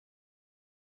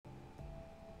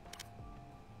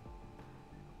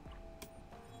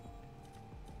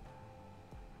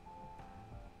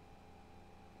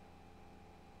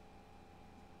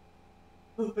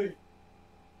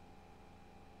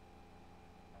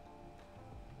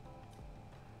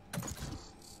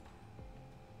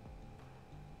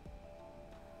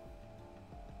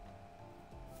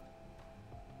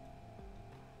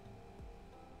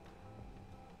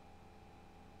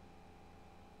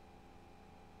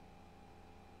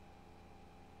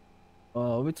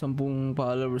Wait, 10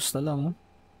 followers na lang. Oh.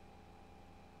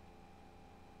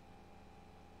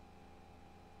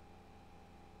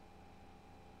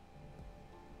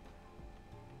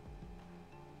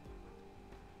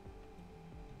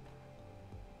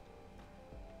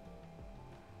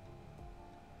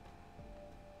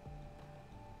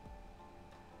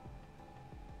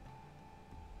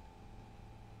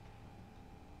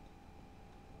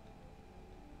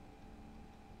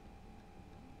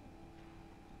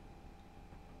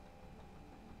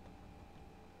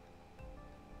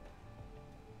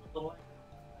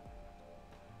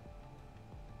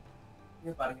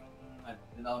 Yung parang yung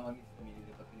doon ako mag-isip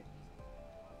community pag pinipis.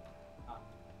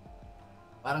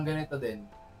 Parang ganito din.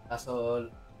 Kaso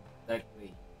dark gray.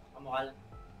 Kamukha lang.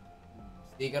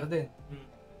 Sticker din.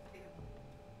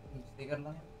 Sticker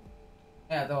lang yan.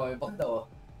 Kaya ito, may pakta oh.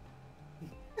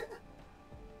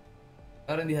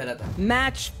 Pero hindi halata.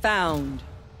 Match found.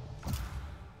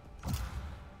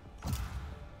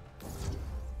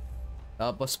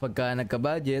 Tapos pagka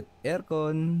nagka-budget,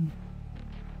 aircon.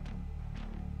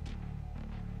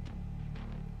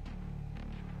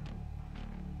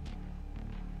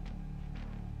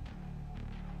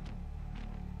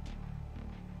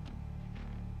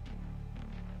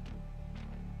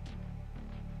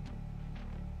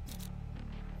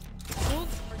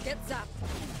 Get zapped.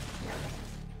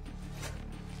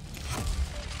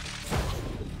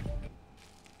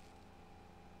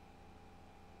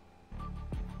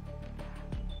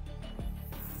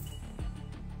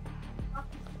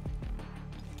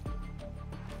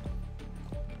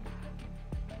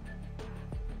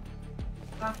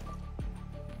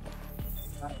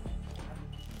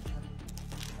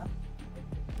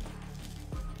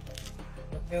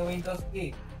 May Windows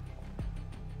key.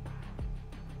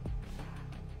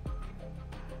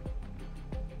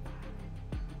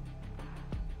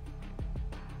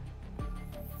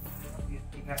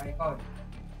 Sticker icon.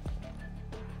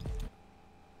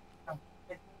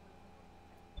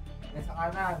 Sa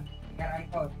kanan, sticker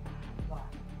icon.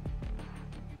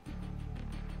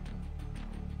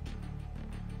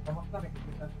 Tamak na,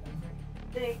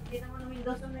 Hindi naman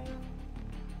Windows na yung...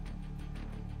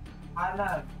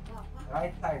 kanan,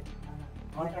 right side.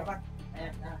 Okay ba?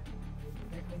 Ayan na.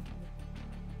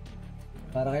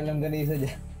 Para kay langganisa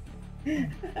dyan.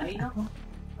 Ay nako.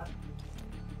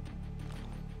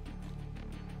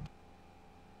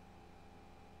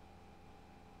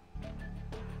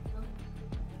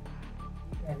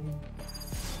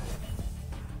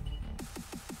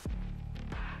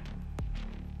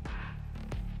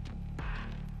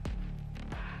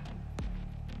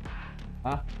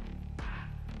 Ha?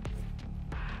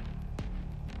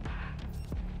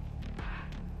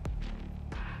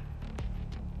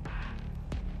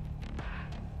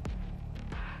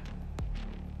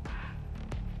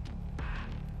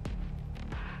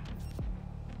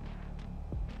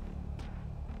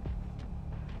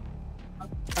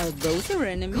 Are those our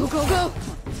enemies? Go, go, go!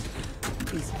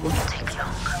 These won't take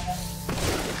long.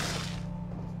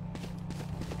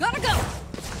 Gotta go!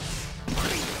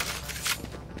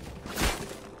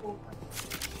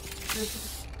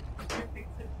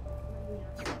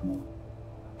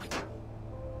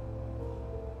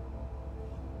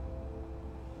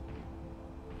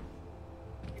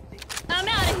 I'm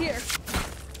out of here!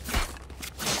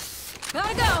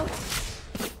 Gotta go!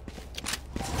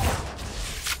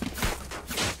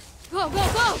 Go, go,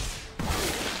 go!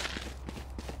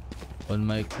 On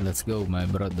mic, let's go, my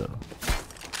brother.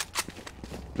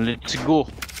 Let's go.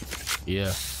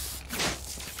 Yeah.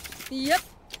 Yep.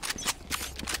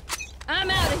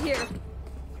 I'm out of here.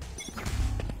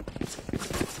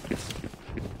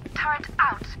 Turret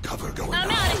out. Cover going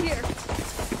I'm out. out of here.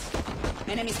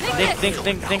 Enemy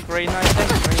Think, Reyna, I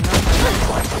think, Reyna.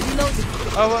 Reloading.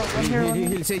 Oh, well, I'm here.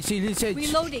 Heal, Sage, heal, Sage.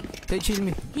 Reloading. Sage, heal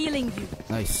me. Healing you.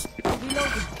 Nice.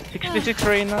 Reloading. 66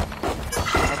 Reyna.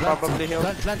 I'll probably heal.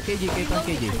 Plant KJ, plant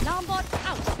KJ. Alarm bot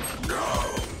out.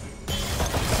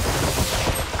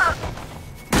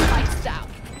 Lights down.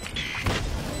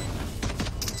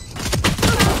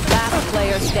 Last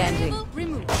player standing.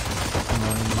 Remove.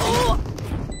 Oh!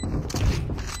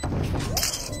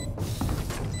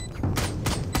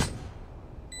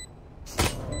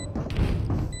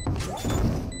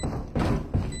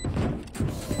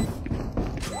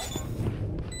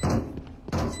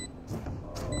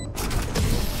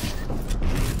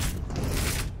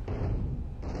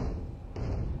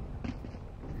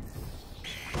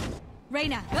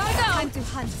 Reyna, go, go! Time to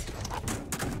hunt.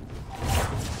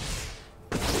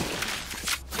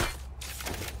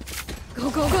 Go,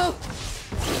 go, go!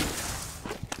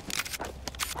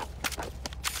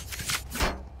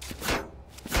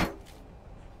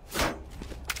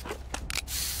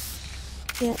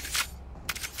 Yeah.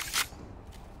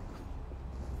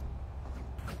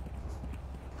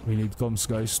 We need comms,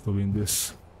 guys, to win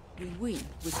this. We win.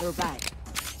 We survive.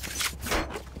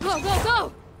 Go, go,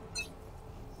 go!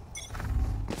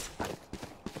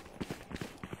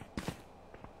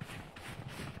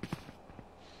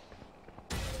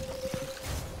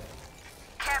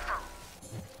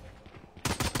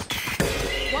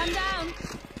 One down.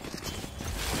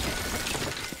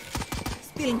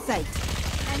 Still in sight.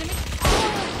 Enemy.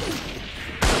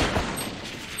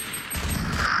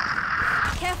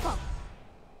 Careful.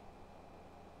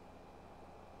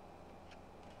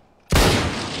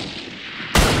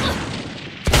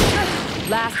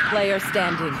 Last player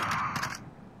standing.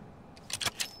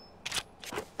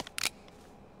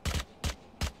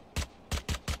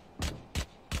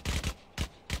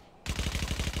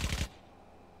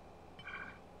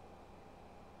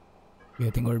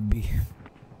 Getting RB.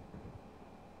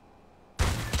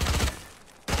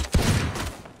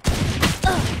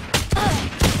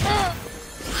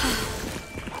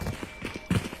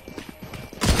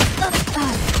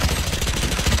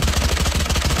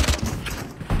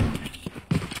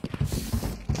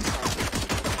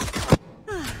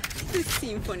 The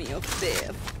symphony of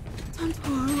death.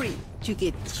 Don't worry, you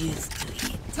get used to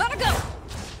it. Gotta go!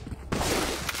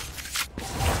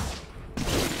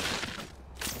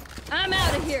 I'm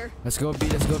out of here. Let's go B,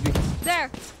 let's go B.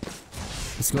 There.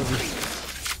 Let's go B.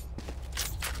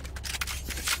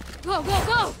 Go, go,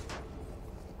 go!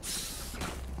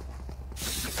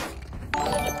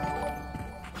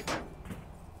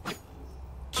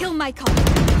 Kill my cop.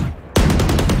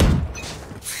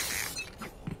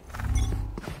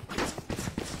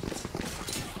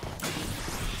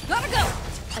 Gotta go!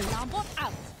 Alarm bot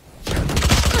out.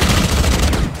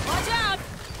 Watch out!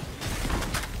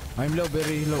 I'm low,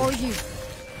 very low. For you.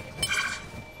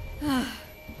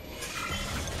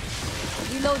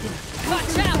 Reloading.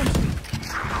 Watch out!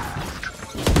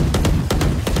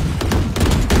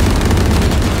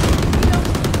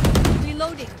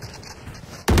 Reloading.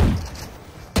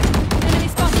 Enemy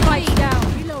spike down.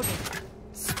 Reloading.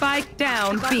 Spike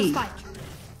down Got the B. spike.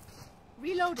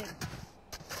 Reloading.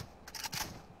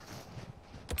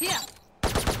 Here.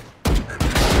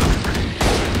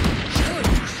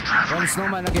 One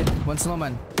snowman again. One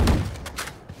snowman.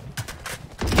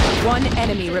 One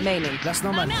enemy remaining. Last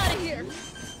snowman. I'm out of here.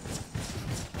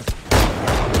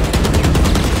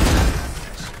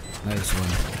 Nice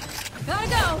one. Gotta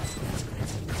go.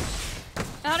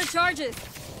 Out of charges.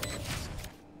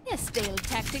 Yes, stale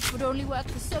tactics would only work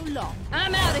for so long.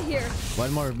 I'm out of here.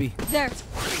 One more B. There.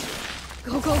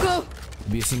 Go, go, go.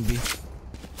 B is in B.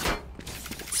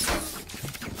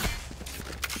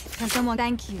 Can someone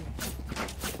thank you?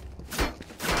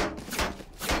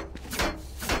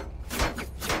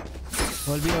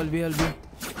 All B, all B, all B.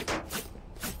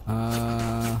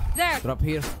 There. Drop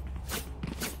here.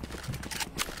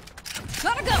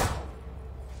 Gotta go.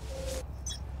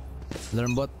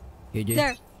 Learn bot. KJ.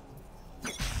 There.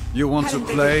 You want to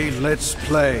play? Let's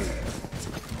play.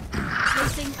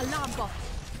 Placing alarm bot.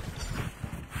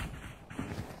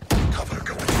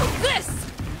 This.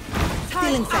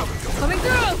 Still inside. Coming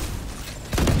through.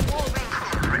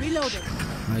 Reloading.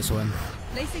 Nice one.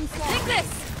 Placing swarm. Take this.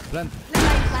 Plant.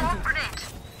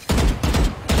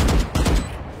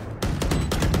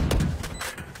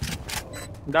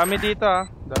 Dami dito ah.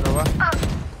 Dalawa.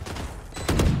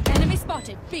 Enemy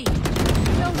spotted. B.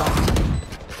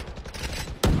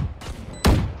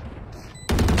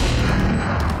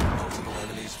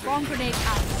 Bomb grenade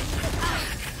out.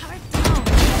 Turret down.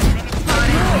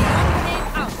 Grenade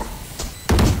out.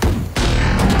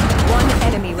 One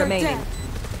enemy remaining.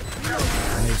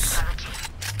 Nice.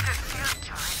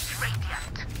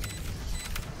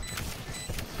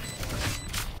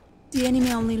 The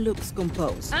enemy only looks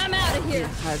composed. I'm out of here.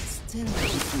 Heart still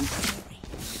beating.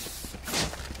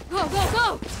 Go, go,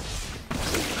 go!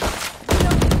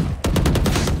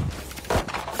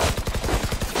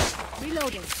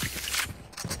 Reloading.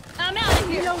 I'm out of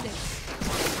here. Reloading.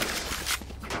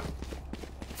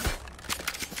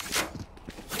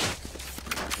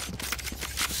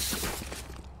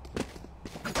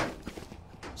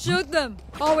 Shoot them.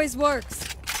 Always works.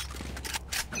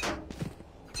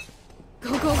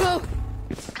 Go, go, go!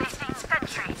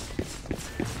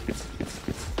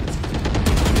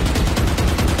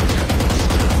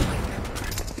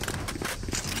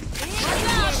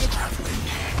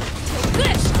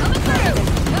 Glitch! Coming through!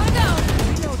 Gotta go!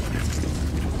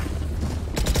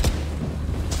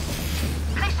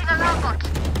 Placing alarm bot.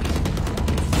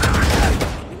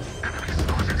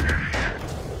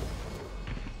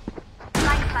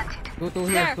 Light planted. Two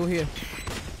here, There. two here.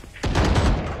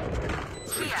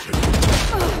 Here.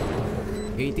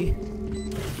 80.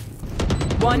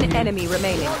 One enemy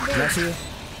remaining. Last here.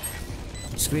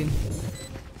 Screen.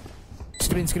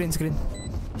 Screen.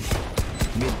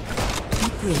 Mid.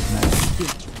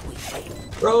 Nice.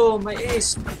 Bro, my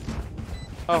ace.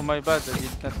 Oh, my bad. I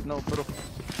did not know, bro.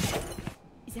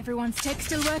 Is everyone's tech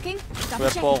still working? Double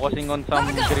We're check. focusing on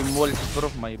some grim walls, bro.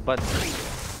 My bad.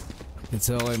 It's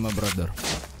okay, my brother.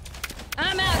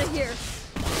 I'm out of here.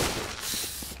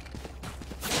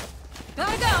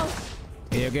 Gotta go.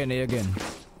 A again.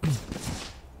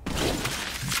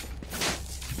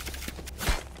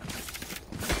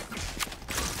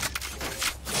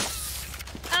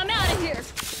 I'm out of here.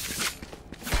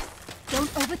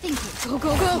 Don't overthink it.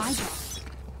 Go. My job.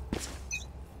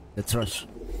 Let's rush.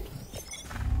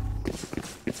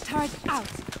 Turret out.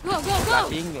 Go.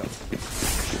 Bingo.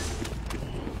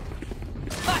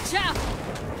 Watch out.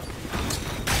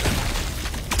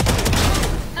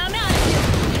 I'm out of here.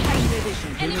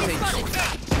 Enemy spotted.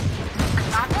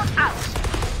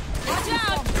 Watch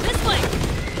out. This way.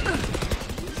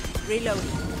 Reload.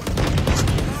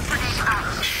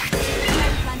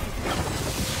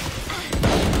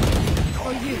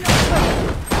 Or you.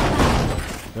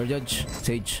 Your judge.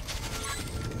 Sage.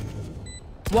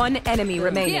 One enemy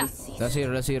remaining. Here. Last here.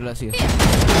 Nice.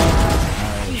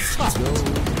 Let's go.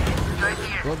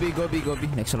 Go B.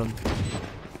 Next round.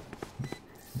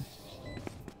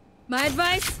 My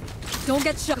advice, don't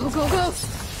get shot. Go.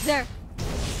 There.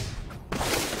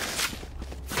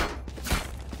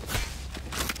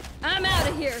 I'm out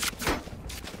of here.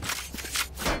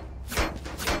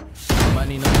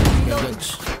 Money no. Your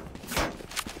judge.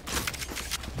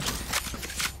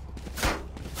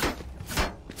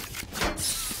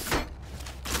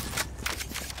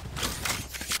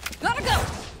 Gotta go.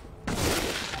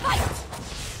 Fight.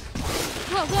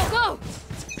 Go.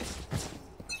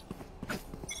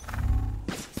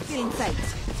 Still in sight.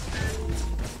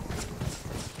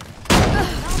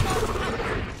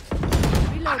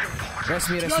 Reloading. Rest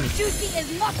me. Your duty is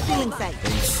not still in sight.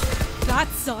 That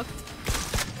sucked.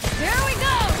 Here we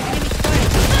go. Enemy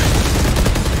spotted.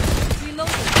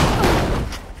 Reloading.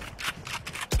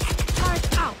 Charge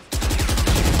out.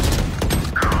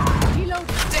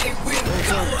 Reloading.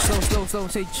 Slow,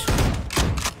 Sage.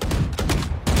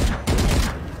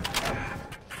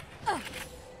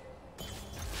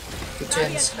 Good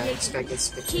chance, this guy gets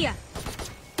good. Here.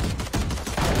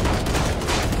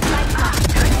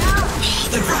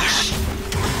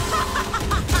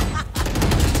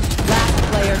 Last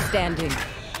player standing.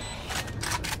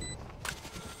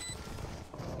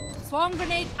 Swarm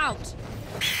grenade out.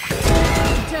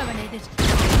 Terminated.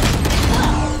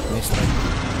 Nice try.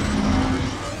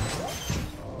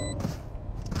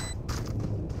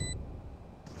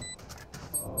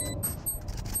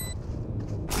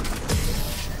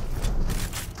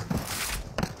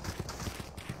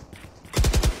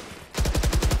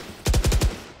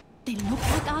 They look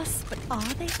like us, but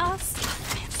are they us?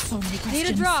 I have so many questions. Need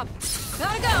a drop.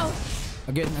 Gotta go.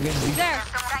 Again. There.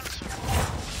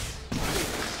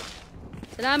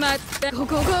 Salamat.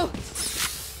 Go.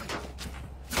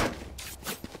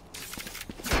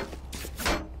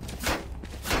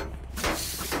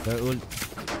 Ult.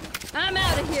 I'm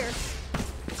out of here.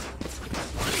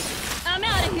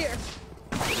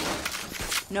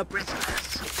 No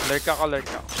prisoners. Lurk ako.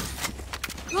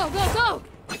 Go.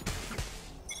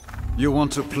 You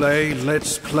want to play?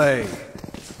 Let's play.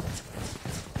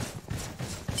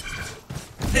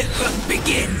 The hunt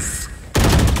begins.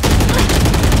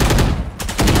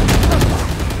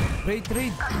 Raid.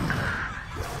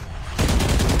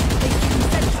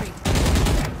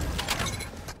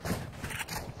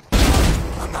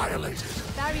 Annihilated.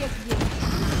 Barrier created.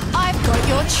 I've got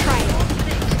your trail.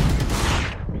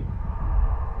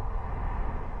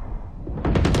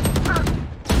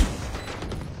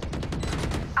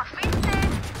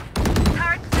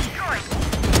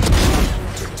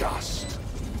 To dust.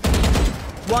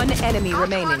 One enemy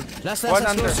remaining. Last. One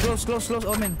under. Close.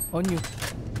 Omen. On you.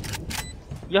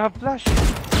 You have flash.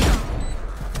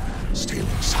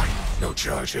 Stealing sight. No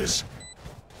charges.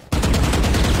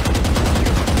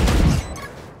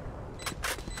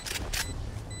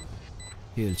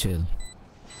 Chill.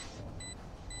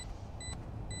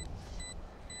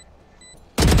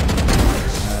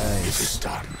 This is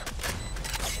done.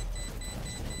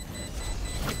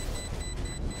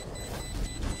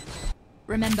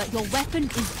 Remember, your weapon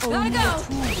is only a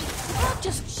tool. You can't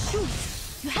just shoot.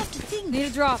 You have to think. Need a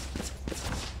drop.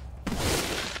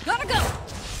 Gotta go.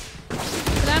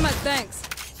 Salamat, thanks.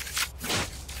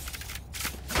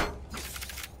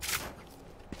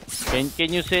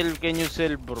 Can you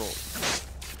sell, bro?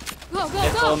 Go.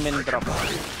 Let Omen drop.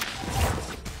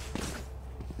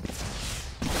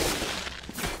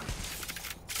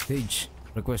 Sage.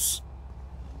 Request.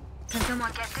 Can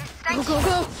someone get this? Go, go,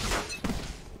 go!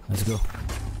 Let's go.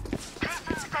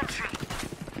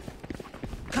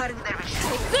 Cutting their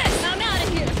vision. This! I'm out of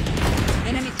here!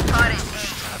 Enemy spotted.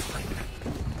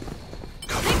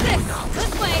 Take this!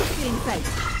 This way! In sight.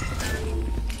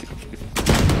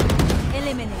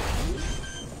 Eliminate.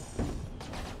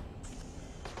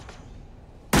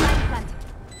 Planted.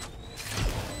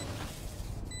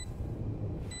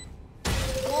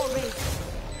 Wall raised.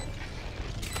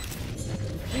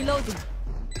 Reloading.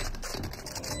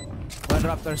 One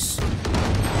Raptors.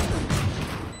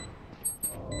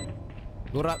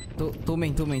 Two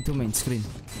main screen.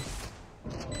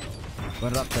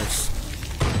 One Raptors.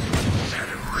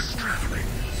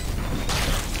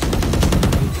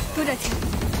 Good attempt.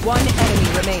 One enemy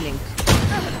remaining.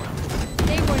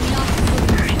 They were not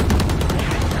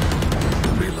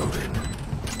Reloading.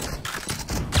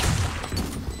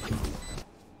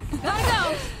 Gotta go!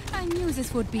 I knew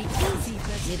this would be easy,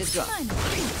 but Need a drop.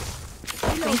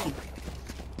 Thank you.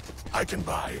 I can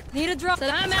buy. Need a drop.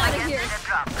 I'm out of here.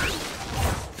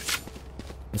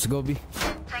 Let's go B.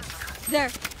 There.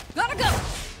 Gotta go!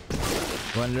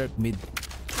 One lurk mid.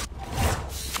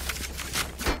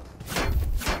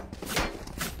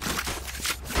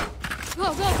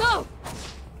 Go, go, go!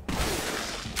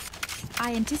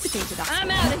 I anticipated that.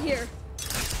 I'm out of here.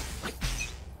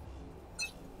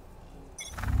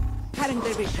 Cutting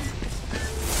their vision.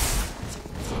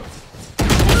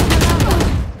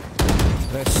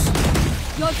 Rest.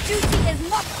 Your duty is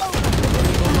not over.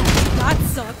 That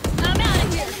sucked. I'm out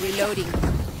of here. Reloading.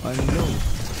 Oh no.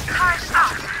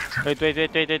 Wait.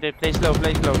 Play slow.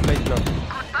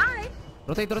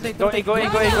 Rotate. Go A. Go.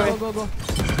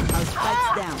 Our spikes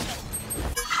down.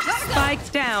 Spike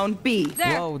down B.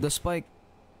 There. Wow, the spike.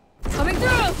 Coming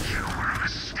through.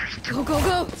 Go, go,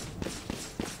 go.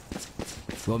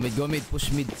 Go mid,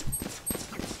 push mid.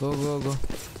 Go.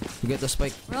 You get the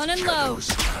spike. Running low.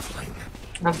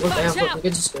 I have look. We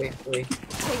can just wait. Take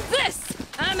this.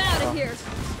 I'm out of here.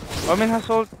 Omen has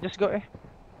ult. Just go A.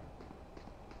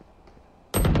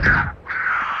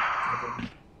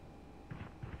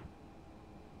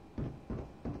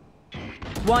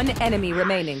 One enemy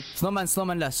remaining.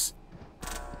 Snowman last.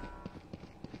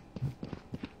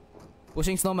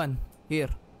 Pushing snowman. Here.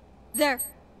 There.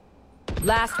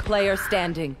 Last player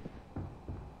standing.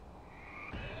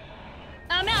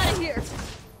 I'm out of here.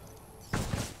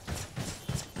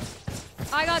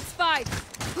 I got spike.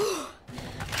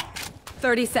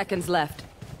 30 seconds left.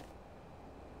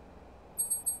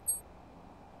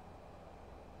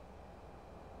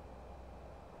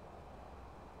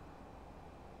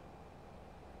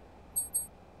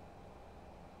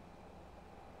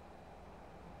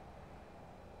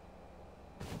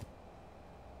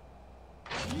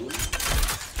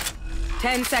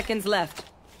 Ten seconds left.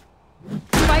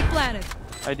 Spike planted.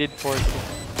 I did 40.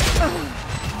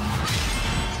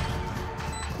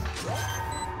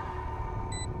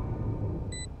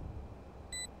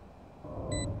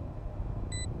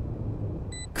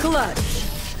 Clutch.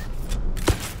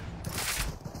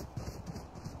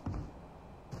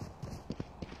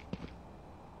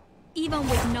 Even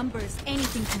with numbers,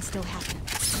 anything can still happen.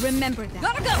 Remember that.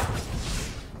 Gotta go.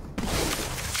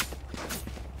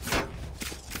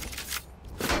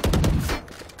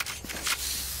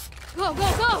 Go, go,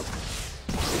 go.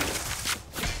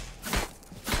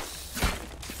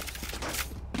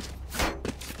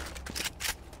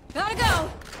 Gotta go.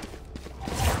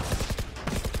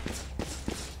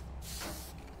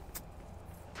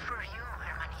 For you,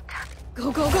 hermanita.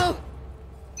 Go, go, go.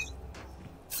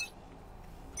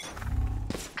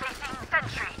 Placing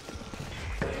sentry.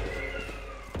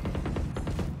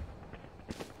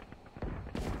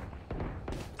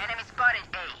 Enemy spotted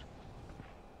A.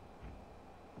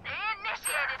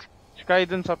 Initiated. Sky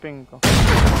dun sa ping ko.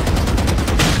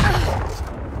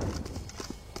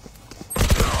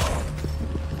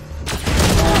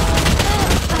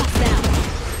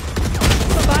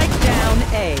 Spike down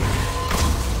A.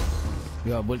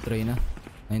 Yeah, bolt Reyna.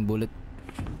 9 bullet.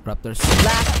 Raptors.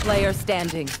 Last player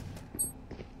standing.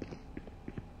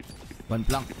 One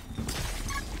plank.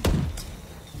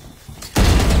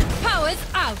 Power's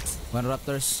out. One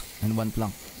Raptors and one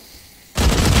plank.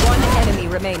 One enemy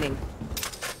remaining.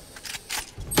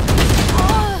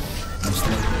 Nice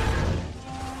try.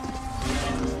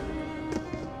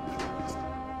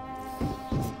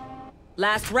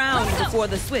 Last round before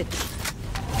the switch.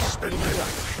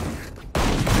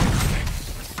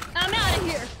 I'm out of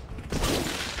here.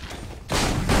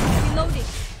 Reloading.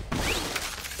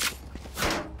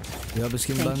 You have a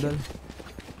skin bundle?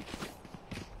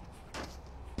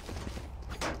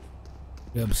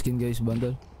 You have a skin, guys,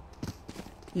 bundle?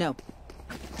 No.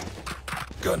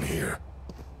 Gun here.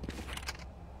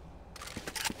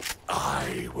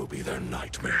 I will be their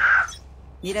nightmare.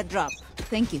 Need a drop.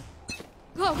 Thank you.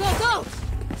 Go, go, go!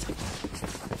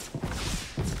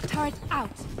 Turret out.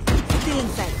 Still in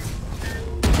sight.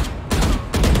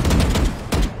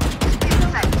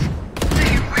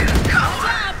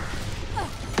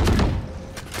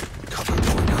 Cover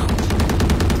going out.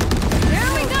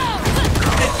 Here we go!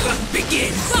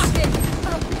 Begin. Stop it!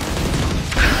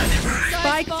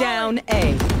 Spike down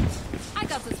A. I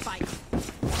got the spike.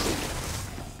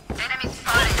 Enemy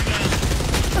spotted A.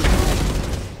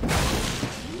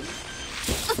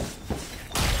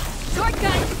 Short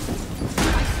gun!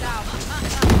 Spike down.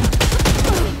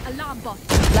 Alarm bot.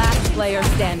 Last player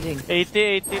standing.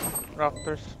 80.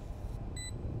 Raptors.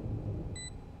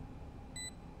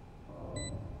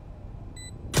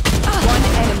 One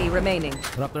enemy remaining.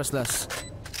 Raptors last.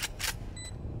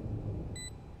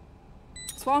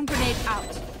 Swarm grenade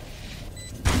out.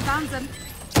 Found them.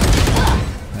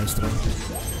 Nice try.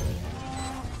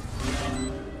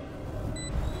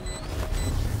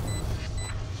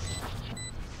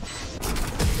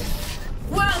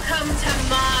 Welcome to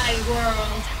my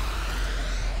world.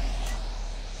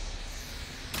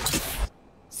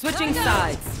 Switching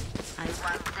sides. I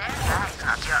want their lives,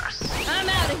 not yours. I'm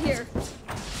out of here.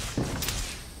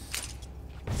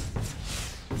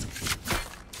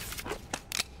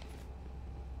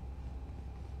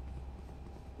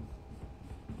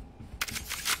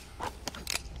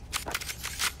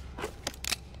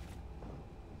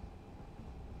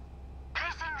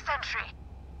 Placing sentry.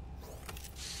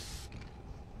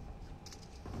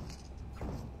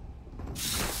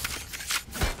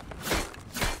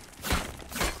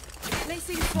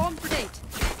 Placing swarm grenade.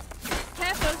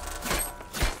 Careful.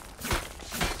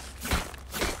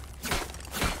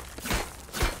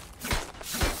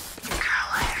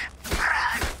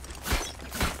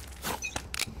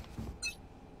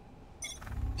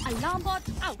 Alarm bot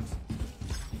out.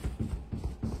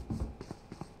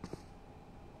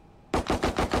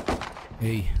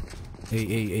 A.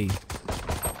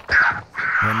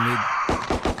 One mid.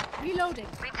 Reloading.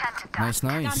 Nice,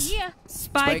 Down nice. here.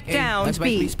 Spike A. down Nice,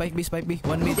 B. Spike B.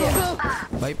 One mid. Go, go.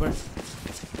 Viper.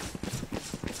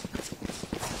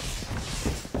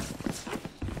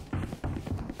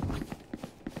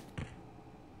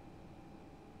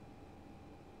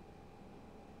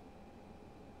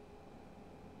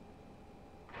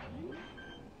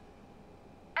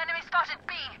 Enemy spotted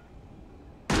B.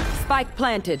 Spike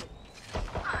planted.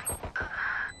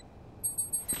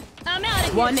 I'm out of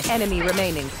here. One enemy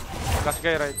remaining. Last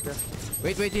guy right there.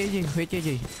 Wait,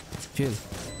 JJ. Chill.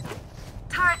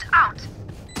 Turret out.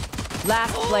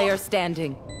 Last player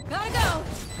standing. Gotta go.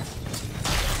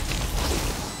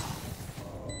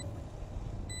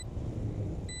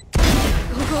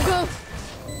 Go.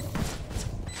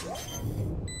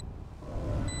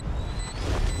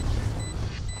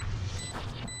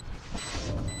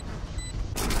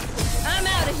 I'm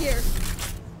out of here.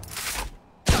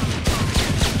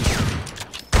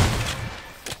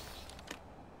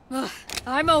 Ugh,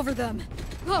 I'm over them.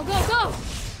 Go.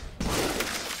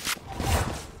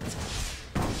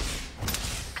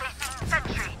 Placing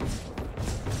sentry.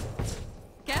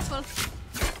 Careful.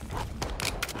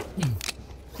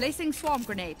 Placing swarm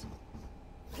grenade.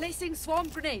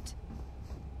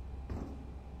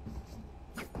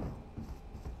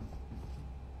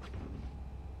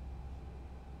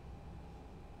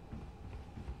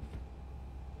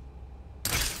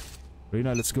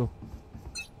 Reina, let's go.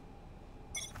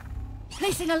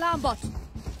 Placing alarm bot.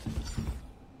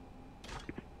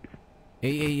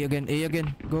 A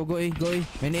again. Go A.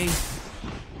 Main A.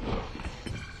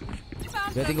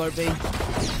 Getting orb A.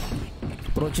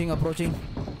 Approaching.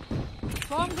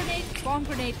 Swarm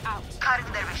grenade out.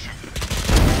 Cutting their vision.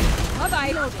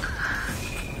 Bye-bye. Loading.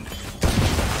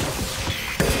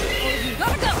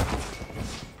 Gotta go.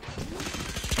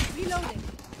 Reloading.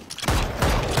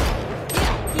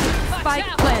 Spike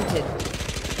planted.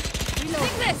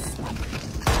 Reloading. This.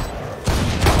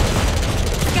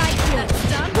 That's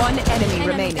done. One enemy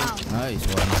remaining. Down. Nice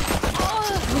one.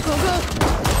 Go.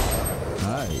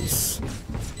 Nice.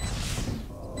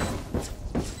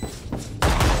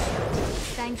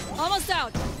 Thanks. Almost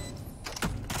out.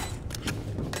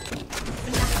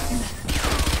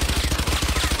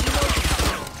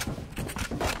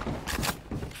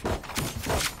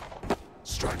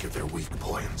 Strike at their weak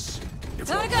points. If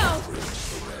Gotta one go. proves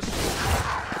the rest.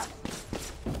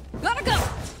 Gotta go.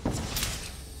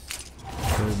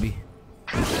 Kirby.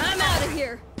 I'm out of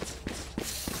here.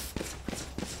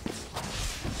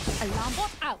 Alarm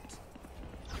bot out.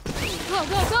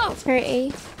 Go. Or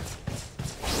A.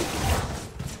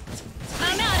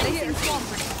 here.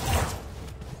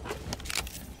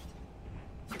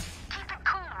 Keep it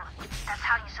cool. That's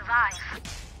how you survive.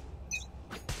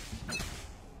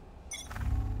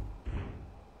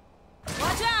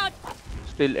 Watch out!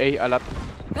 Still A a lot.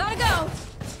 Gotta go!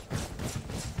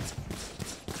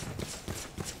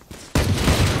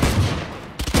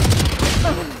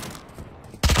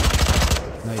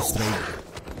 Nice trade.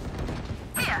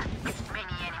 Here.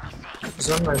 Many enemies safe. He's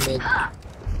on my mid.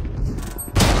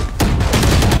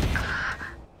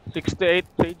 68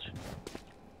 Sage.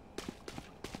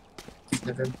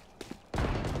 Never.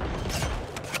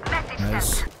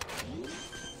 Nice.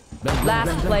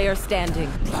 Last player standing.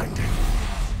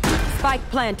 Spike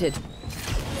planted.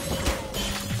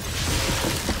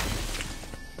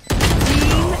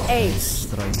 Team Ace.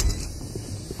 Try.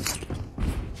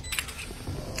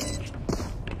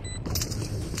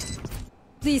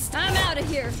 Please, I'm out of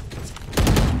here.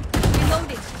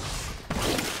 Reloading.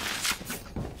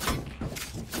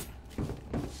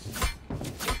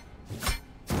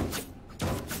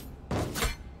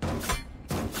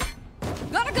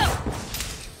 Gotta go.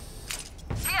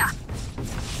 Here.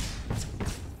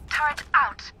 Turret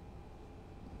out.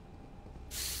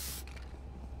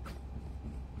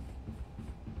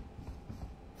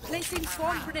 Placing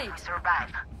swarm grenade.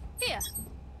 Survive. Here.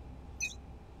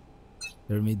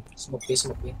 They're mid. Smoke B,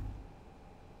 smoke B.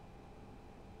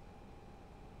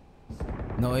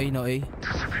 No A, no A.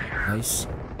 Nice.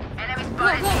 Enemy Go,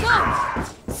 spotted.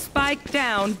 go, go! Spike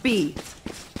down B.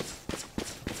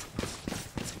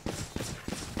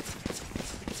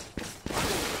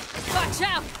 Watch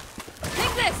out!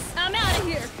 Take this! I'm out of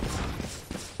here!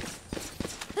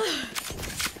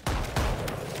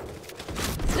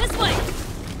 This way!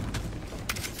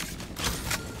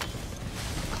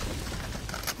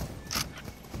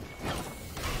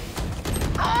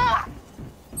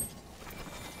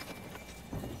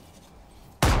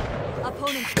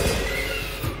 Opponent.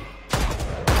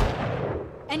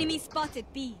 Enemy spotted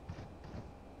B.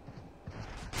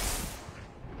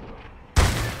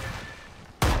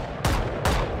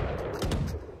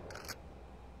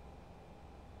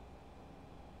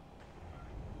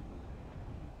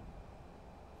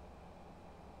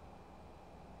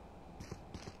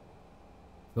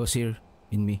 Goes here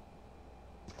in me.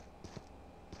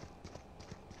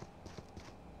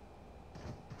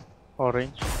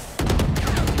 Orange.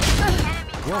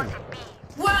 Whoa.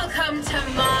 Welcome to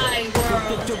my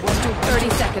world. 30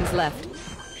 seconds left.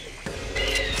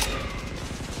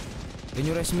 Can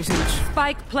you rest message?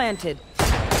 Spike planted.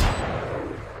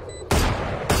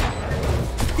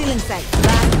 Still in sight.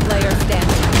 Last player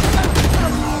standing.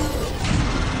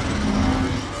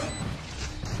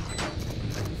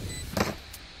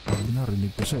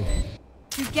 Narinig ko siya eh.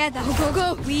 Together, go, go,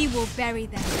 go! We will bury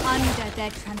them under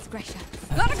their transgressions.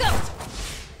 Gotta go!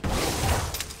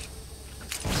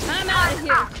 I'm out of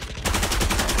here!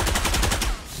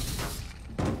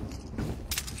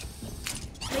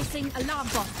 Placing alarm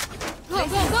bomb. Go,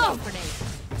 go, go! Swarm grenade.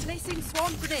 Placing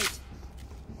swarm grenade.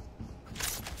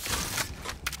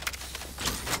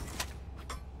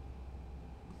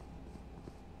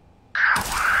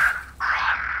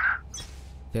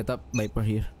 Set up Viper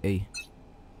here. A.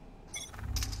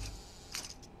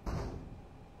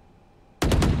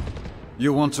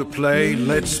 You want to play?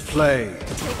 Let's play.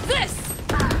 Take this!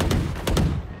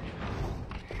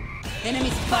 Enemy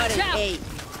spotted A.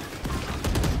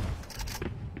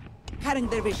 Cutting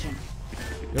their vision.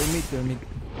 You're mid, you're mid.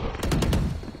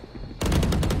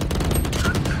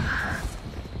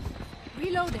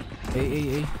 Reloading.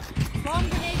 A. Bomb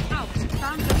grenade out.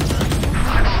 Found them.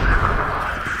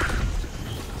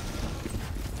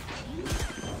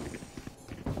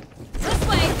 This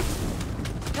way.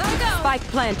 Gotta go. Spike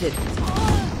planted.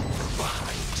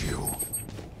 Behind you.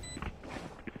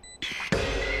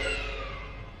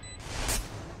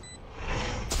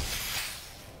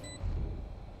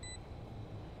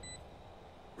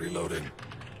 Reloading.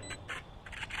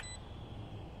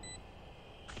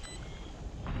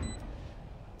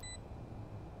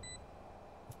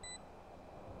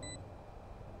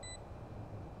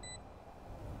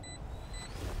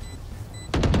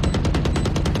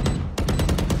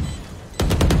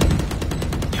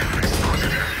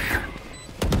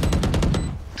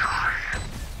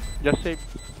 Just save.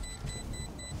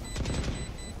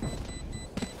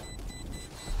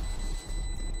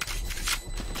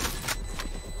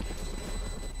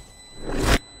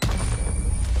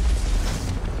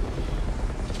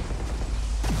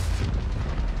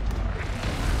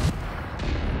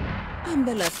 I'm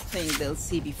the last thing they'll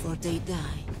see before they die.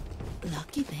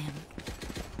 Lucky them.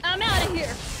 I'm out of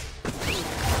here.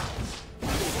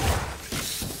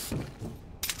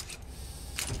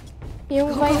 Yung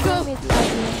Viper mid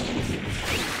lagi.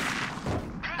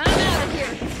 I'm out of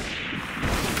here.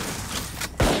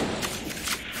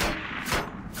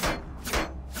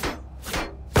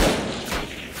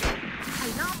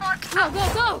 Go, go,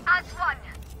 go! As one.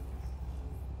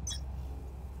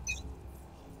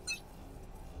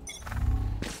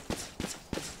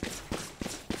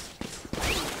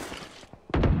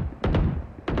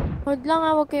 Hold lang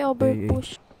huwag kayo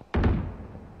overpush.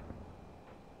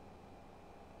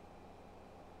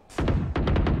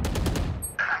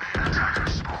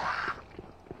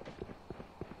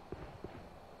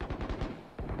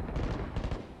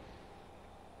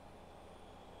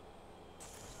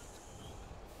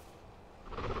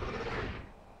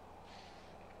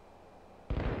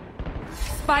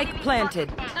 Spike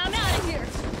planted. I'm out of here.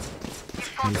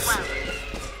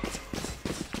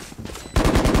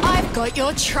 I've got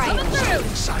your trail.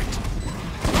 Watch out!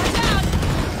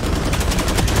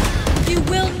 You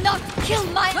will not kill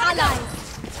my allies.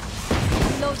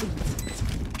 Loading.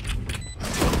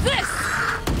 This!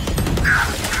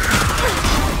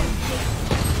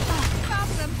 Stop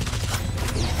them.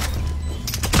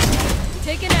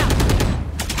 Taken out.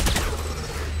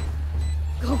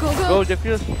 Go, go, go. Go,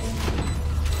 defuse.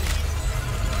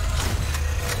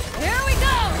 Here we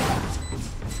go!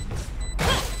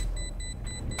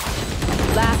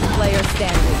 Last player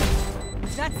standing.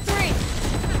 That's 3.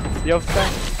 You have time.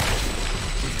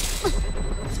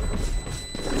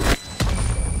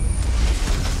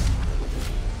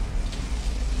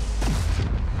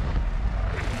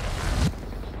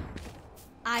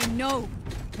 I know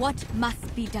what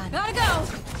must be done. Gotta go!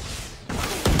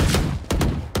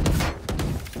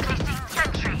 Placing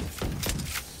sentry.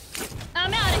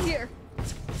 I'm out of here.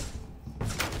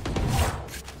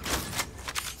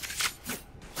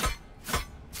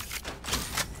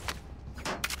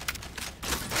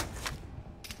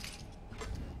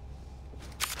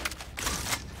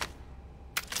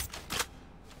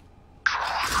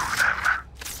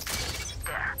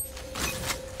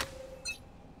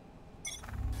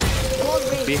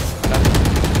 B.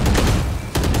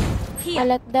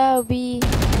 Alat daw, B.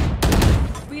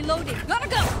 Reloading. Gotta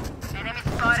go! Enemy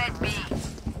spotted B.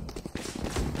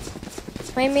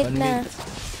 May mid One na.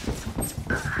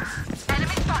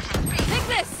 Enemy spotted B. Take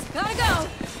this! Gotta go!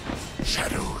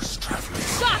 Shadows traveling.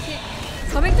 Shock it!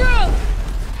 Coming through!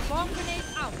 Bomb grenade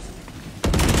out.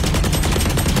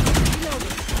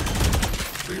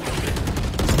 Reloading.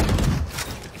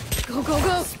 Go, go,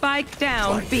 go! Spike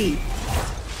down B.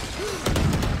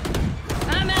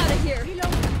 I'm out of here.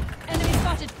 Reloading. Enemy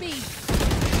spotted B.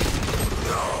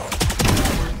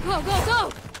 Go, go,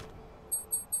 go!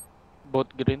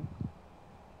 Both green.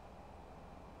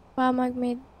 Pamag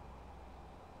mid.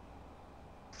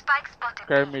 Spike spotted.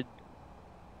 Pyramid.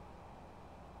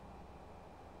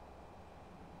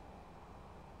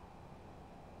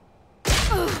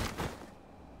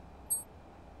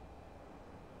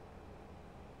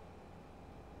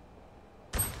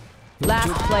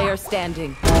 Last player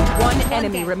standing. One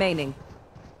enemy remaining.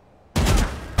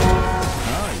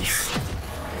 Nice.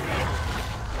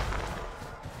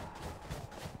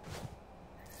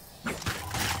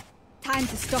 Time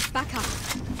to stock back up.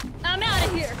 I'm out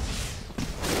of here.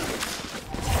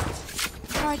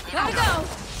 Gotta go.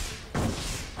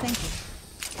 Thank you.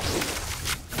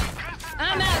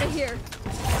 I'm out of here.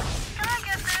 Can I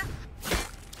get this?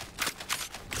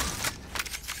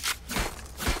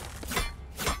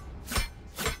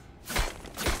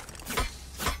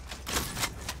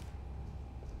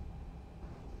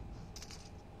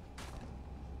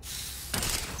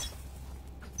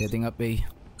 Getting up A.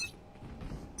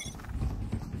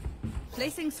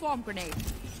 Placing swarm grenade.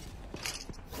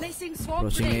 Placing swarm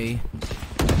Approaching grenade. A.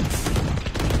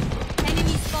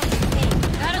 Enemy spotted A.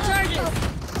 Out of charges.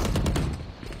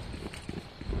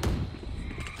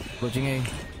 Approaching A.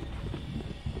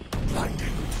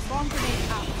 Blinding. Swarm grenade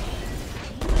out.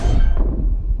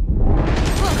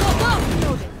 Go, go, go!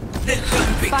 Reloading.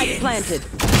 Spike planted.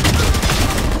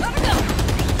 Gotta go.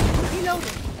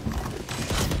 Reloading.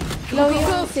 Low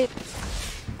yung sit.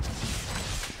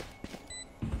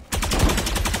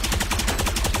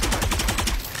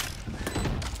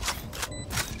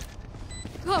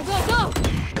 Go, go, go!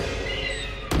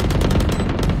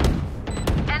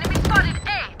 Enemy spotted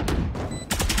A.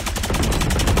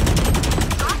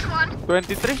 Not one.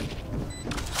 23.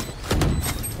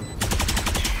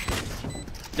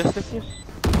 Just defuse.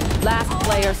 Last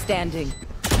player standing.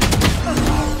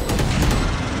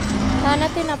 Sana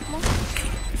tinap mo.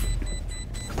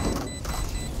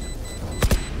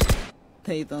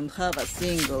 They don't have a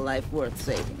single life worth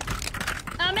saving.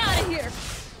 I'm out of here.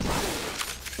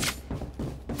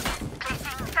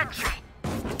 Placing sentry.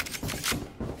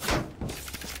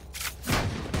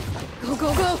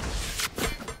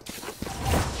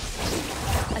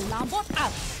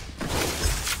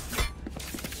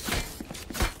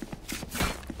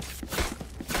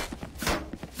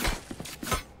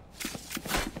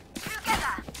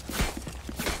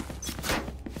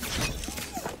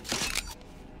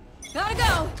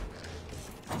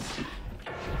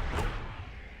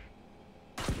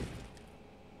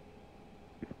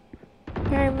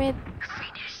 mid.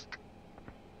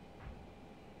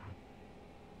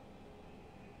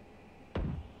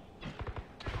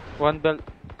 One belt.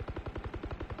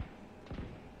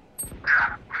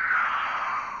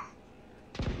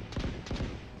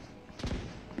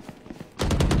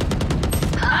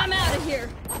 I'm out of here.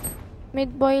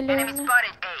 Mid boiler na.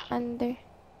 Under.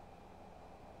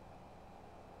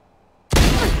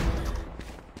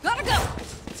 Gotta go.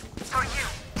 For you.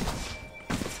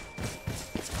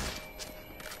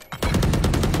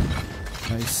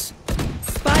 Nice.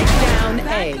 Spike down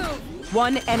A.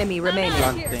 One enemy remaining.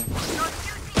 Planting.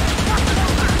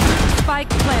 Spike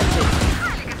planted.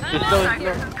 It's low, it's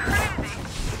low.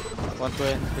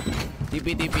 120.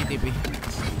 TP.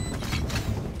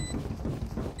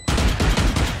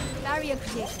 Barrier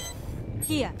created.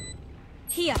 Here.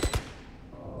 Here.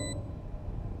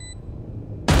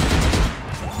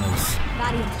 Nice.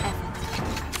 Valiant effort.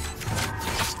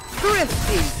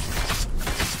 Thrifty.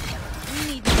 We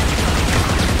need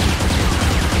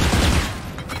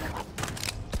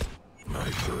My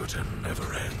burden never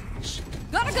ends.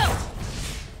 Gotta go.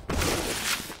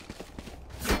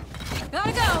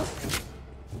 Gotta go.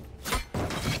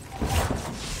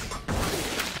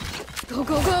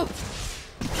 Go.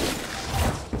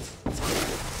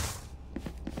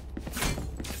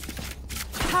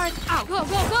 turret out. Go.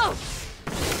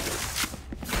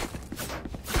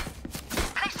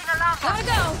 Placing alarm. Gotta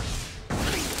go.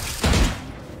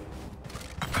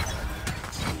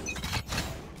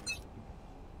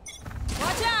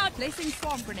 Watch out. Placing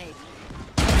swarm grenade.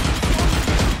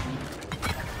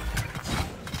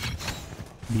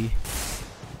 B.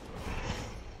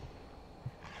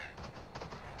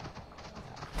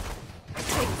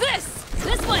 Take this.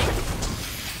 This way.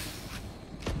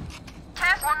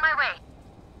 Test on my way.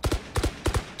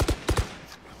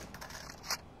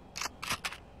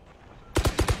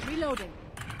 Reloading.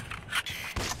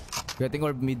 Getting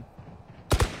orb mid.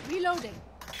 Reloading.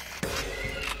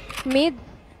 Mid.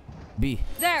 B.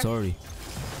 There. Sorry.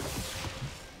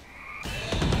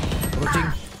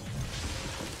 Approaching.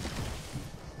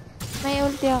 May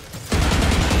ulti ako.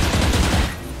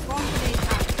 Swarm grenade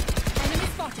out. Enemy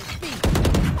spotted. B.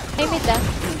 Ay, mid ah.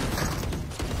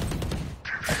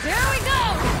 There we go.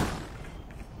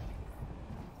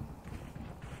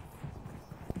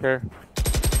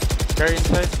 Care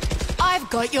inside. I've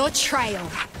got your trail.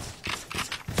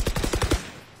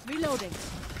 Reloading.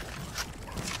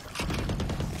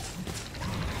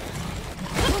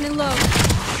 Running low.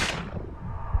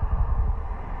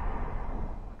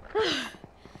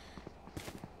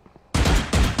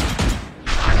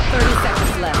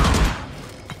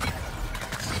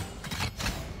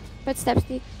 Footsteps,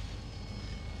 Nick.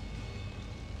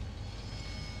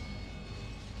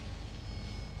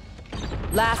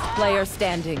 Last player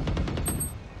standing.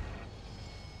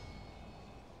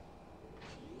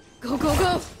 Go, go,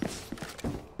 go.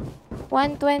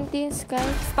 120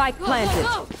 Sky. Spike Go, planted.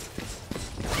 go, go.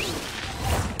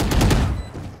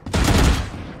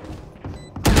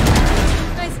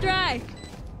 Nice try.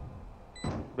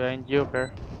 Behind you,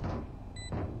 Care.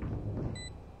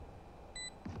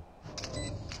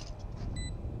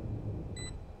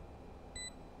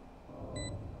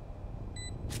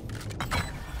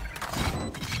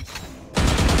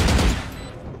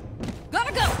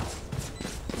 Gotta go.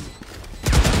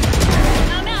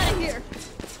 I'm out of here.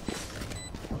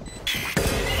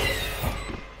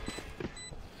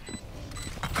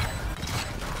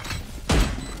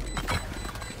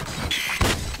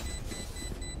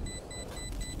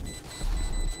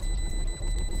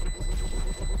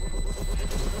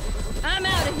 I'm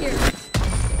out of here.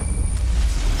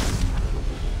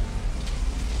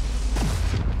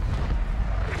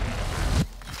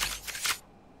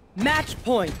 Match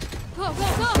point. Go, go,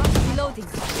 go. Reloading.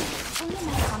 Only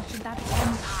malfunction that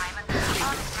one time.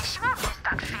 Honestly, she won't miss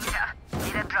that finger.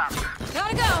 Need a drop.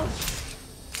 Gotta go.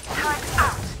 Turret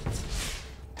out.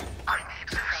 I need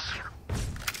to thank you.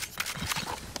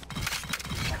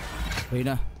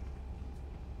 Reyna.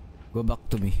 Go back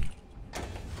to me.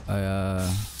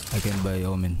 I can buy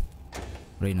Omen.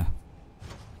 Reyna.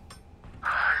 I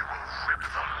will rip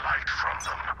the light from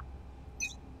them.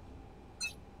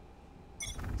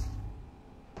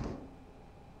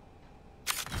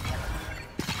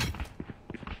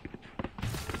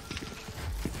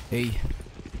 Hey.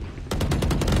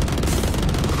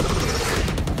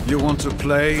 You want to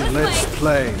play? Let's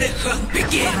play.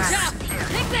 Watch out.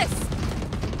 Take this.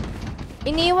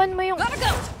 Iniwan mo yung... Gotta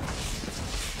go.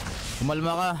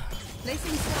 Kumalma ka.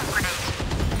 Placing swarm grenade.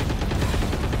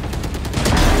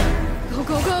 Go,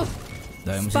 go, go.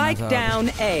 Dahil mo Spike sinasabi. down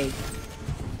A.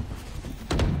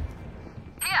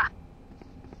 Here.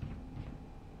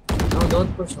 No,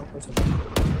 don't push, don't push.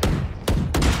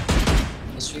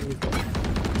 It's really good.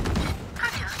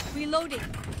 Reloading.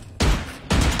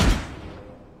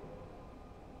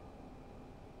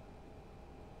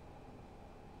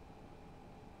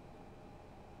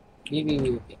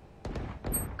 BB.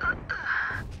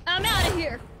 I'm out of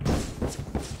here.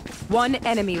 One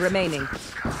enemy remaining.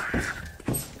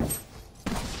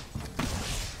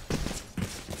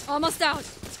 Almost out.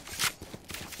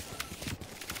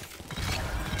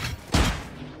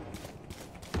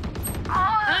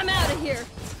 I'm out of here.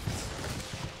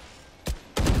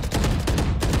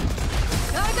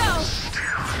 Gotta go.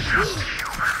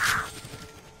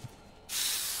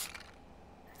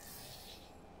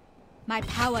 My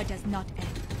power does not end.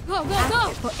 Go, go,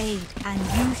 Ask go. for aid, and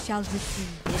you shall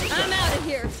receive. I'm out of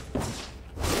here.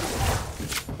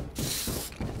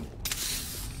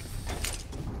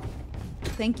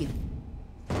 Thank you.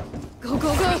 Go,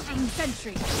 go, go. Placing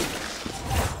sentry.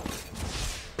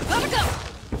 Gotta go.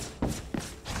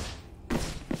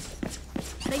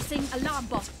 Placing alarm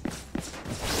bot.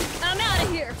 I'm out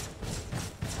of here.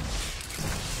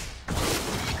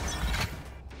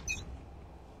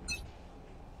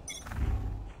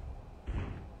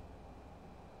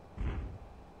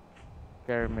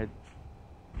 Pyramid.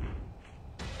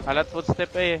 Alat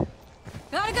footstep eh.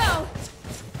 Gotta go.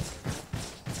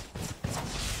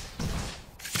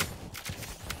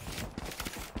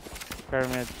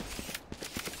 Pyramid.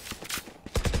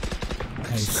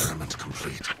 Experiment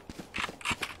complete.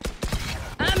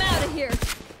 I'm out of here.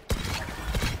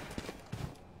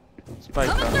 Spike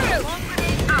Coming down. through.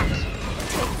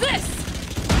 Take this.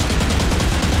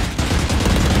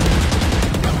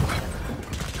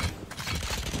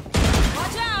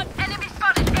 Watch out. Enemy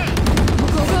spotted A. Go,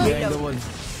 go, go. Behind the wall.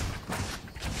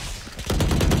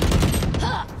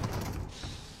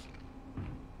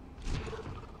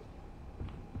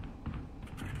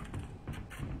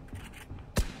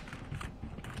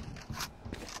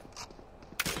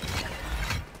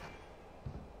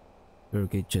 Your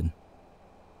kitchen.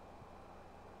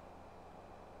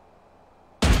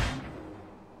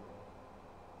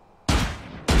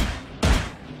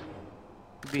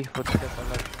 B footstep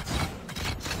alat.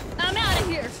 I'm out of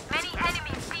here. Many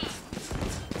enemies B.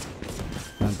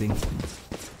 Nothing.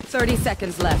 30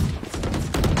 seconds left.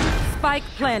 Spike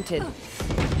planted.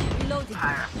 Reloading.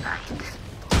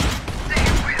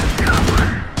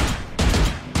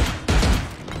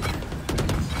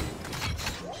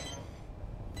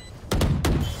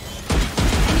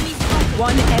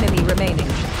 One enemy remaining.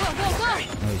 Go, go, go.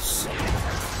 Nice.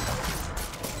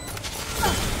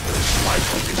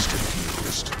 Life is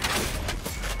confused.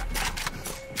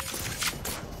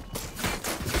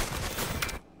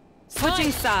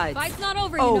 Switching Fine. sides. Fight's not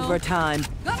over, you know. Overtime.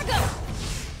 Gotta go.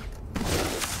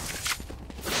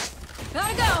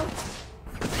 Gotta go.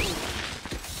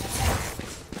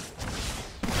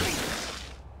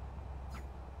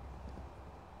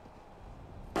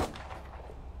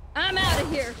 I'm out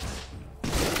of here.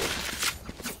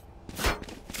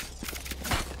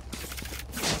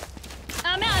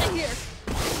 I'm out of here.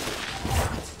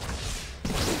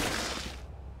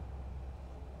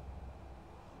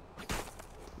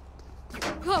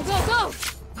 Go, go, go.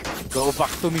 Go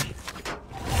back to me.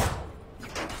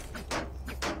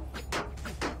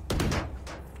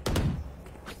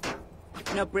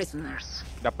 No prisoners.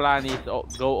 The plan is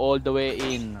go all the way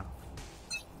in.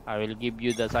 I will give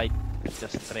you the site.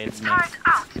 Just trade me. Turret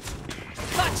out.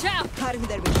 Watch out. Cutting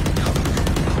their vision.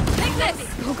 Take this.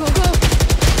 Go, go, go.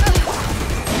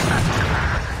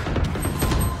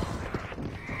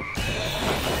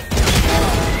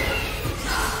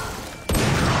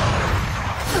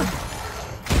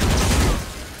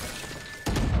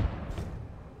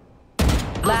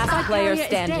 Last player barrier is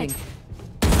standing. dead.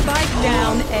 Spike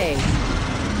down A.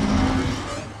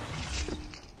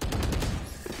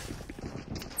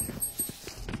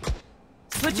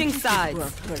 Switching sides.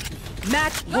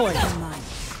 Match point. Mine.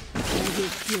 I will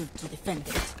kill to defend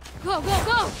it. Go, go,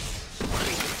 go.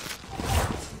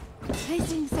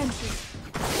 Placing sentry.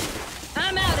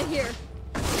 I'm out of here.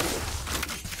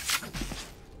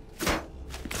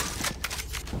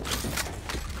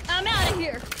 I'm out of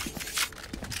here.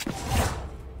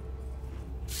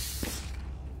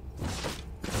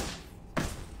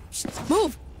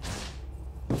 Move.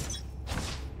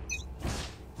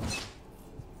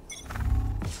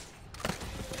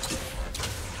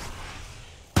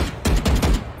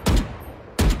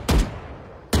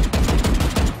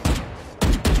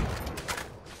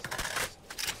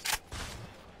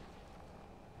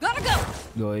 Gotta go.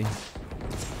 Going.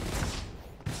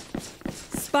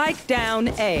 Spike down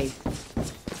A.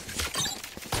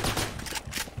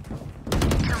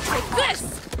 Take this.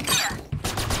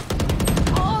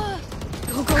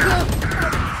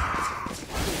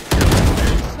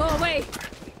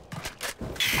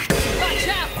 Watch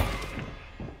out!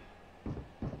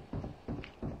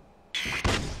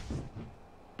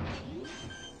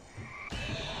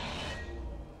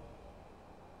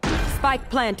 Spike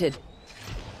planted.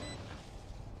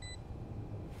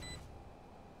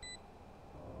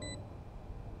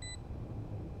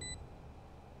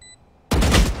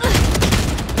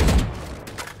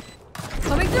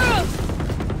 Coming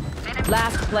through!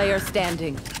 Last player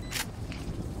standing.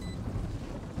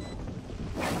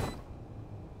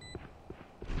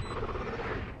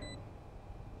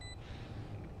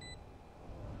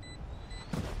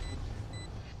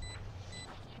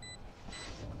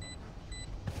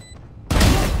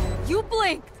 You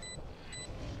blinked!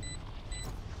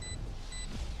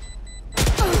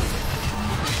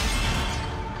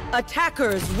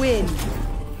 Attackers win.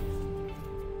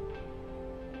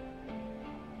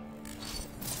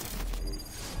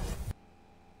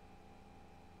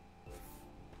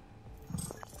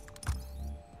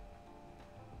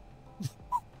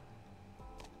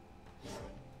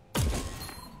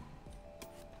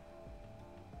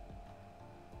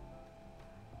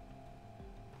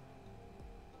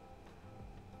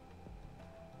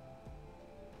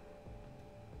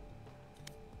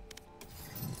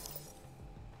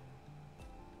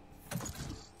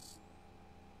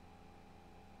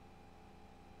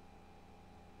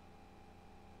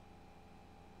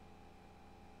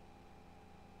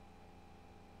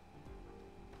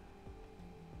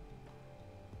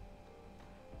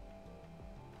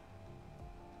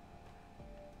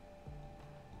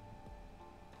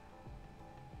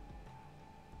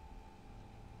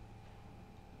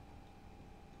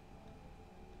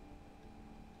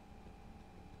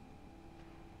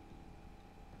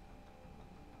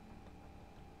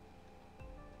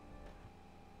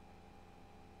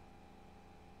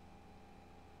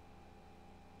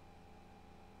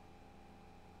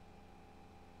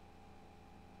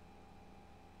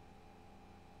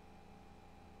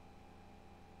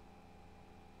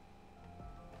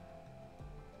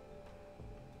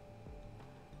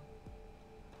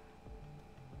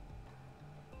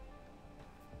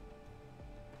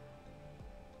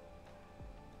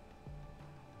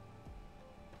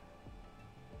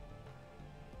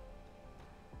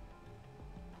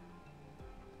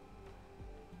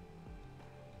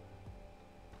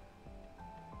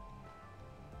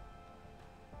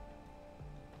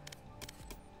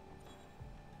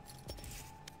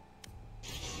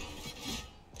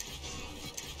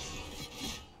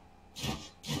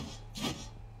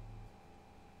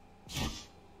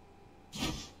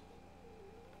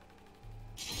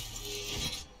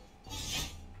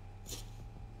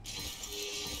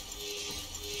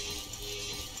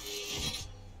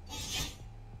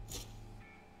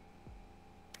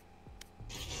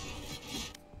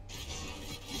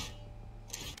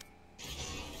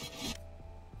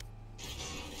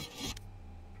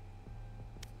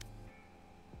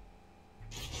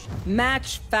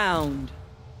 Match found.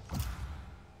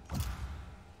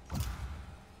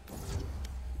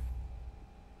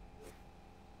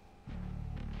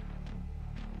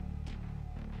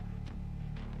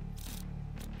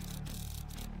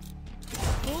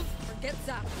 Move or get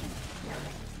zapped.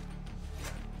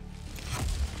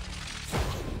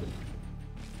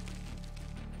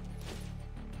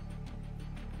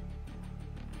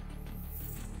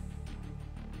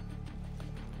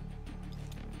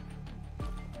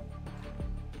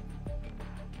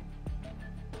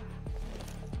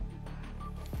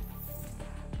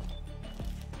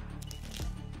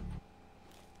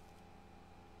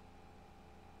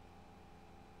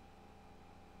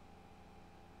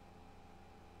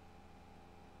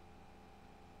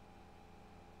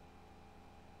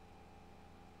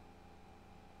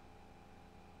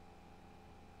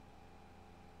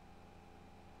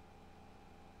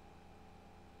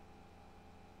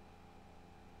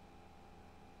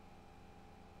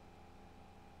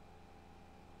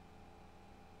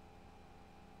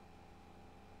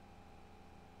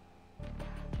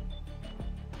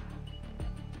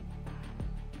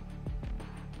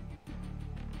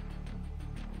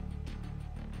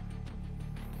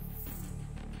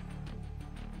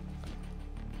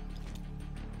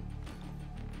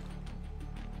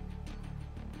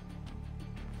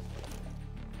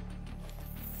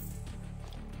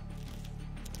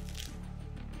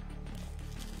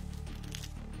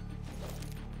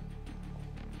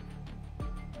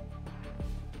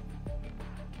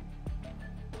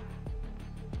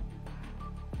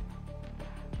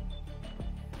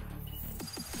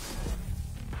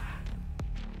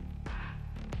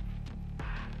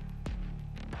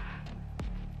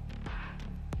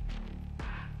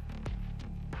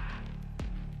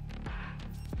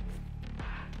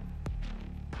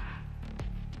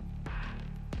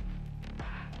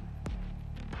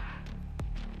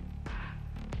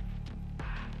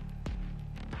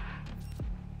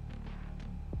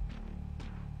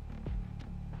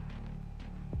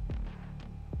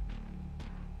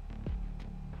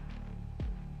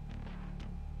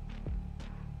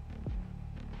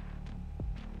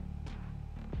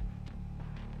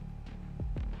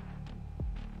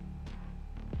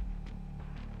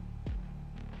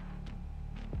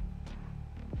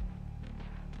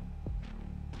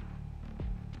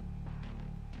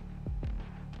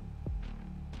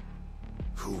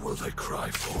 Who will they cry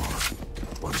for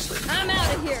once they I'm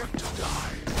out of here. to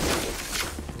die?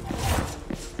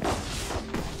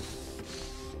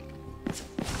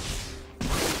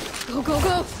 Go, go,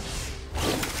 go!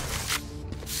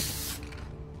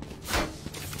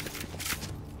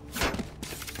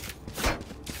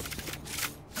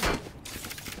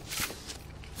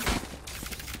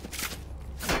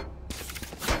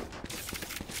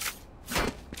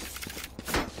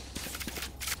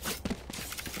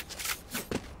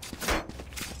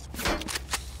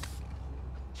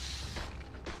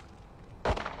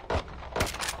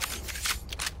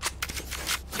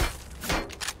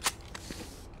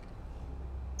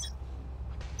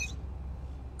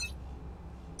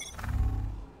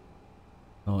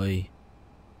 Oi.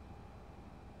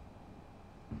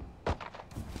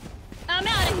 I'm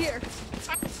out of here. They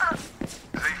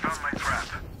found my trap.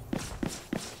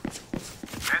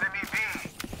 Enemy B.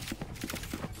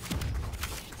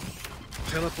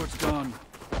 Teleport's gone.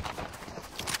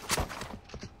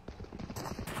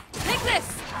 Take this.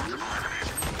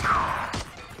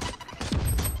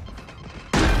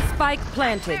 Spike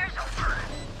planted.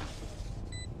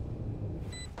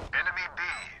 Enemy B.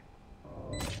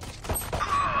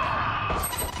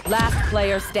 Last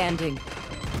player standing.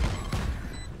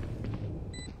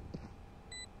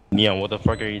 Neon, what the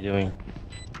fuck are you doing?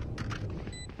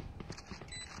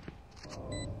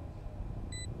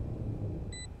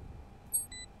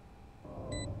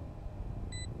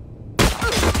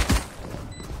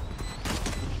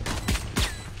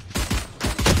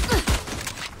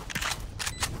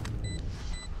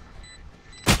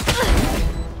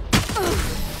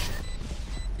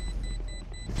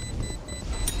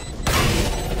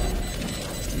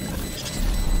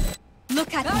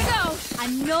 Look at me. Gotta go. I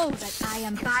know that I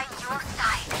am by your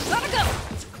side. Gotta go.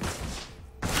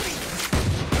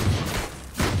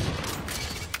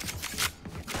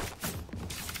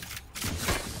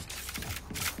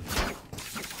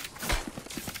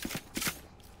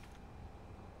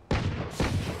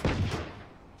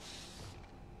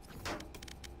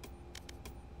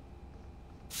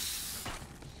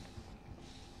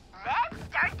 Let's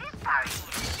start this party.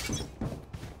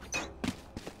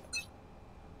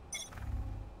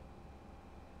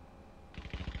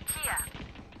 Here.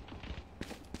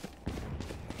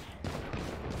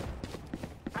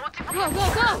 Go, go,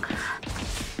 go.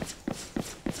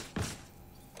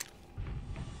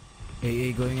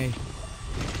 A, going A.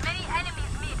 Many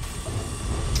enemies meet.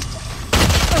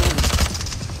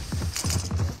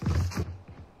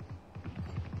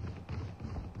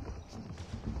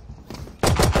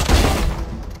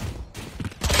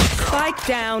 Spike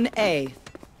down A.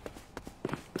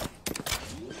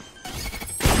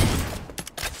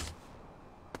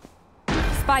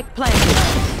 Spike planted.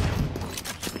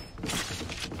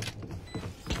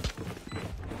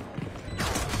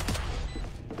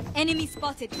 Enemy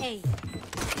spotted A.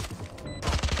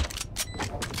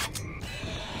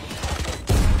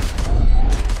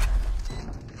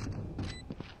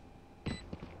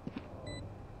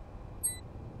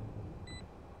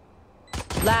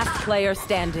 Last player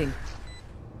standing.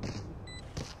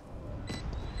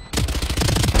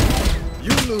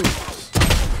 You lose.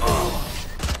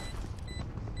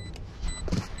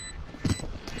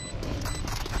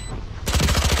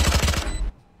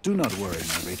 Do not worry,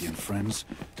 my radiant friends.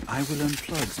 I will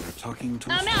unplug their talking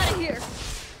to I'm out of here.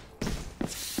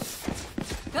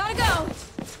 Gotta go.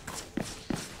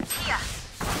 Here.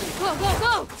 Go, go,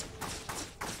 go.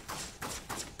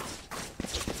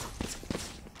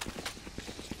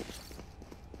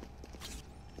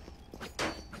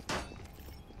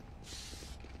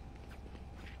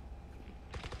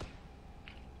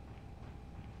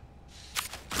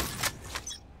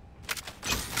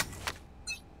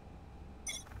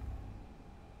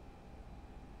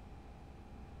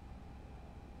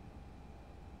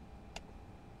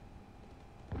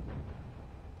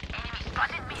 Enemy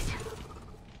spotted mid.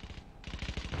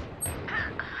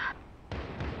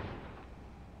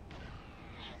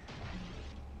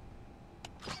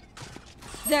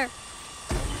 There.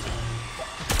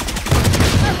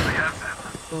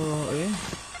 Oh, eh?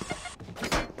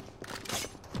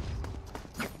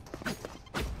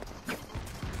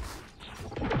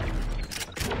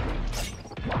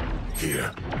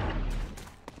 Here.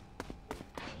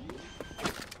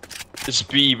 It's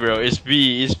B, bro. It's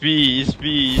B. It's B. It's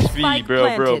B. It's B, Spike bro,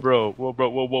 bro, planted. bro. Whoa, bro,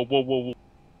 whoa, whoa, whoa, whoa, whoa.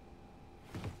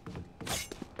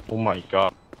 Oh my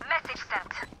god. Message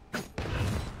sent.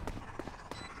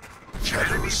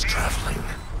 Shadows traveling.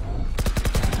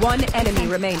 One enemy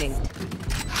remaining.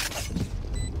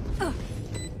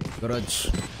 Garage.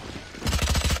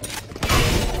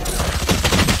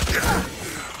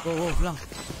 Go, go, lang.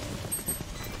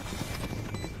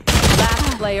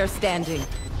 player standing.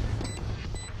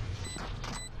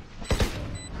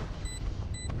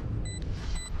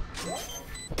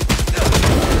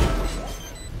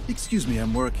 Excuse me,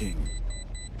 I'm working.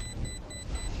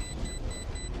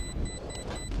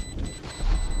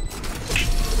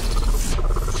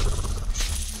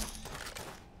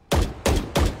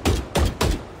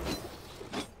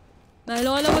 My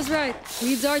Lola was right.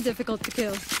 Weeds are difficult to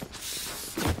kill.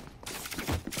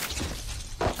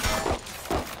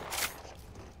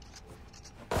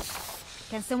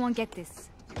 Can someone get this?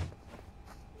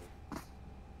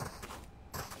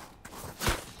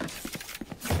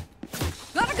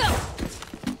 Gotta go!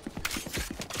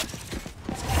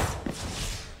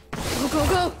 Go, go,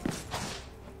 go!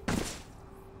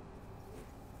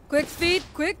 Quick feet,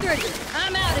 quick trigger.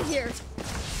 I'm out of here.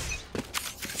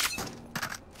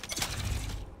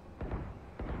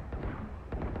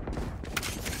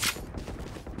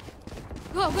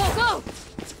 Go, go, go!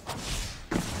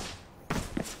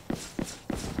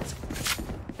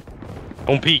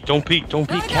 Don't peek, don't peek, don't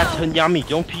peek, Captain Yummy,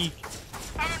 don't peek.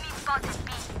 Enemy spotted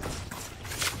B.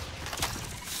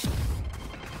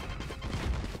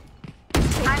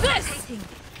 I'm rotating.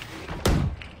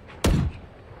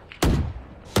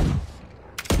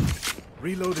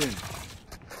 Reloading.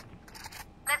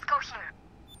 Let's go here.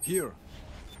 Here.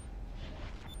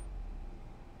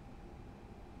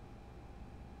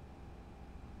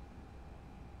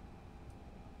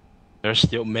 They're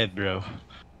still mid, bro.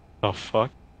 The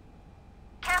fuck?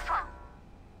 Careful.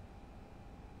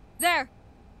 There!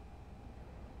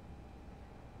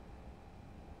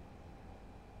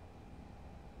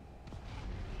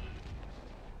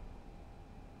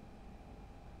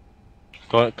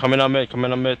 Coming on mid,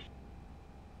 coming on mid.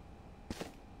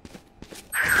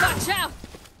 Watch out!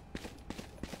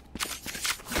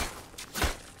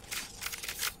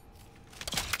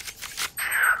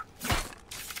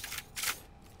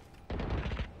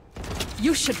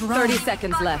 You should run. 30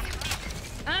 seconds left.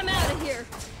 I'm out of here.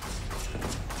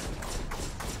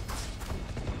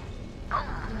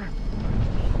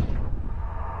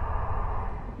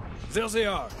 There they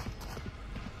are.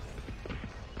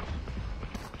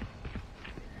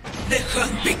 The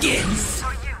hunt begins.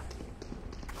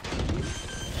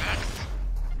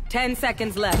 10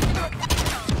 seconds left.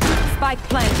 Spike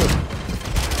planted.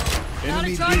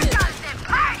 Enemy charge B. it.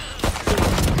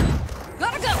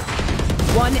 Gotta go!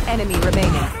 One enemy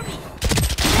remaining.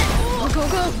 Go, go,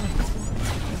 go!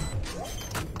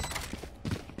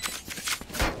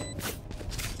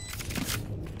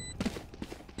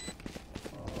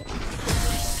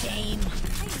 Shame.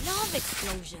 I love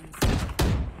explosions.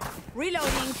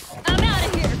 Reloading. I'm out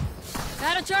of here.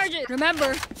 Gotta charge it.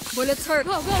 Remember, bullets hurt.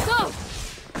 Go, go, go!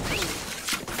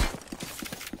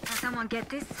 Can someone get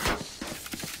this?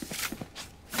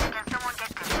 Can someone get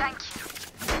this? Thank you.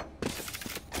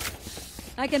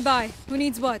 I can buy. Who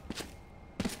needs what?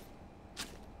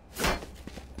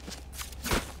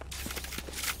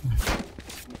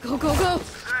 Go, go, go!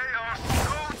 They are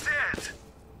so dead.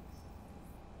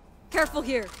 Careful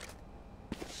here.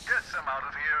 Get them out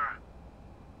of here.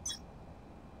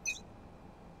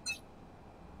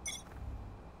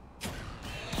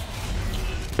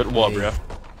 Good wall, bro.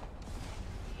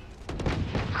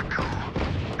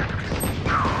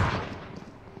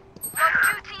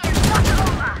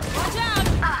 Watch out!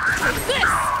 Take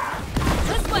this!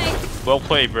 This way! Well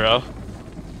played, bro.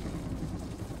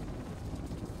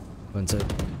 One sec.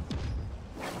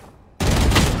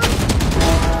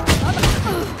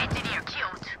 Engineer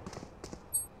killed.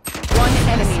 One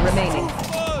enemy remaining.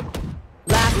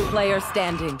 Last player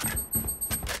standing.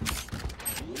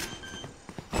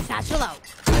 Satchel out.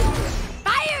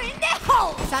 Fire in the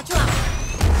hole! Satchel out.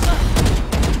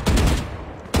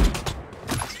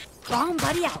 Bomb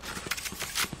buddy out.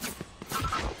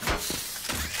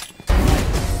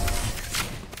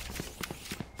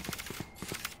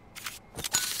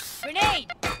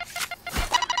 Grenade!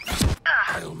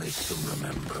 I'll make them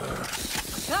remember.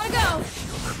 Gotta go!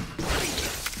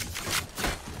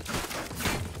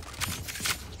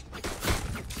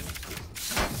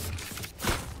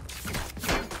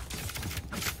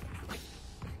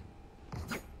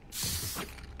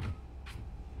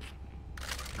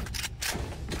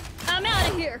 I'm out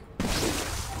of here!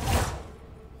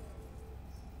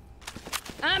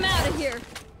 I'm out of here!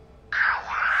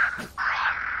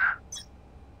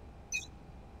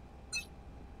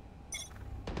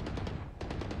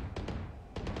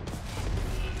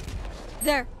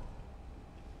 There.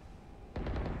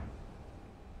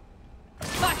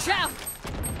 Watch out!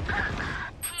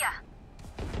 Here.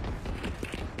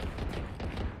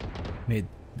 Mid.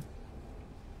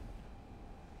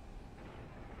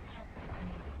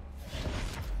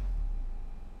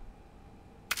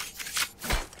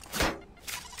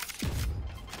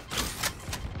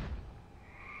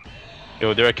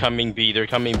 Yo, they're coming B. They're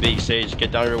coming B. Sage,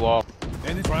 get down your wall.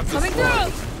 Any Coming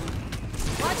through!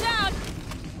 Watch out!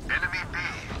 Enemy B.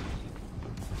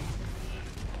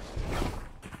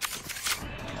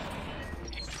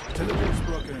 Teleport's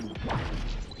broken.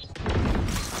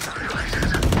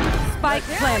 Spike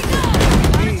planted.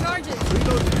 Out of charges!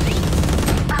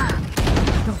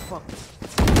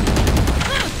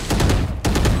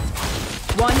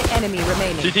 One enemy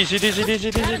remaining. CT.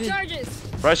 Out of charges!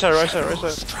 Right side.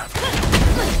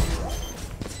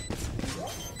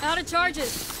 Out of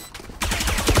charges!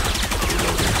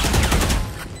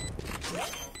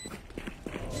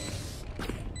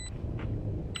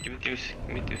 Give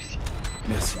me this.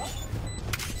 Merci.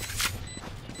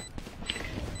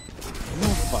 No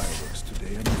fireworks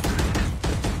today, I'm afraid.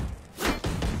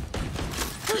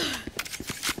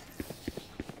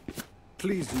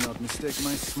 Please do not mistake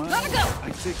my smile. Gotta go. I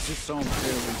take this song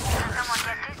very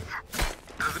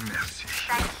Merci.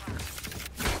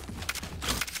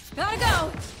 Gotta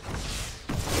go!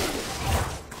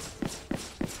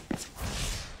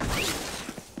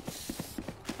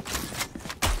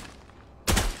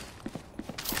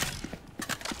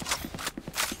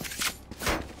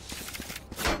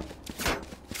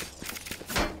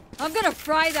 I'm gonna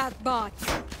fry that bot.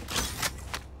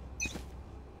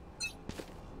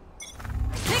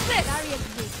 Take this!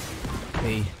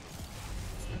 Hey.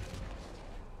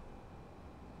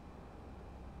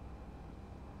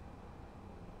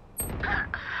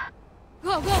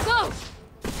 Go!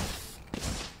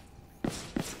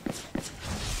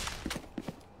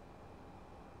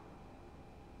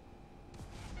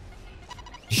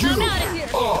 I'm out of here!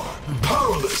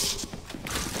 Powerless.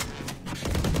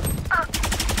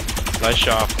 Nice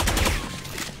shot.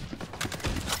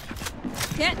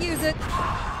 Can't use it.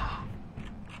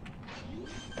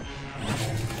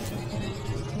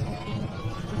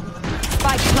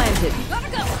 Spike planted. Gotta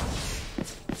go!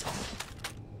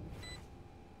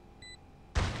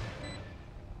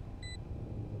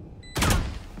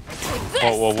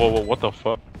 Whoa, what the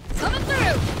fuck? Coming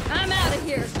through! I'm out of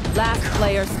here! Last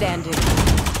player standing.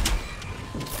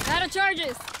 Out of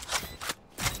charges!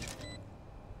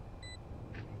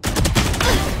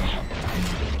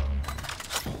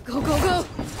 Go!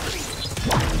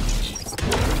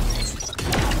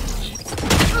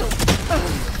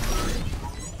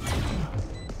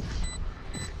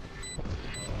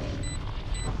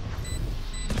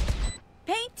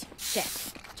 Paint. Check.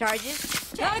 Charges.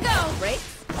 Check. Gotta go! Brakes.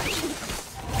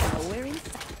 Nowhere in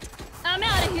sight. I'm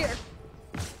out of here!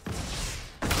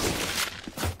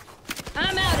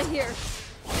 I'm out of here!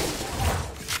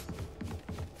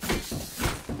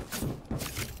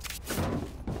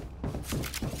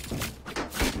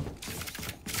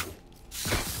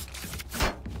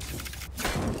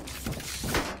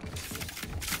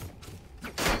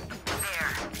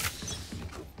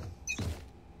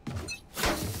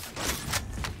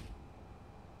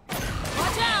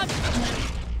 Watch out!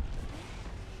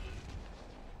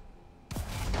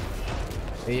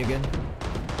 Hey again.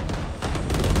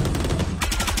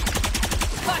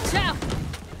 Watch out!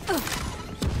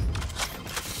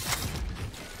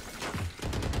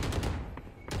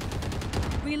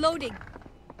 Reloading.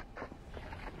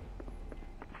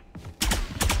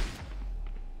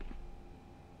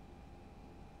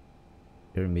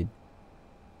 Pyramid.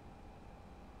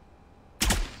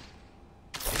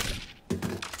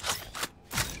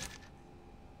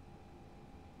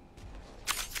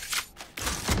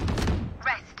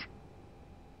 Rest.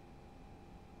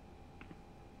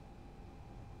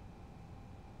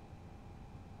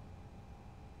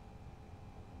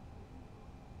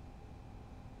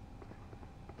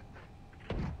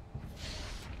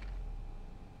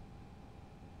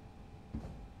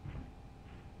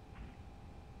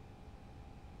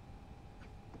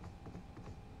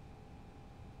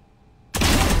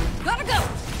 Gotta go!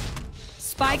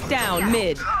 Spike down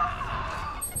mid.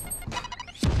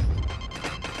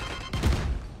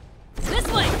 This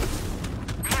way!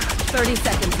 30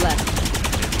 seconds left.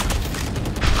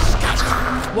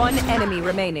 One enemy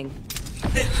remaining.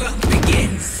 The hunt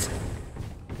begins.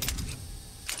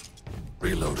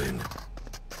 Reloading.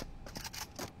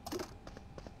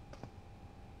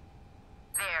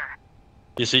 There.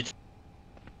 You see?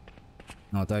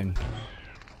 No time.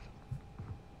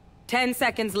 10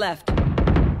 seconds left.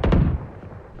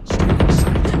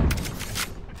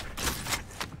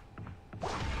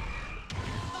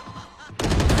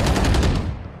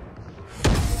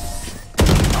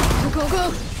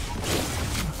 Go!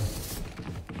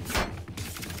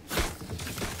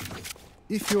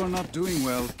 If you are not doing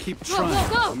well, keep Go, trying.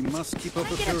 go, go. We must keep up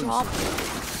Can I get a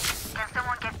appearances. Can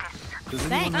someone get this?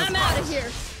 Does anyone I'm have out of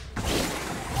here!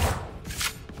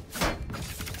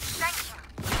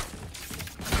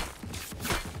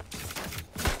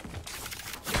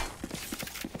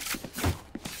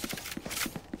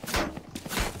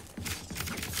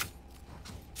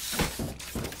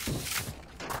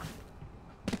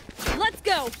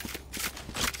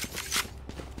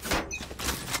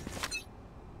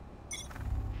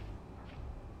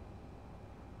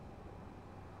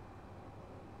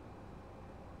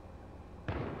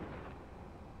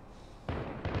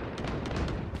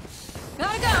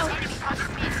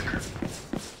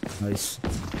 Nice.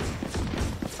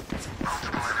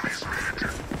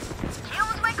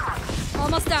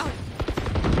 Almost out.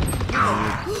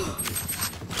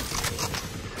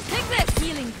 Take this.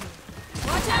 Healing.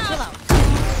 Watch out. Chill out.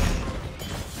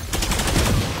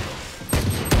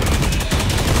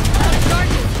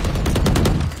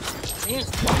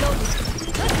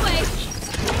 This way.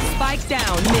 Spike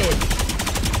down mid.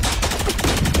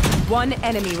 One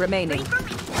enemy remaining.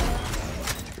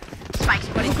 Spike's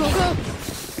putting Go, go.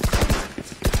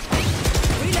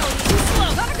 Reload. Too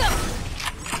slow. Gotta go.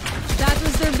 That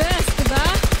was their best,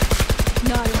 huh?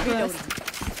 Not impressed.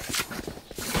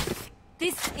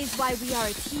 This is why we are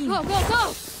a team. Go, go,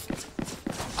 go.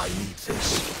 I need this.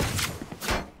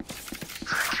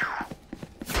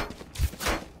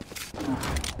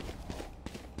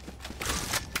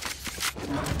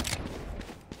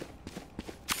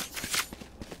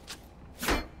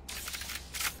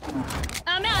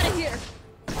 I'm out of here.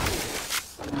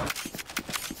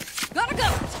 Gotta go.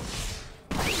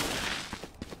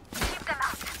 Keep them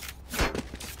out.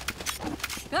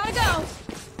 Gotta go.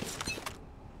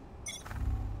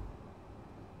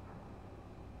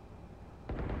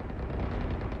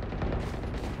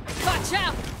 Watch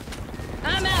out.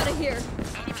 I'm out of here.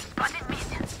 Enemy spotted mid.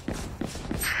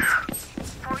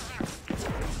 For you.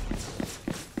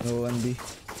 No 1B.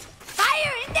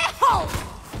 Fire in the hole.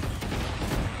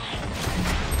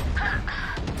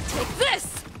 Take this.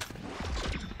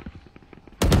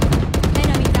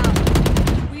 Enemy down.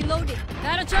 Reloading.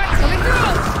 Got a charge coming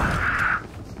through.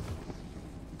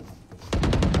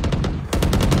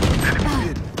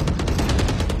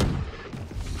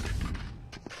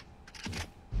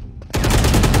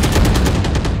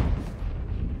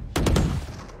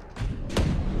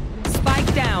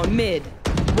 Spike down mid.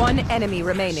 One enemy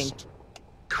remaining.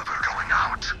 Cover going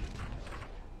out.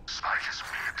 Spike is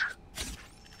mid.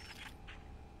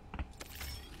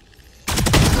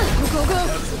 Go, go,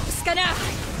 go. Scanner.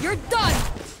 You're done.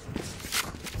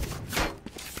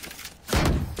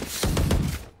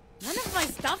 None of my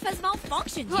stuff has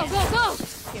malfunctioned Go, yet. go, go.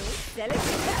 Can we sell it to them?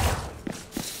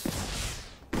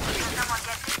 Someone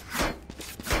get this?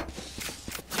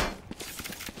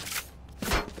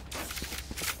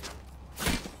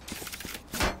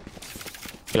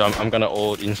 Yeah, I'm gonna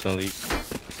ult instantly.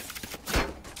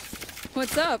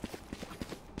 What's up?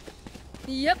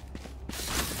 Yep.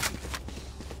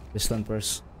 Stun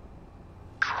first.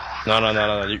 No.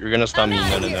 You're gonna stun me. No.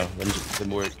 Let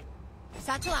me work.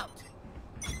 Satchel out.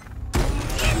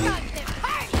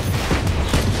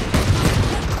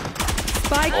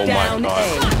 Spike Oh my down God. A.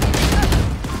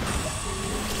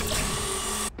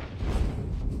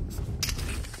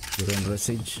 You're on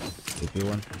Resage. If you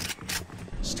want.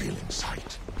 Still in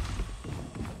sight.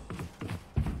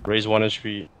 Raise 1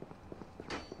 HP.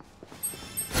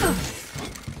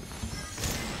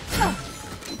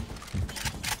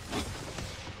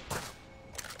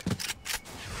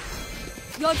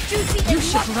 You're juicy. You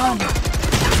should run. Bro.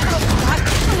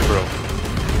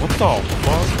 What the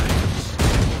fuck?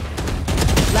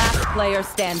 Last player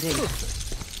standing.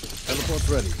 Teleport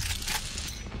ready.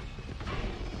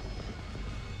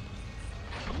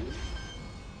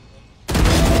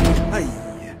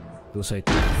 Two side.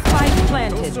 Spike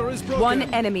planted. One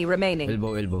enemy remaining.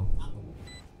 Elbow, elbow.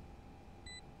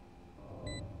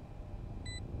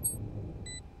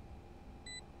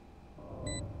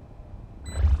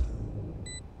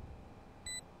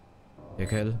 Check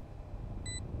hell.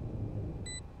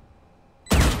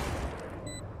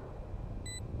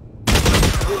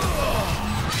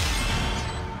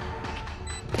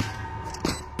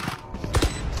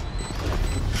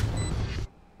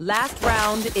 Last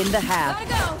round in the half. Gotta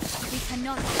go. We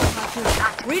cannot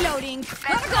have to. Reloading.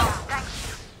 Gotta go.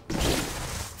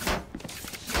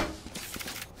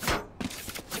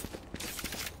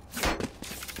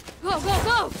 Go, go,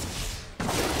 go.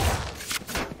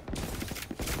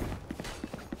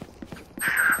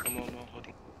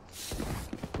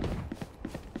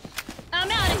 I'm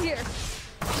out of here.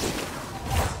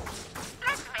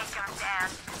 Let's make them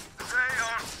dance. They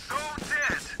are so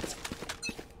dead.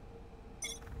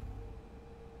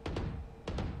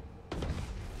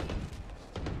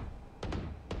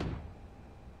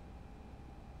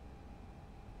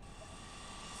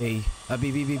 A.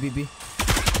 B.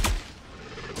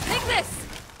 Take this.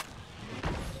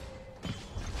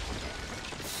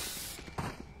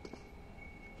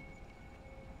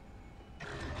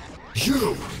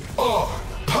 You are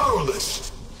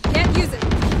powerless. Can't use it.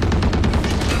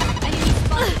 Enemy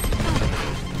spotted.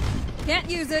 Can't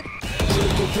use it.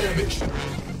 Critical damage.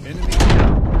 Enemy.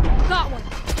 Got one.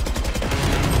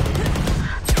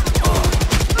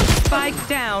 Spike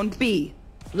down B.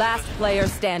 Last player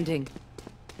standing.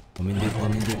 Pumindit.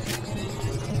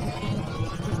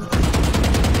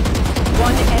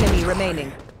 One enemy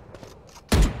remaining.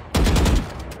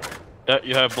 Yeah,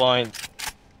 you have blind.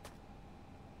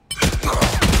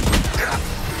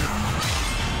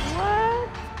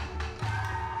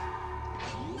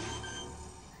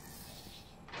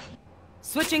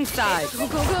 Switching sides. Go,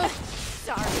 go, go.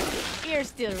 Sorry, ear's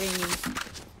still ringing.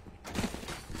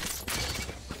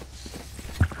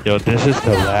 Yo, this is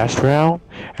the last round,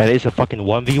 and it's a fucking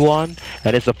 1v1,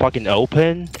 and it's a fucking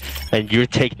open, and you're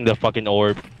taking the fucking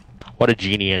orb. What a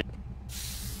genius.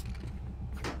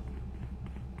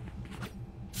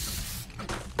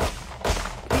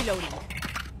 Reloading.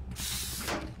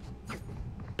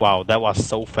 Wow, that was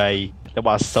so fake. That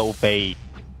was so fake.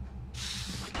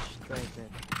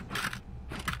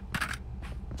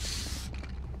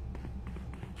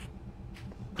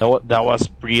 That was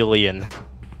brilliant.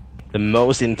 The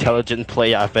most intelligent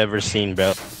play I've ever seen,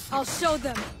 bro. I'll show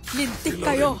them. Lintik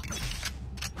kayo.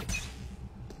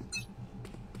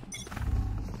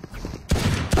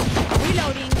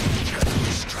 Reloading.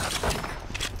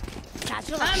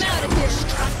 I'm out of here.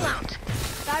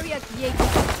 Barrier created.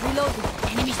 Reloading.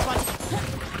 Enemy spotted.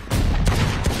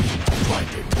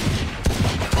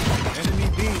 Enemy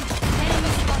B.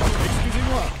 Enemy spotted.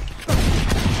 Excusez-moi.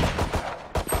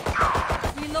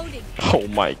 Reloading. Oh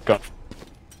my god.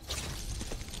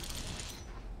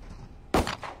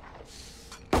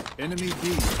 Enemy B.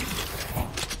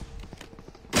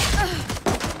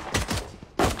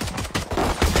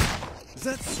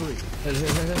 That's three.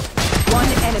 One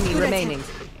enemy remaining.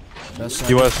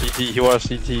 He was CT, he was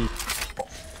CT.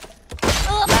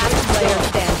 Last player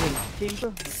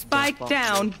standing. Spike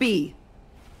down B.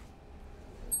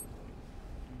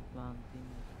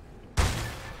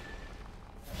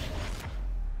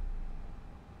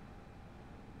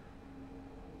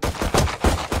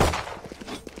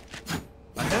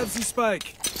 I have the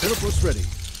spike. Teleport's ready.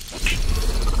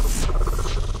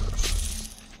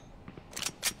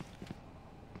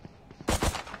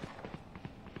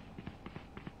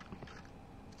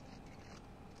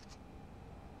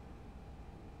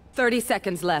 $30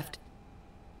 seconds left.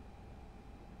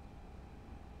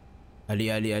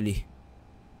 Ali.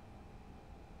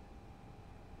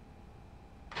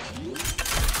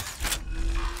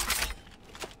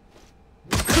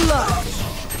 Clutch.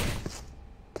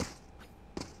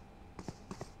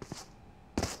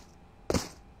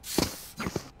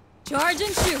 Charge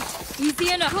and shoot.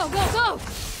 Easy enough. Go, go, go.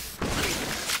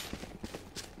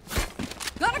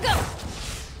 Gotta go.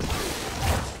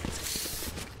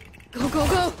 Go, go,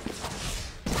 go.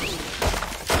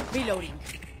 Reloading.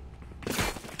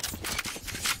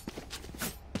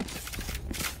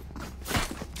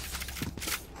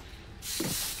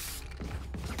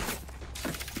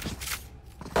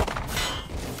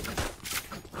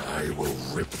 I will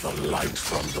rip the light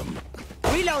from them.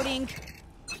 Reloading.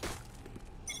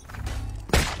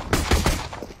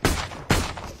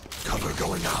 Cover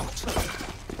going out.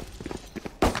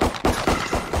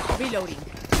 Reloading.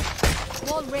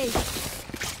 Wall raised.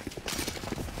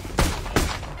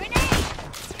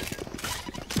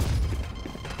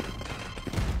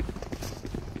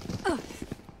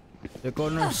 The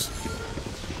corners.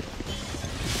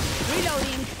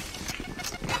 Reloading.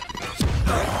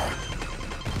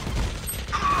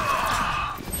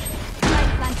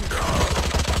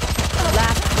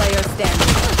 Last player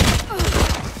standing.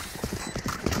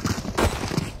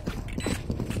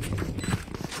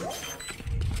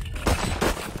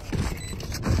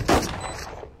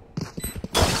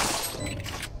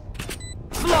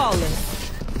 Flawless.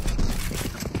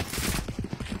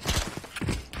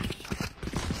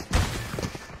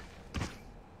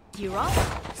 You're up.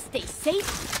 Stay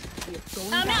safe. We're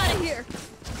going I'm out of here.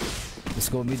 Let's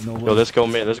go mid, no Yo, one. let's go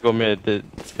mid,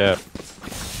 Yeah.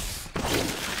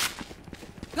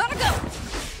 Gotta go.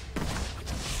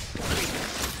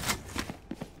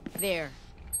 there.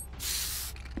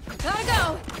 Gotta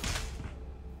go.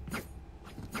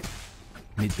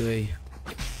 Mid to A.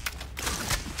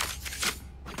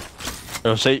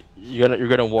 Yo, say you're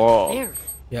gonna wall. There.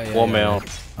 Yeah. Wall mail.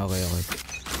 Okay.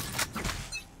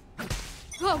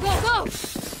 Go, go, go.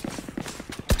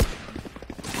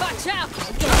 Watch out.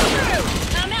 Through.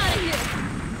 I'm out of here.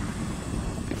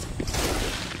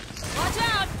 Watch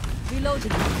out.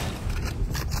 Reloading.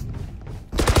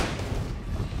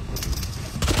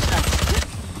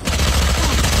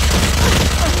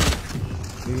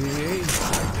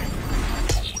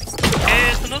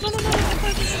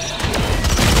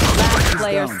 Last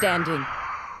player standing.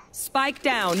 Spike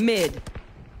down mid.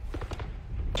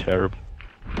 Terrible.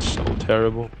 So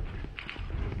terrible.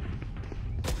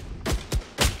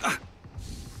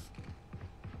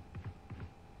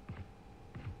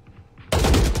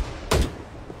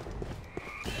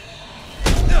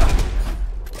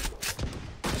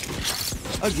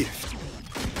 A gift.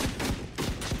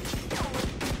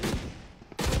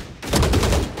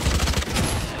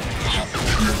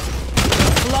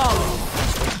 Flawless.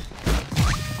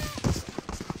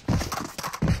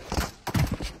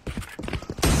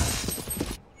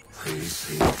 They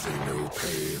see the no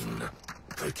pain.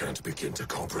 They can't begin to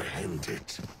comprehend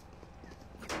it.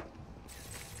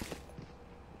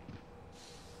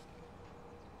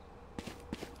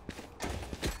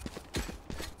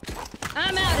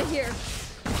 I'm out of here.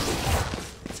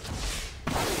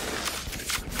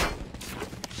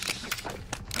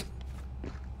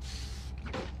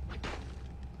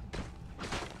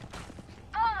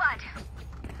 Forward.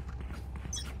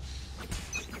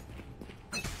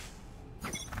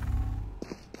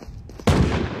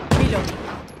 Reloading.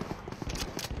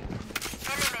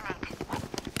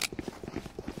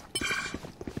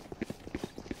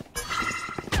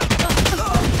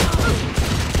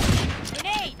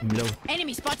 Grenade! I'm low.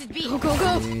 Enemy spotted B. Go, go,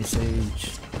 go! Hey,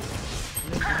 Sage.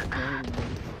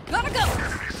 Gotta go!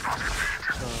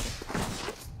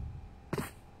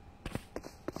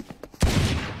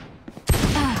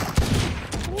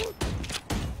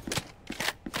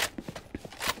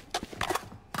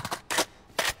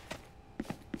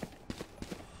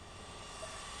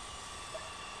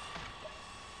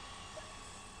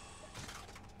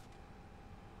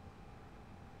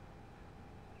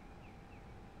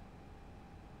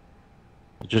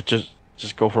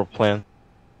 Just go for a plan.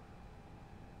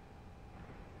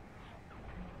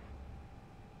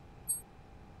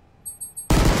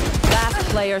 Last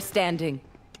player standing.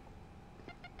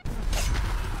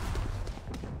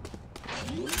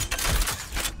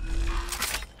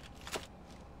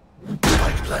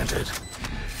 Spike planted.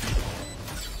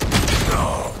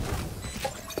 No.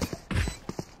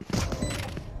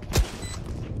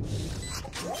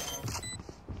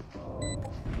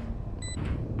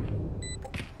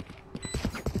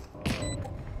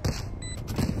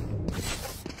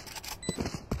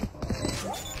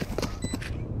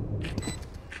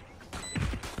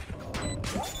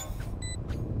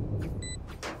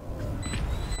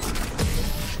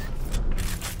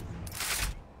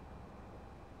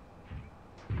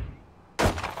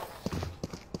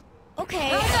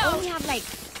 Okay, I only have like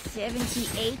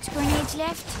 78 grenades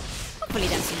left. Hopefully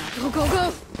that's enough. Go, go,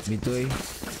 go! Mid to A.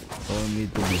 Or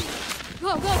mid to B.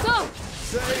 Go, go, go!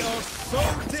 They are so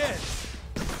dead.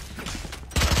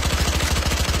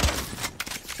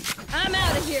 I'm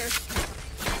out of here.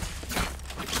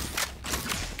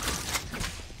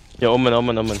 Yeah, Omen,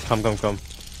 come.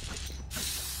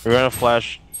 We're gonna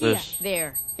flash this.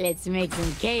 There. Let's make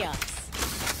some chaos.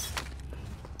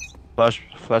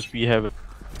 Flash B heaven.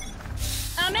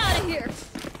 I'm out of here.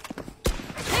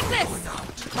 Take this.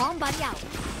 Bomb buddy out.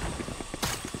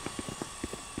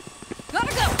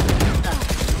 Gotta go.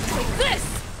 Take this.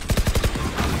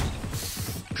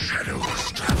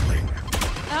 Shadows traveling.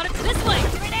 Out of this way.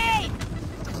 Grenade.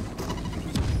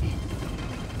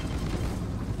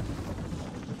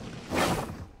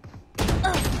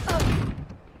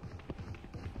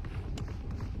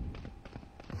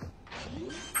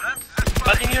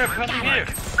 Cutting here.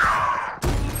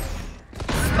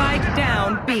 Spike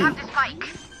down B. Have the spike.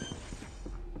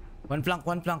 One flank.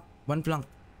 Spike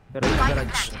planted.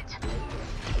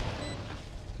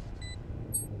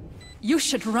 You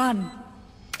should run.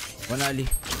 One alley.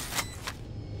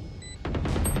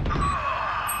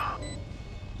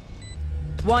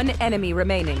 One enemy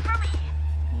remaining. You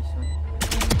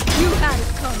had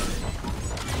it coming.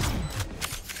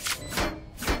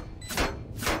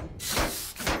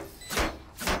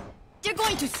 They're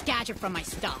going to scatter from my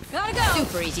stuff. Gotta go.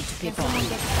 Super easy to pick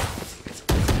off.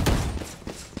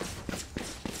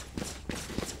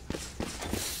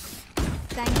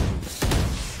 Thank you.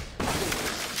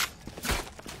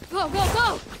 Go, go,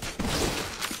 go.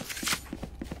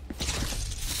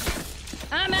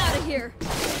 I'm out of here.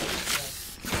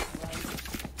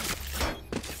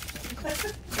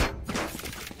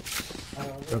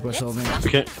 Purpose Omen.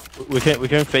 We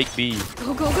can fake B.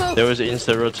 Go, go, go. There was an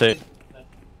insta rotate.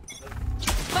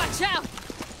 Watch out.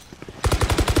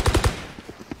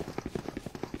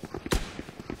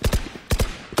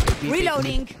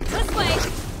 Reloading. This way.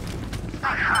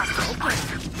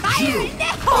 Fire in the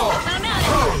hole. I'm out of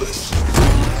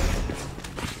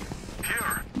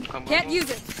here. Can't use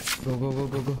it.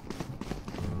 Go.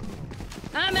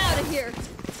 I'm out of here.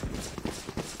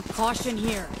 Caution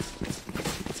here.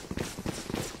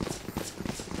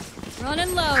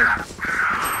 Running low.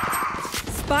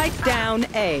 Spike down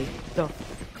A.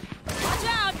 Watch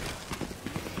out.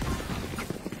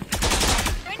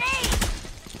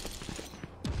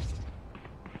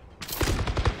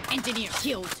 Engineer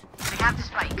killed. have the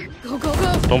spike. Go, go,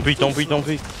 go. Don't peek, don't peek, don't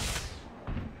peek.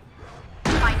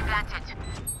 Spike planted.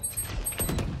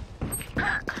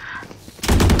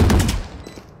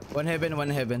 One heaven, one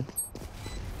heaven.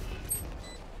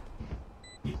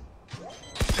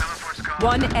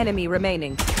 One enemy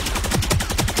remaining.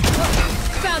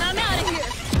 Found. I'm out of here.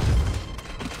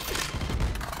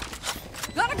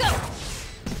 Gotta go.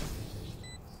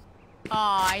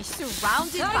 Ay,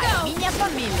 surrounded Gotta by go. minha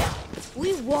família.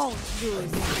 We won't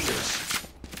lose.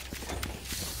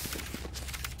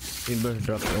 Silver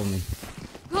drop Omen.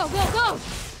 Go, go, go.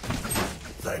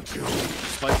 Thank you.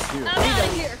 Spike's here. I'm out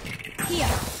of here.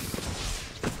 Here.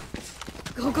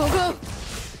 Go, go, go.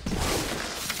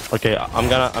 Okay, I'm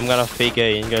gonna fake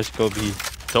A and you guys go B.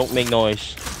 Don't make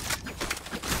noise.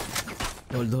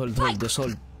 Hold, just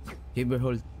hold. Silver,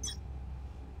 hold.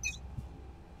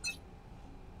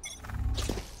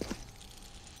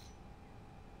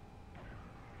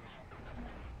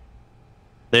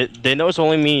 They know it's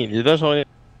only me. They know it's only.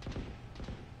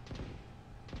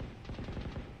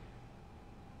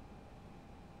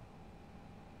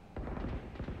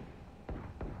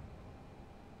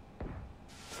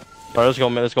 Alright, let's go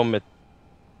mid. Let's go mid.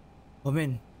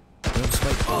 Omen. Don't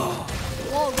spike. Oh.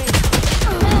 Wall ready.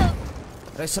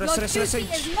 Rest. Your duty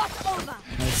is not over.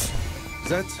 Nice.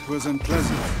 That was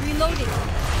unpleasant. Reloading.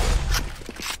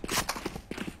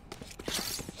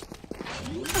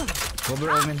 Cover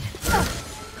Omen.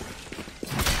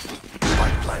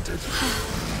 Spike planted.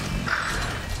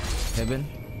 Heaven.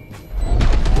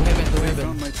 Two heaven.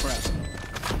 Found my trap.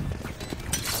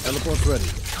 Teleport ready.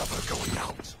 Cover going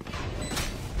out.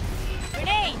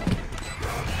 Grenade.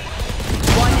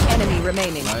 One enemy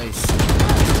remaining. Nice.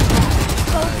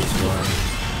 Nice one.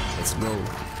 Let's go.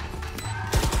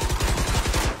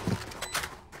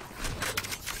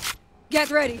 Get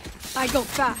ready. I go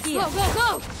fast. Go, go,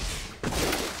 go.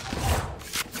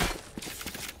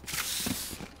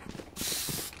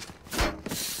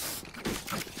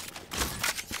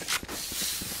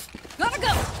 Gotta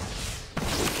go.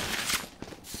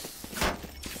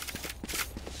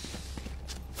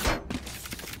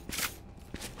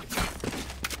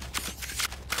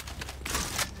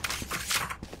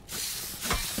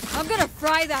 I'm gonna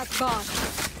fry that bomb.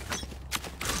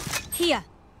 Here.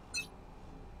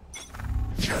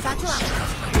 Satchel out.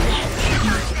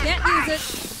 Can't use it.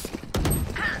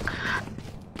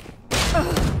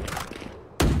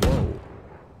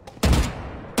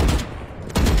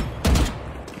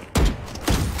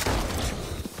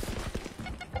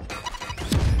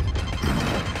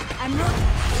 I'm not.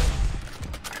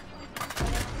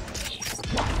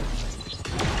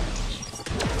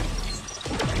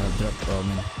 I'll drop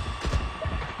Omen.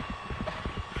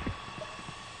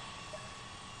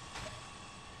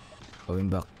 Going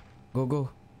back. Go.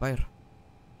 Fire.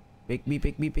 Pick B.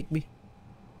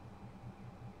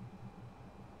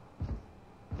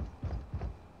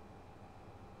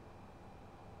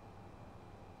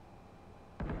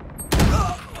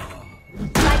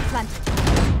 Light planted.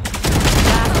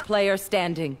 Last player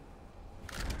standing.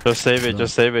 Just save it.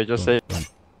 Just save it. Just save it.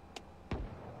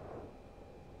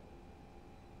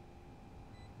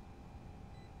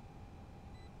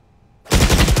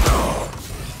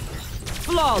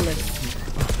 Flawless.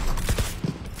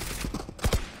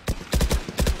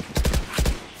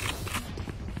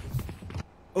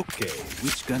 Okay,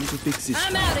 which gun to fix this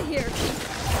I'm time? out of here.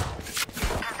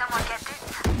 Can someone get this?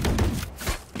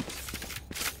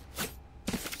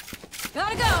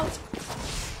 Gotta go.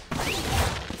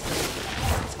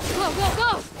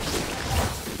 Go.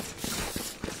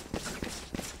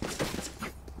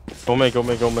 Go mid.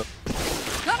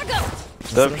 Gotta go.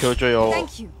 They have Killjoy ult.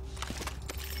 Thank you.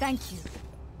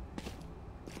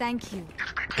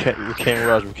 We can't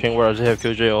rush. They have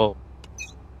Killjoy ult.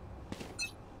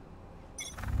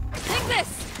 Take this.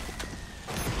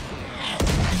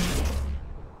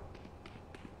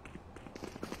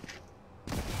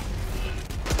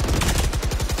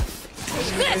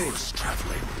 This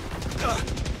traveling.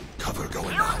 Cover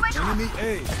going out. Enemy A.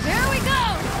 There we go.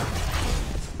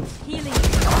 Healing.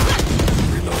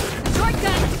 Short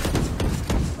gun.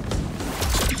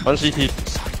 One CT.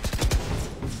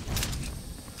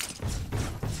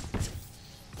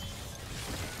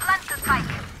 Plant the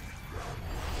spike.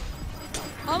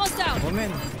 Almost down.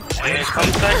 Omen. Our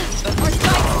spike's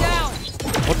down.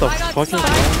 What the I got fucking?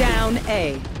 Spike down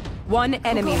A. One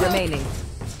enemy remaining.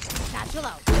 Satchel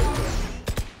out.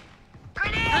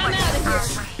 I'm out of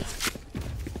here.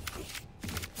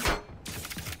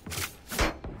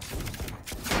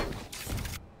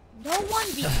 No one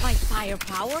beats my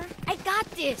firepower. I got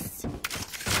this.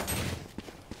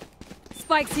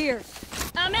 Spike's here.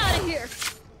 I'm out of here.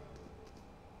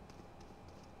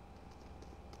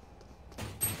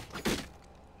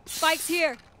 Spike's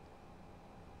here.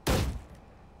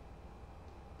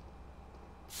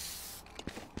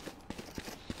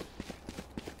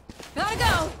 Gotta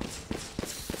go.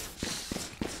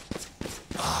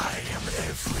 I am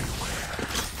everywhere.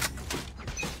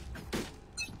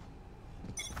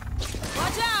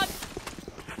 Watch out.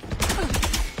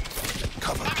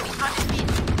 Cover going out.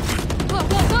 Go,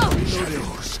 go, go.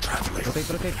 Shadows traveling.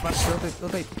 Rotate, fast,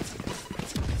 rotate.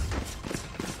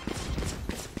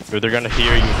 Dude, they're gonna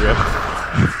hear you, Griff.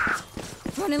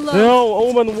 Running low. No,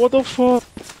 Omen, what the fuck?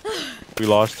 We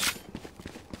lost.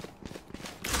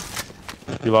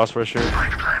 We lost for sure.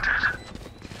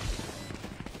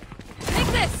 Take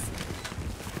this.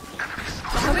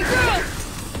 Coming through.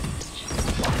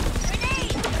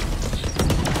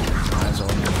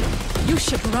 You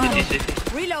should run.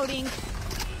 Reloading.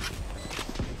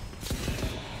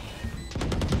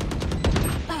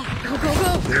 Go, go,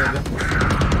 go.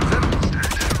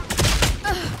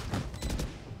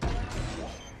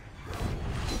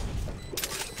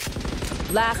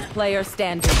 Last player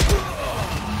standing.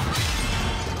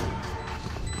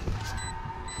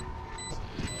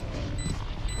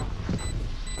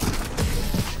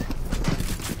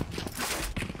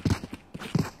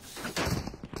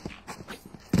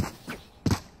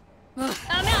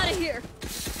 I'm out of here.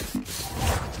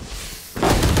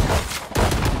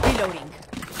 Reloading.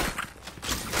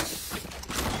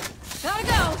 Gotta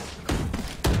go.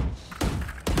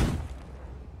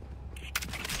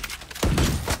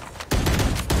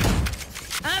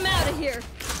 I'm out of here.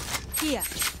 Here.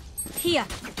 Here.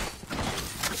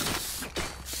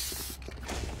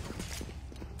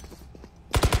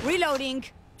 Reloading.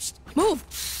 Psst, move.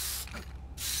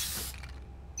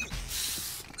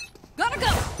 Gotta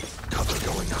go. Cover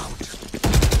going out.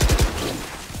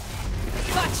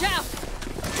 Watch out.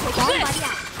 Take this.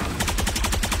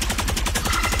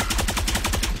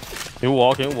 You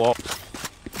walk.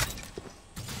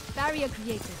 Barrier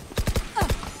created.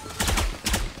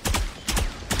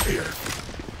 Here.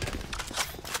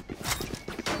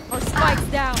 Or spikes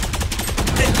down.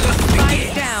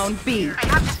 Spike down, B. I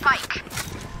have the spike.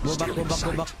 Go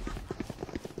back.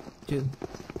 Chill.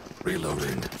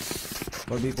 Reloading.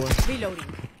 4v4. Reloading.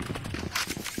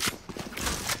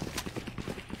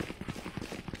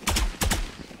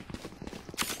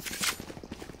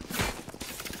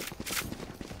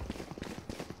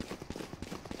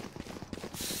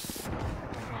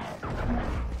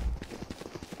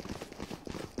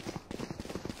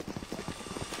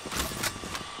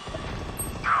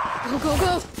 Go,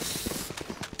 go.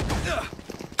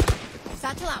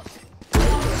 Satchel out.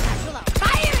 Satchel out.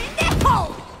 Fire in the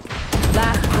hole!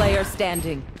 Last player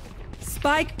standing.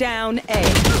 Spike down A.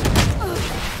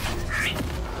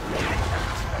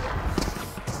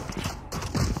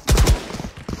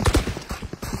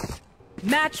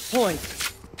 Match point.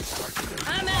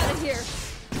 I'm out of here.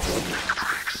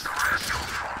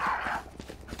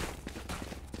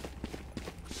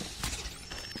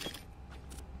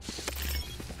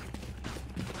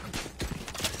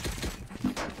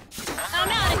 I'm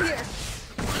out of here.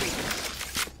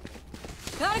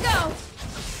 Gotta go.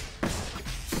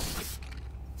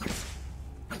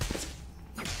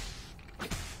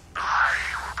 I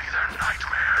will be their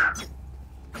nightmare.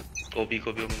 Go B,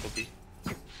 Omen, go B.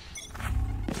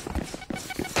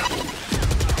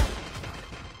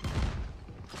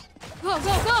 Go,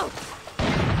 go, go.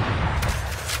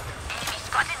 Enemy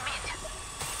spotted mid.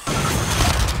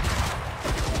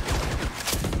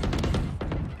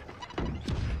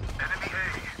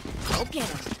 Go get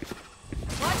him.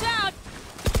 Watch out.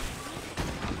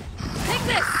 Take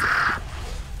this.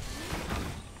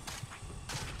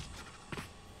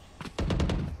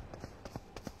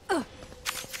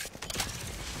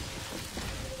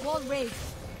 Wall raised.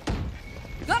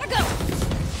 Gotta go.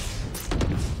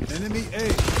 Enemy A.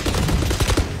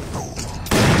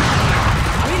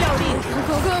 Reloading. Go,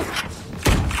 go, go.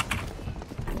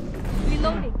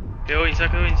 Reloading. Go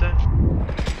inside.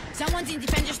 Someone's in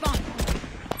defender spawn.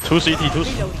 2 CT, 2 CT.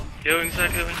 Reloading. Go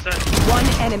inside. One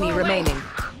enemy remaining.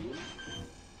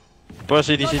 1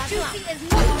 CT.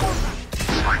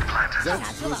 That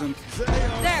wasn't.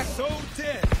 There. So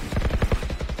dead.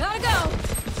 Gotta go.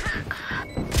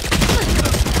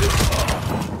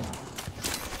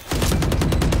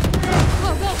 Go,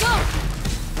 go, go.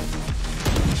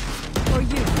 For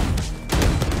you.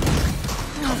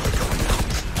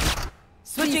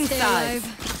 Switching Stay sides.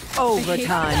 alive.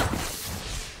 Overtime.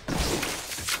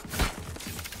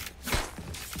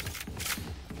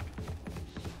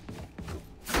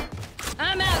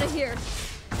 I'm out of here.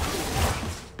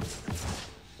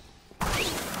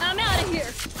 I'm out of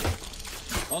here.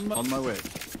 On my way.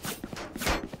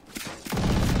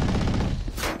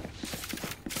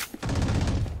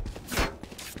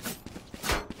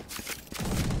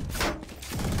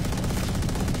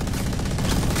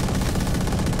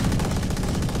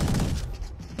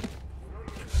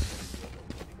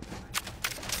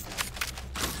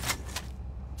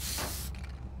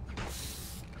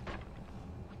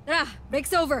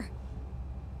 Breaks over.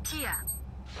 Here.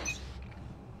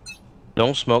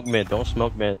 Don't smoke mid. Don't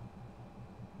smoke mid.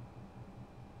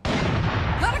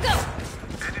 Gotta go.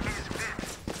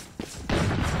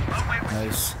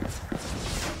 Nice.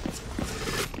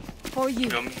 For you.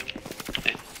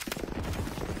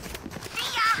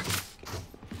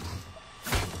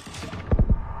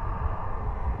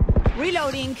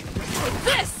 Reloading. Take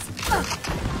this.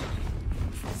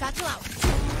 Satchel out.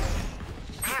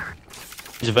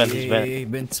 He's vent. He's vent. Hey,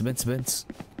 Vince. Let's go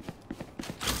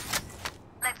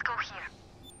here.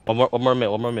 One more mid.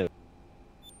 One more mid.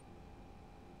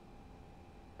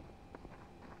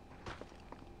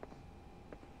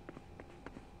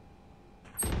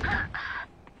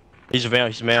 He's male.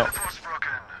 He's male. You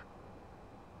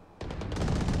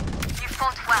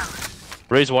fought well.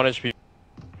 Raise 1 HP.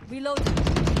 Reload.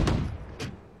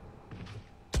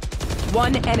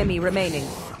 One enemy remaining.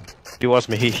 He was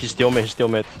me. He's still mid. He's still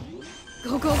mid.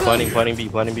 Go, go, go. Planning B.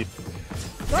 Planning B.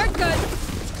 We're good.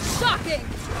 Shocking.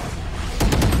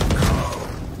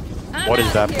 What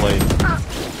is that play?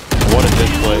 What is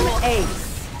this play?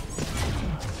 Ace.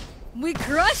 We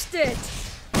crushed it.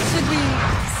 Should we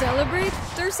celebrate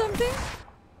or something?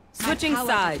 Switching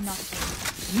sides.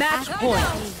 Match point.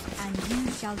 And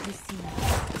you shall receive.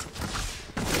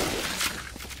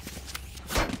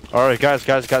 Alright, guys,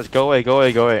 go away.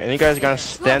 And you guys gonna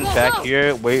stand back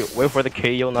here, wait for the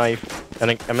KO knife,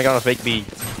 and I'm gonna fake B.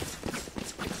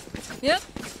 Yep.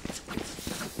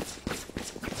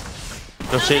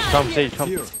 So Sage, come.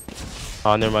 Here.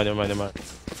 Oh, never mind.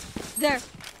 There.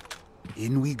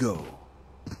 In we go.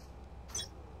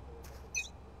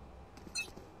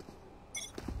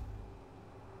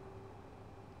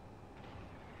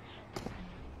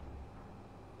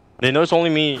 They know it's only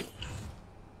me. You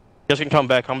guys can come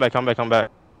back. I'm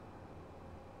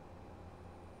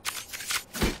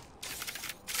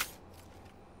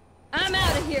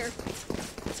out of here.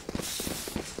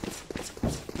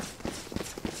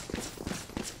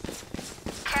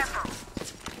 Careful.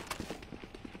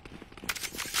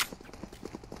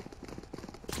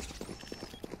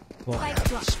 Spike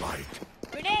drop. Spike.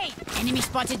 Grenade. Enemy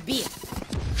spotted B.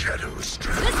 Shadows This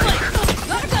way.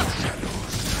 Gotta go.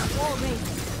 Wall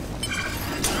raised.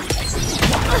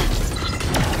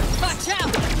 Watch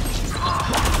out.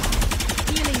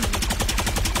 Healing.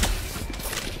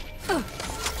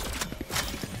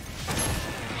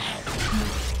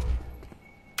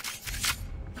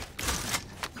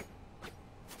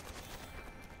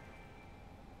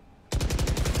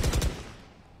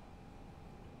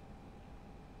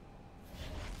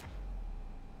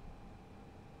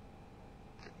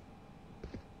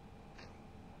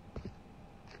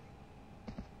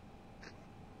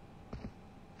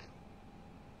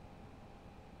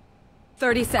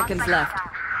 Thirty seconds left.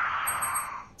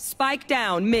 Spike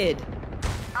down mid.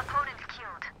 Opponent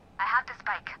killed. I have the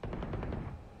spike.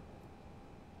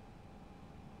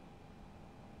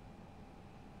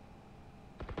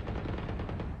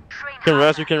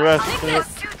 You can rest. Take this.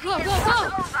 Go, go,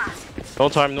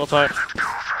 go. No time.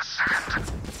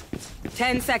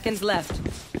 10 seconds left.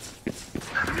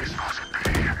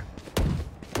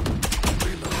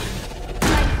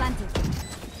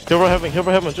 Heal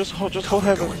for heaven. Just hold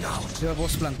heaven. Yeah,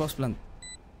 boss plant.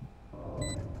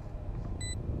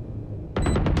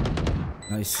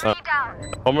 Nice.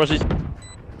 One more seat.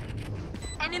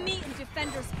 Enemy and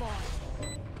defender spawn.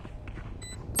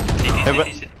 Heaven.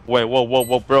 Wait,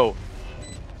 whoa, bro.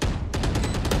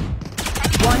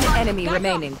 One enemy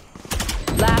remaining.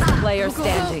 Last player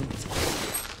standing.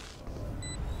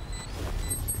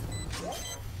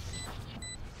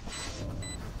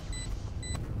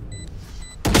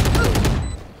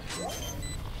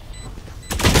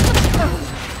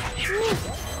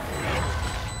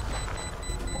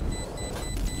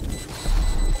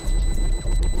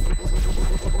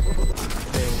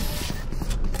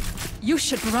 You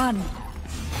should run.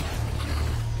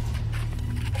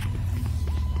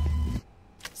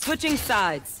 Switching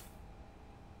sides.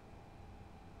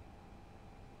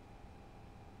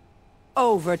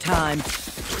 Overtime.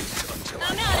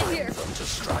 I'm out of here.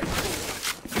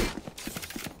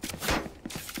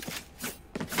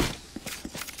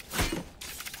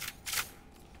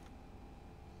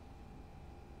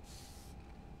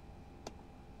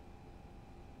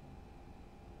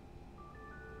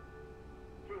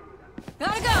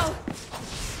 Gotta go.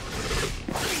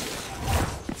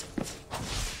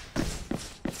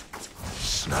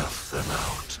 Snuff them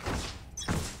out.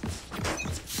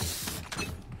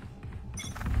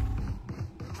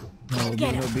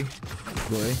 No B.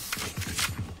 Go away.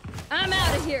 I'm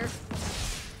out of here.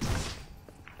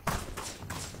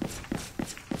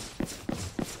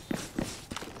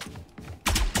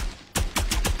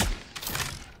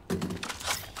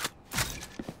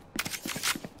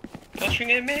 Pushing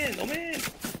him in, I'm in.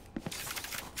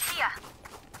 See ya.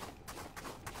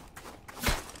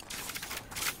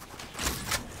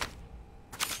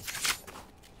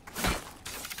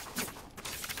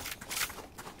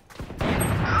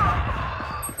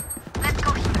 Let's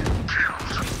go here.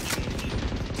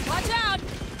 Watch out!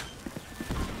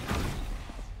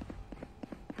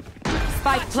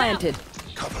 Spike planted.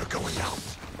 Cover going out.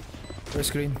 First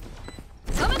screen.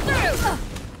 Coming through!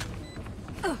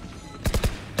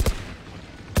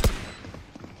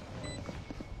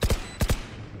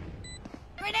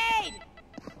 Grenade!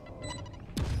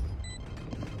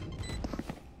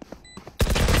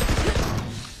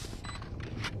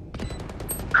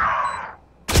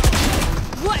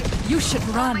 What? You should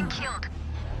run. Killed.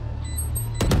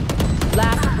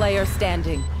 Last player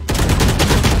standing.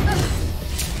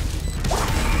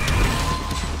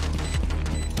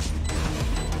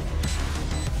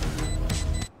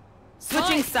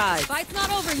 Switching sides. Fight's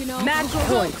not over, you know. Match Go, go,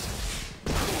 go. point.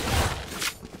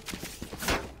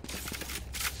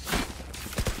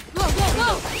 Go, go,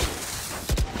 go!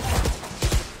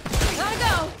 Gotta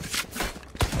go!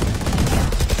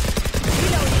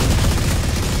 Reloading.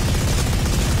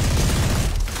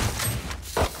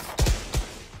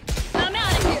 I'm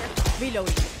out of here!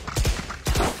 Reloading.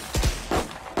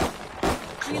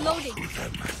 Reloading.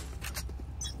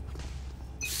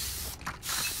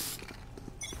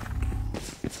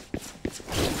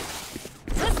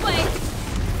 This way!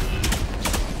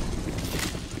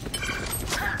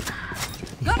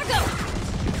 Gotta go!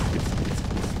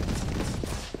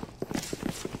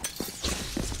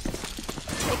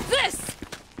 Take this!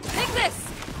 Take this!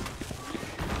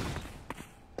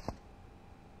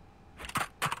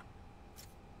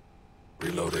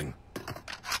 Reloading.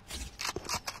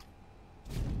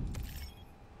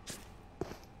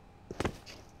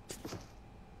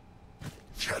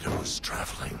 Shadows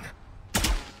traveling.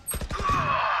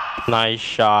 Nice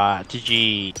shot,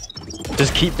 GG.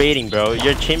 Just keep baiting, bro.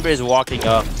 Your chamber is walking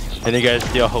up, and you guys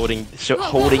still holding,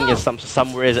 holding is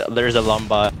somewhere. There's a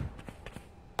lumba.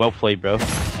 Well played, bro.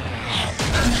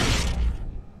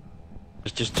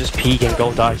 Just peek and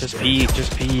go die. Just peek.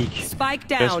 Spike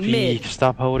Just down peek. mid.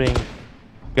 Stop holding.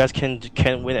 You guys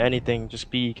can't win anything. Just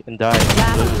peek and die.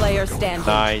 Last player standing.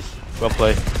 Nice. Well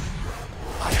played.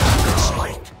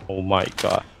 Oh my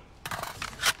god.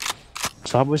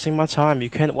 Stop wasting my time. You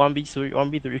can't 1v3,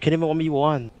 1v3. You can't even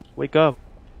 1v1. Wake up.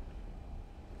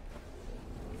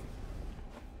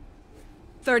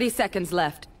 30 seconds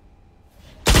left.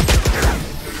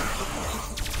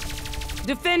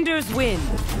 Defenders win.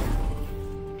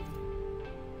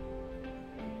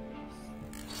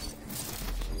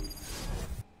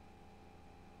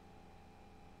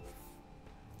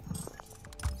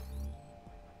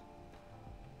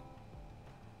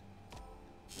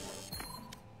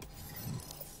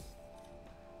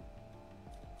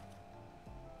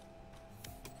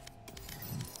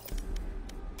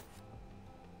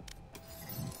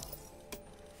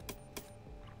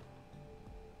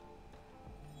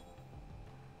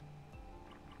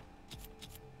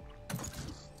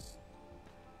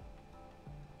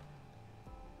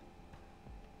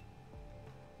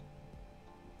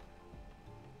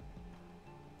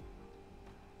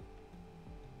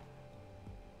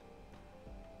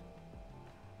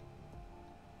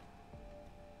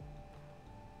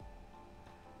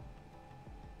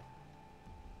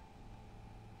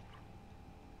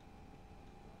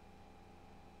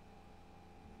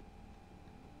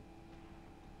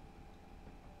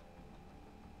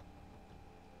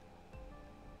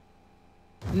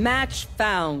 Match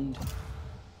found.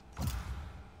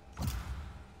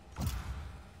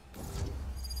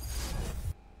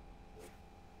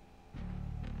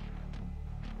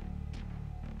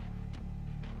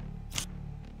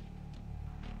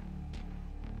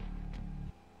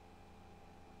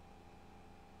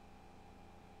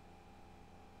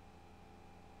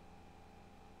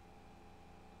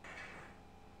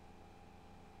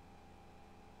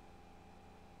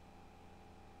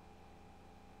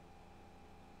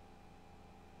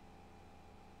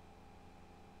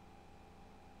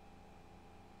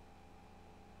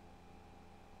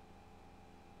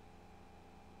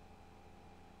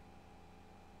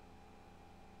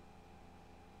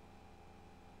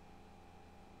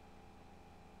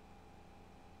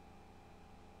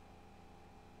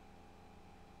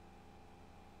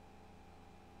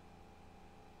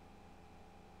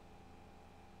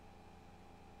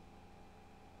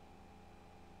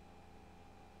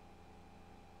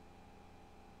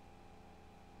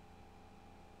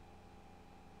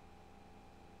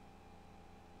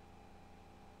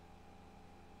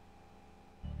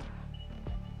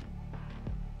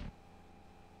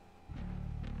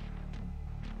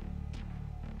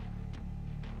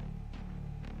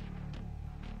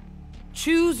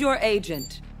 Choose your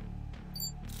agent.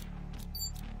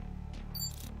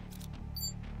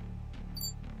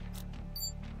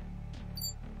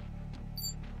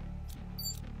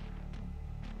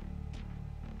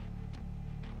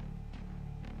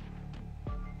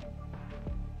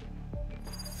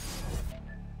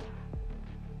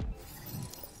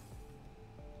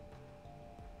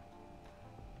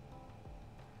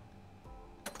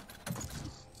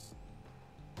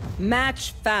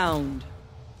 Match found.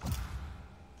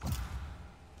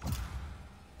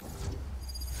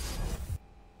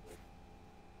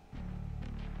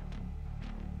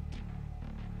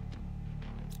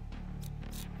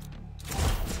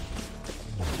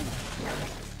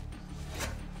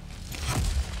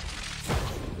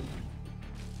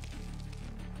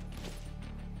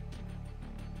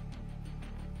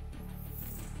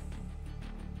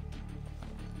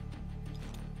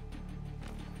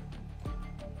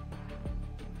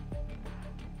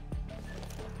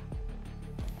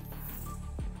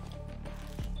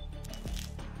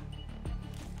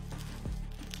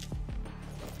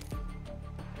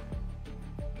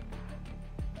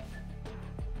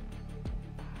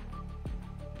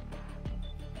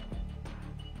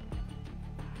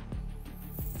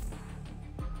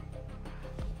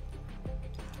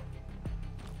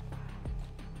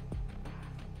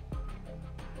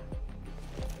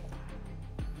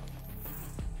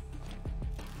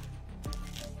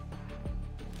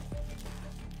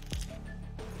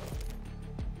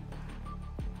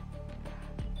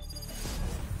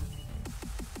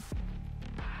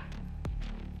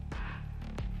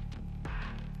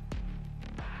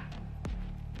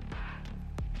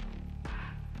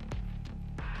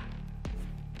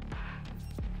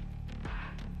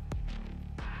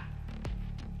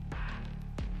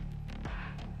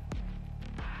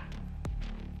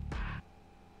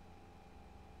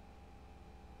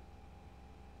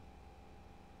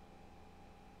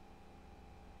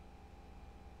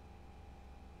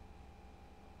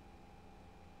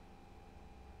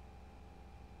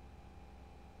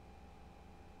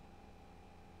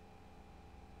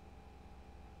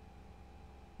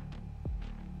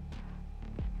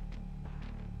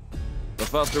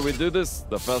 The faster we do this,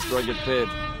 the faster I get paid.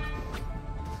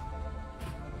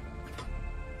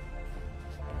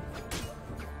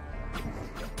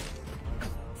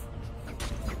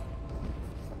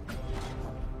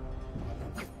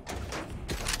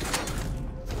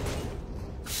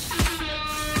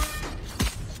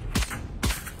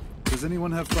 Does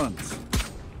anyone have funds?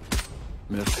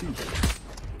 Merci.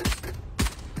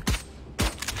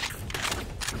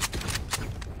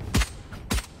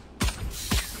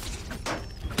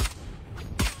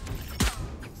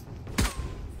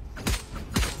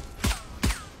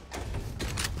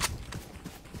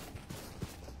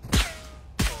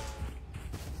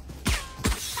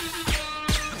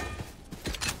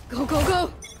 Go, go,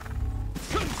 go!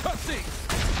 Concussing!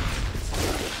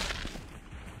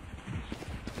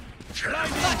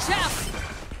 Watch out!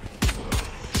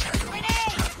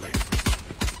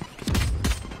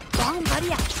 Bomb buddy.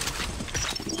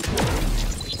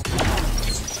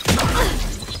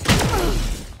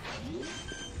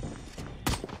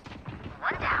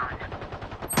 One down.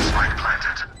 Spike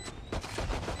planted.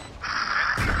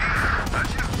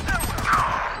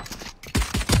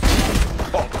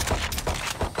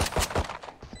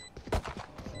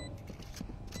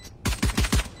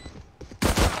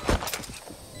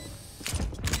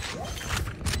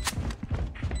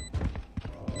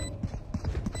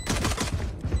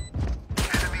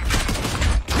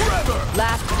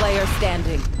 Last player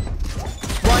standing.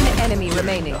 One enemy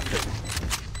remaining.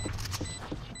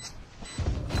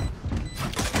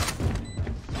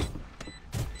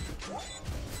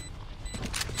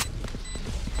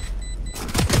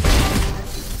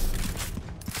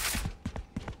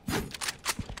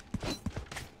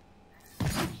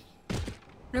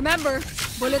 Remember,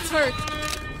 bullets hurt.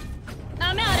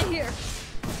 I'm out of here.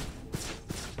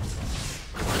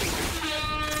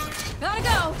 Gotta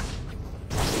go.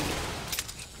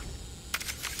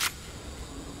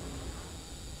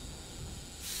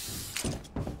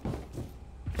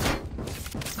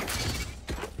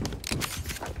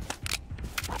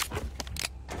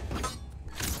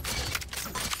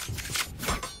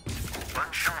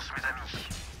 Bonne chance, mes amis.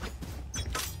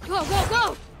 Go, go,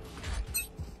 go.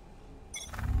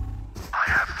 I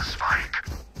have the spike.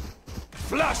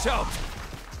 Flash out!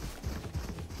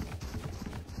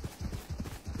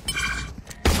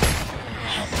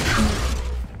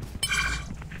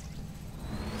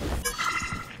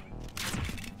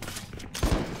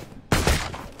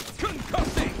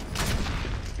 Concussing!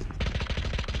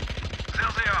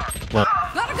 There they are. What?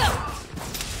 Gotta go.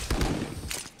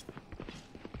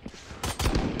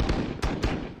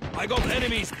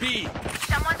 Enemies B.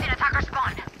 Someone's in attacker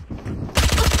spawn.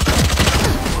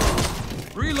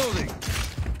 Reloading.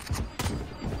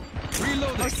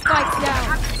 Reloading. Spike's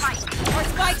down.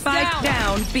 Spike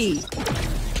down B.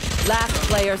 Last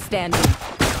player standing.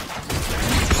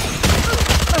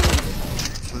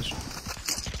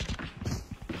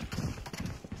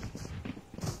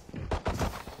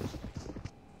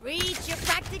 Reach, you're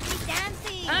practically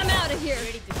dancing. I'm out of here.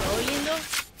 Ready to go, Lindo?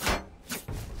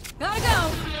 Gotta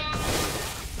go.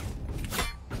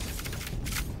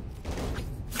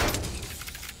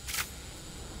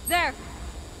 There.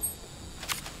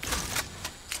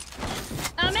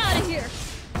 I'm out of here.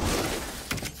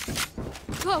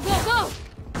 Go, go, go.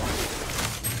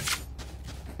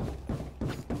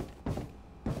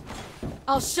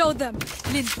 I'll show them.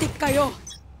 Lintik kayo.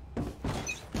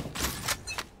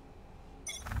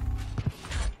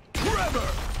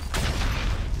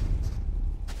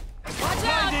 Watch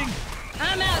out!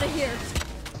 I'm out of here.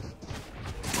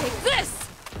 Take this.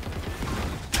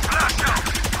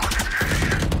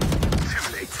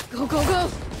 Go, go, go.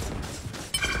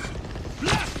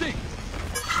 Blasting.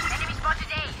 Enemy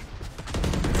spotted A.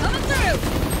 Coming through.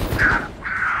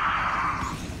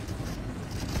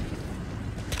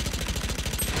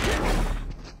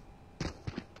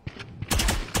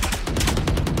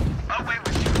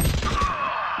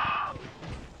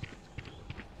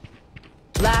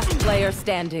 Last player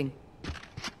standing.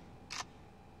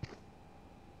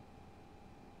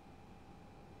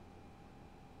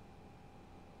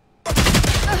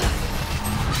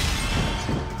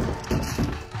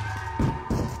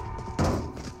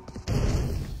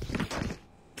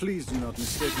 Please do not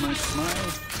mistake my smile.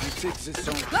 I take this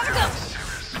on. Let her go.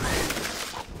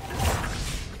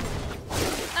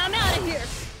 I'm out of here.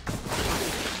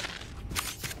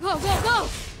 Go, go, go.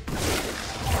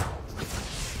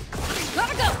 Let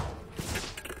her go.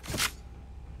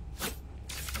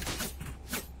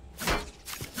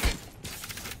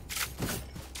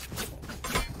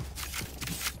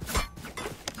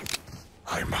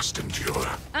 I must endure.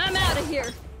 I'm out of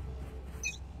here.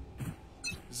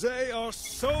 They are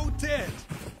so dead.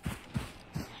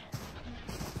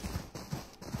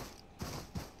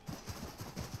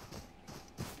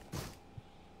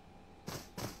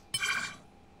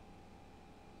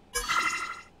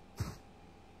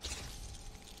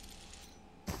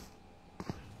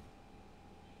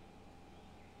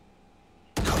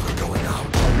 Cover going out.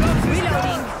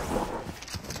 Reloading.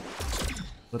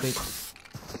 Rotate.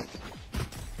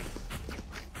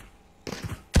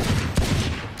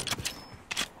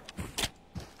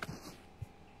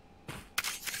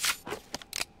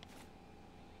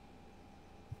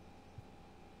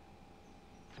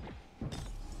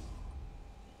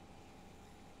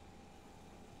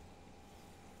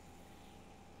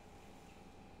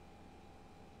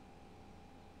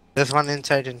 There's one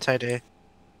inside A.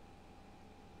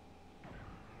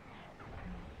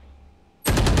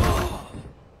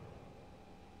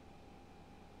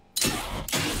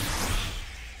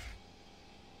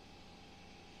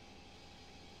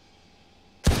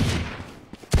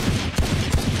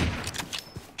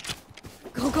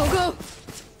 Go, go, go.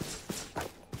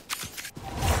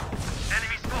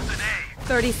 Enemy spotted A.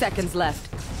 30 seconds left.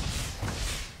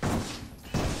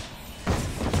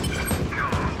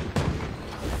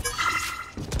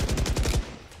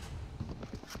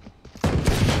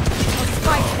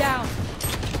 Spike down.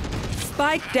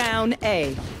 Spike down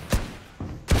A.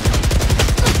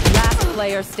 Last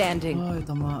player standing. Ay,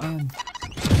 tamaan.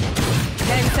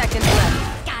 10 seconds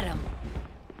left. Got him.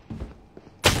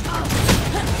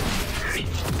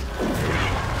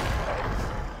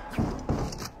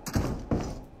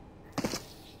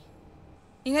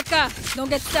 Ingat ka. Don't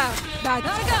get stuck. Back.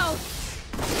 Gotta go.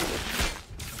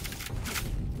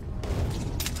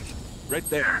 Right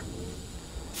there.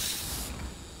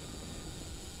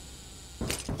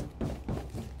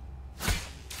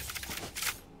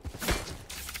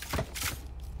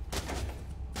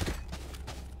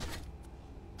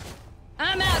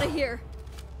 I'm out of here.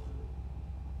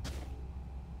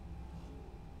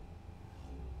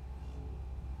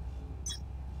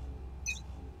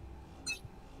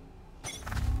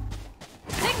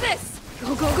 Take this.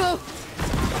 Go, go, go.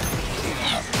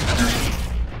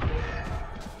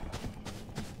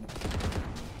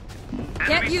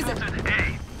 Can't use it. Here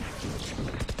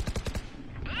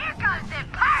comes the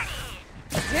party.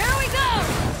 Here we go.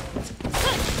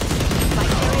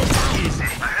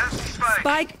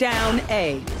 Spike down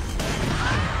A.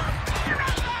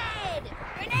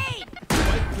 Grenade!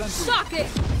 Shocking.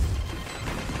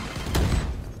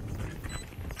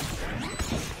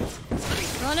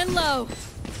 Running low.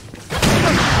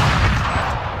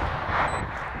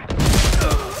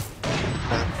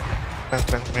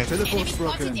 Teleport's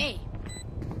broken.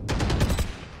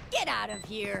 Get out of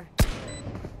here.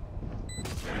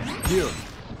 Here.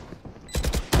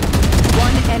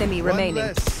 One enemy remaining.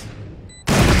 Less.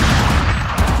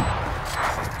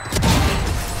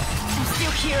 I'm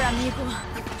still here, amigo.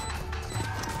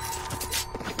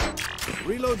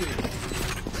 Reloading.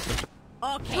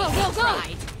 Okay, go, go, go.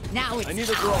 right. Now it's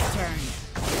our turn.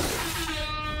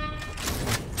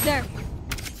 There.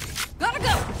 Gotta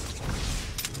go.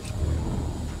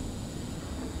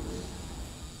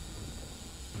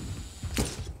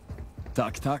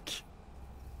 Tack, tack.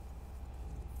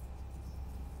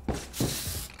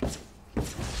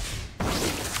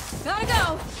 Gotta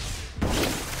go.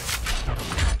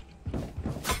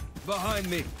 Behind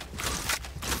me.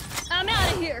 I'm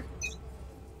out of here.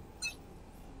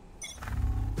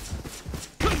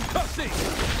 Concussing.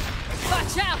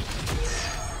 Watch out.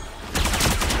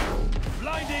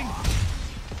 Blinding.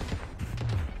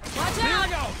 Watch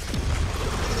out.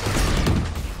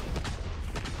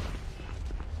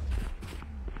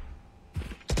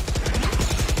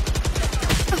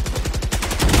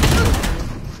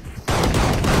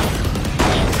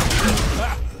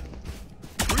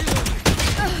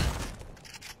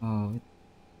 Oh.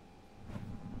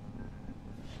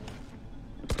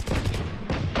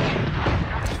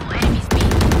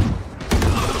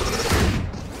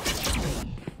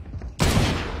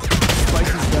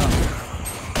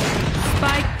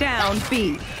 Spike down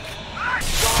B. I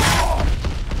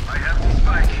have the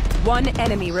spike. One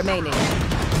enemy remaining.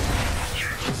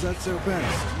 Is that their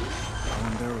best?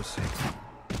 How embarrassing.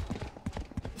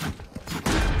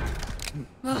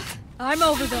 I'm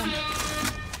over them.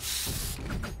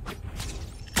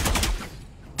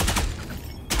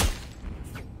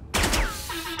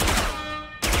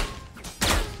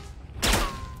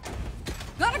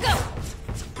 Gotta go.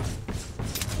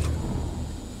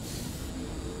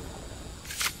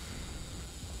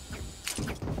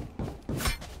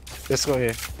 Let's go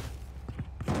here.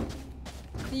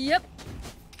 Yep.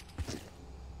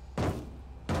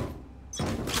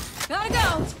 Gotta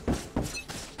go.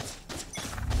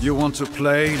 You want to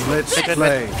play? Let's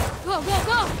play. Go, go,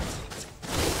 go.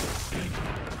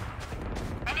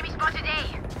 Enemy spotted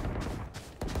A.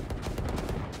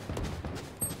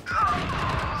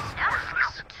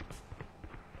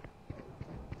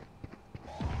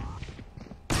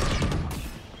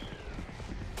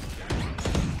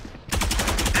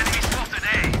 Enemy spotted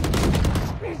A.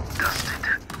 Dusted.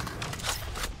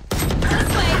 This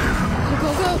way. Go,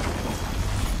 go, go.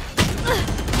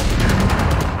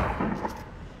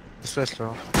 This way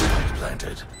slow.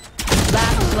 Planted.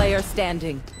 Last player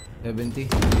standing. 70.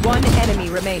 One enemy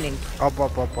remaining. Up.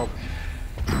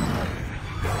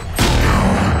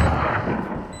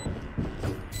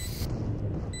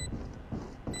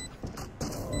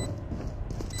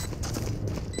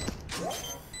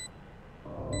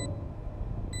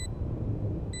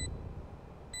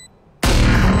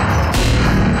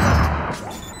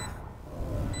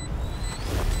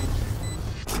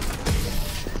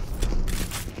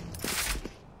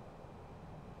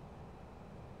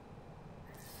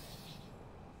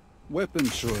 Weapon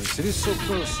choice. It is so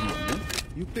personal. Eh?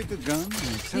 You pick a gun and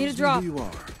it tells Need a me drop. who you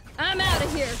are. I'm out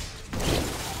of here.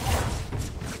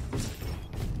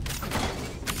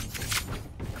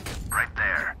 Right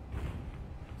there.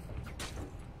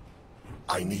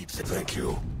 I need to thank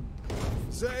you.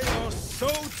 They are so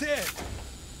dead.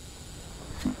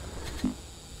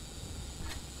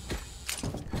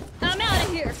 I'm out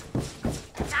of here.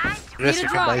 Rest Need you a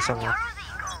can buy drop. somewhere.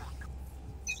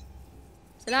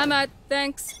 Salamat.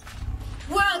 Thanks.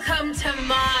 Welcome to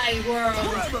my world.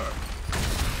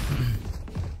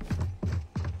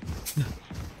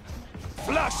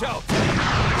 Flash out.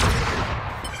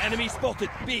 Enemy spotted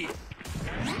B.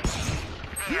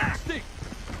 Blasting.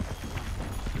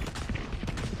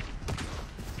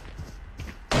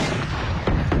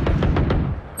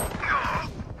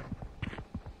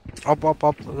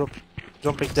 Up.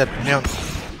 Don't pick that. Neon.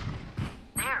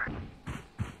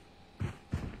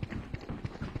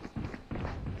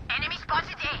 Enemy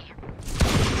spotted A.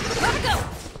 Gotta go.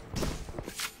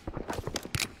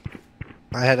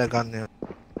 I had a gun there.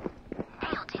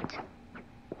 Nailed it.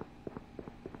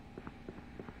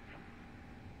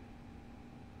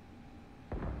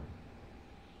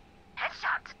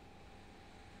 Headshot.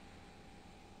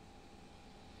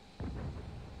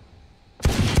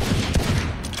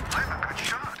 I'm a good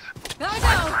shot. Gotta go.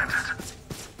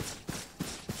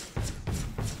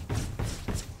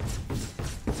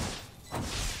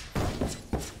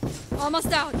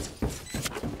 Almost out.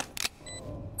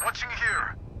 Watching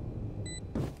here.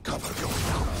 Cover going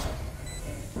out.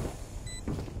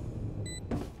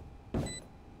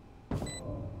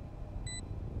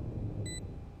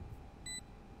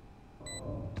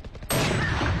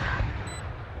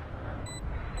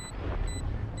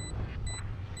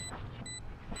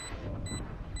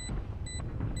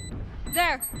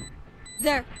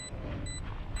 There.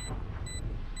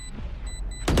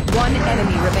 One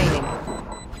enemy remaining.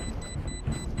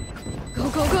 Go,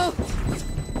 go, go!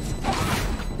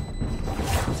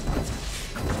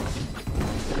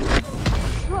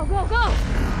 Go, go, go!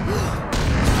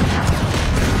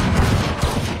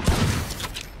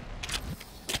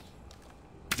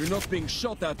 If you're not being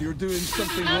shot at, you're doing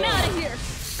something I'm wrong. out of here!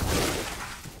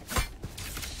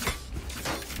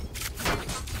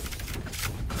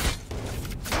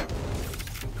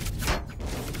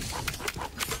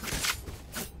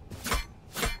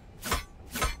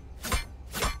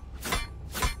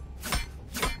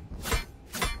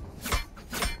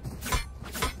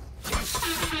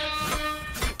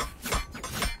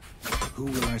 Who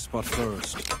will I spot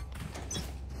first?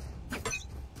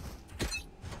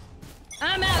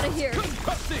 I'm out of here!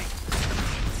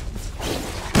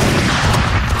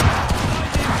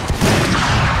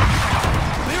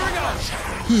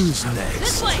 Who's next?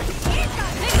 This way! Take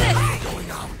this! Going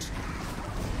out.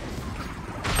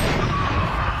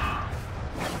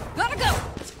 Gotta go!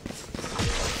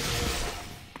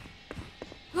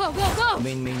 Go, go, go!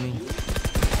 Main.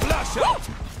 Flash out!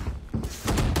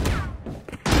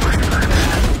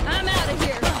 I'm out of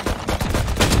here!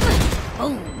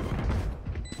 Oh!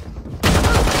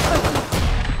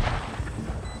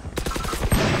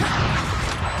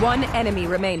 One enemy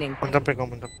remaining. On top,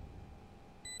 on top.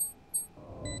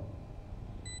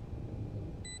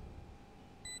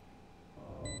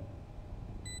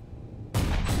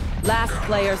 Last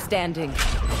player standing.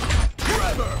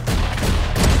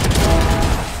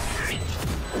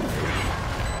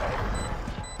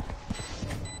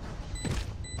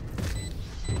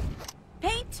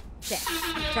 Paint? Check.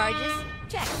 Charges?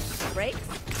 Check. Brakes?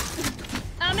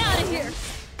 I'm out of here!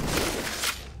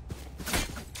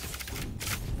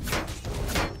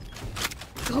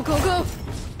 Go, go, go!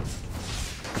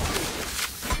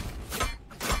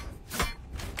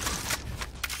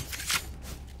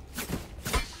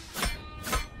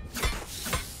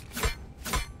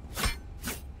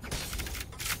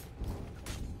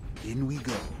 In we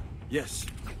go. Yes.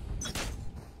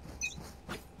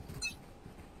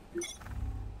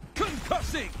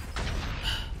 Concussing!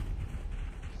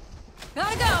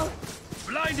 Gotta go!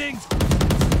 Blinding!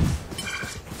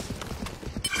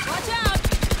 Watch out!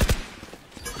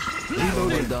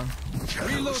 Reloading down.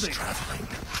 Reloading!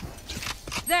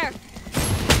 There!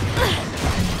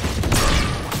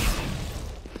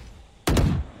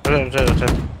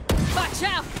 Watch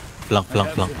out!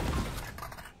 Flank.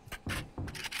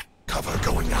 Cover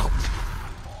going out.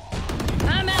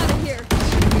 I'm out of here!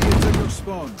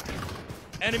 Spawn.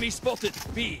 Enemy spotted.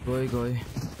 B. Go.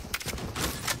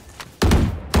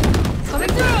 Coming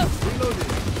through!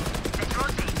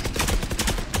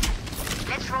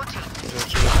 Let's rotate.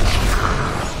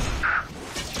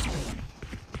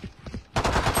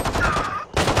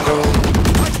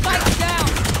 Spike down!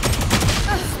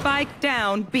 Spike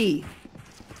down B.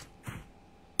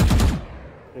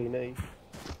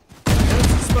 There's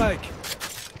the spike.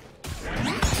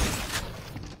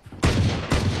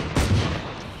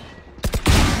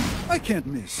 I can't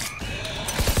miss.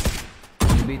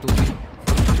 2B.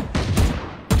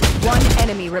 One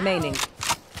enemy remaining.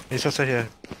 He's also here.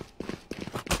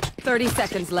 30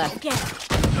 seconds left. Okay.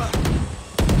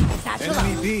 Satchel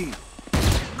Enemy out. B.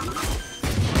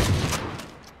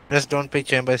 Just don't pick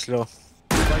chamber slow.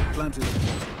 Spike planted. I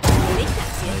think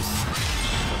that's it.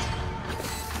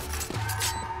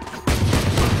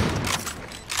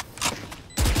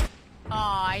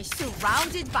 Oh,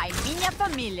 surrounded by minha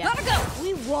família. Gotta go!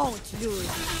 We won't lose.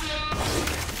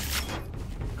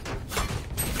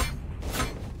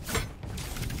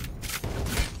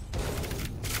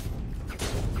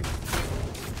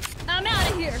 I'm out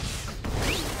of here!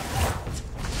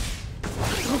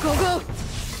 Go, go, go!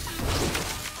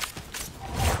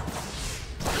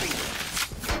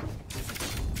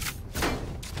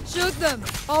 Shoot them!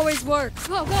 Always works!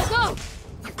 Go, go, go!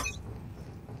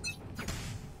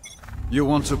 You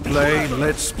want to play?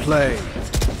 Let's play.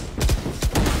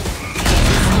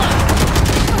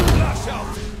 Flash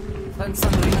out!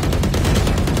 Saan rin?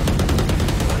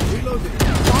 Reloading.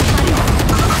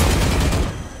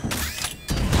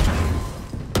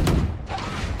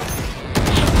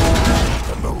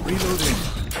 Reloading.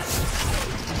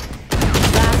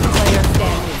 Last player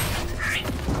standing.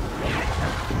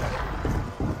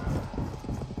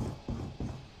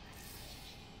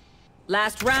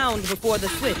 Last round before the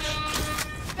switch.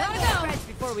 Gotta go.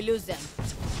 Before we lose them.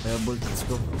 Bolt, let's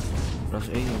go. Rush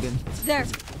A again. There!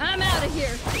 I'm out of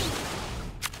here!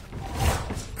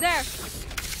 There!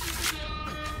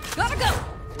 Gotta go!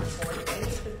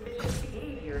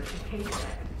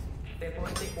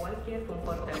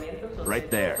 Right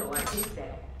there.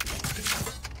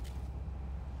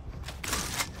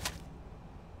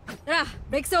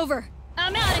 Break's over.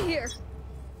 I'm out of here.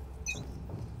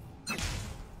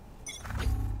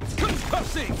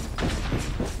 Concussing!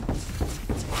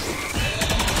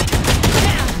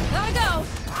 Gotta go.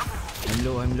 I'm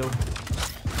low.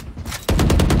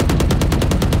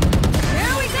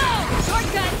 Here we go.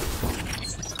 Shortcut.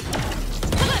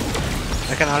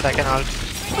 I can ult.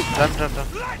 Run.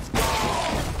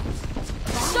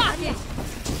 Shocking.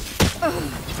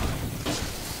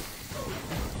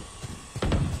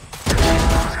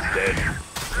 Dead.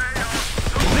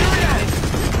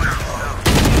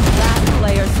 Last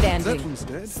player That standing. one's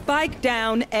dead. Spike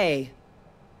down A.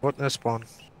 What no spawn?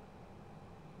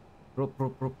 Rope.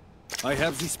 I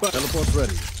have the spot. Teleport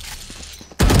ready.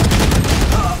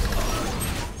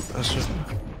 That's just...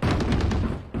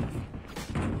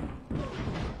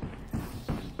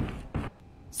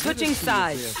 Switching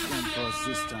sides. Stand for us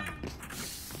this time.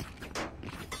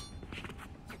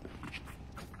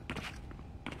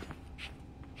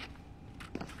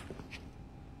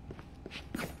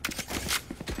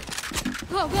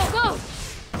 Go.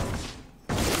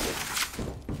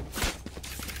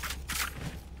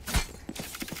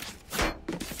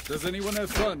 Does anyone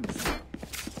have funds?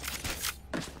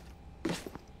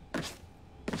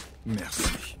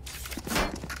 Merci.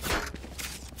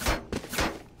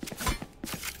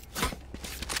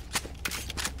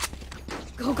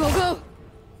 Go.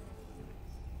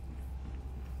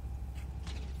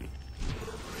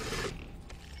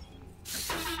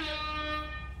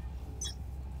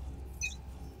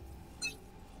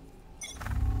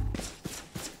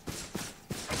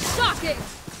 Shocking.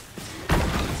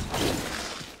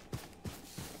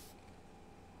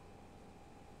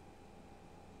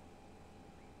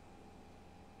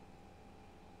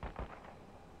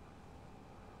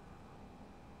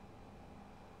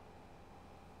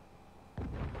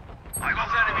 I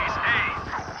got enemies A.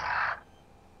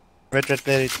 Wait,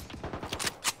 play it.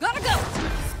 Gotta go.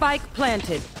 Spike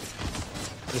planted.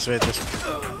 This way.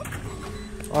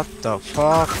 What the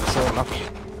fuck? So lucky.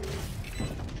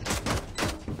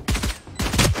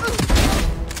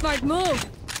 Smart move.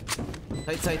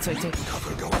 Side.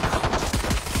 Cover going out.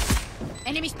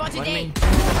 Enemy spotted One A. main.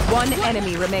 One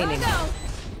enemy remaining. Gotta go.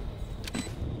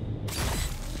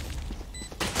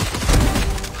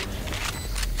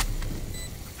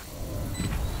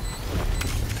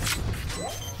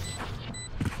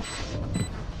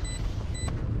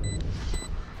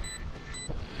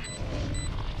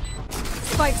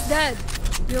 Spike's dead.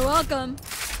 You're welcome.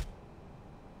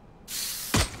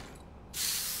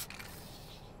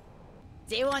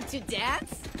 They want to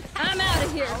dance? I'm out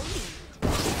of here.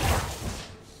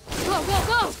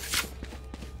 Go.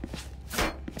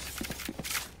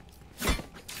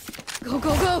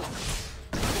 Go.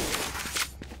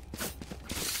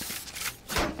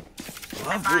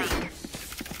 Bravo.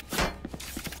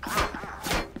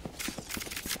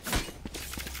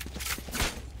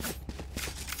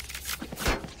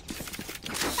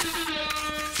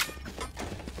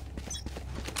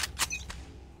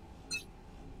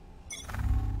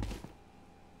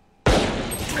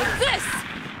 Take this.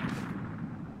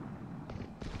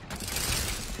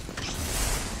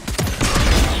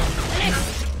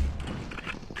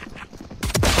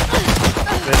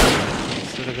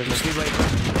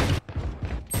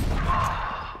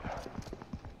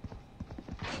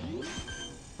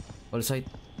 All side.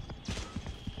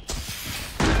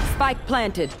 Spike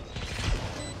planted.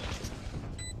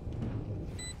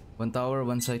 One tower,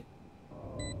 one side.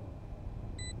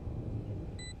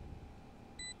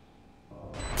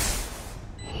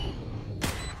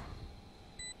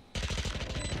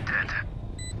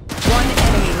 One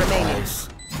enemy remaining. Nice.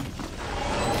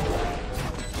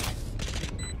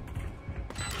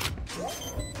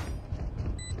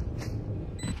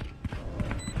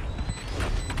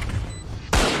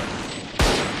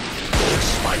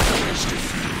 Spike is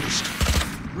defused.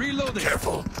 Reloading.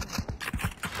 Careful.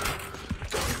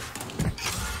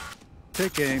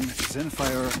 Take aim,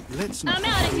 Zenfire. Let's not I'm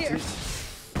out of here.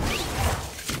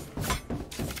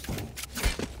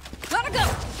 Gotta go.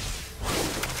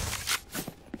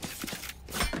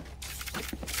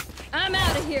 I'm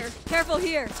out of here. Careful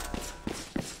here.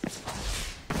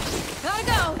 Gotta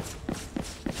go.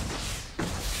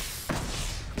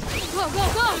 Go.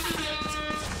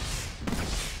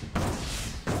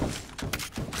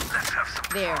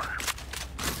 There.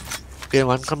 Okay,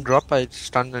 one come drop, I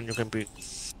stun and you can beat.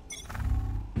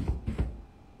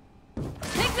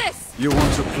 Take this. You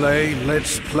want to play?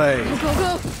 Let's play.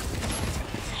 Go.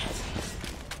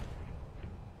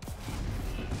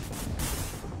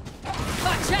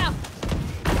 Watch out.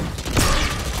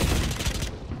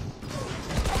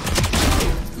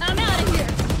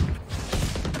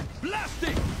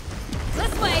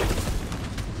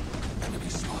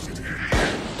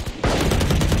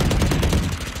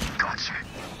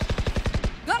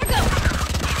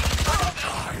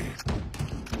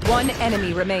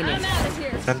 enemy remaining. I'm out of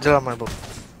here. Angela, my book.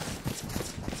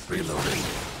 Reloading.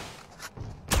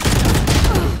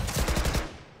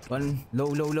 One low,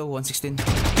 116.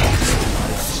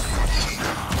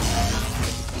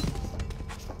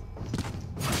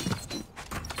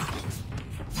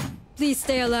 Please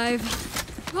stay alive.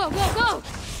 Go, go, go!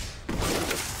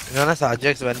 You know,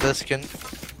 Ajax vendor skin.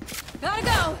 Gotta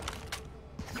go!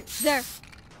 There.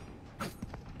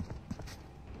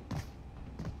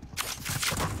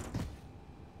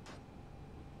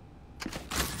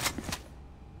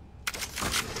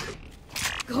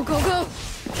 Go, go, go!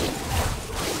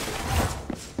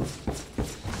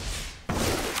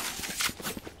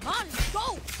 Come on,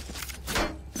 go!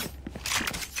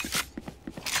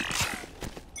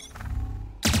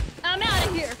 I'm out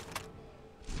of here!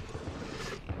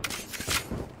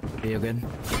 Hey again.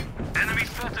 Enemy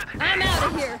spotted. I'm out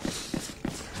of here!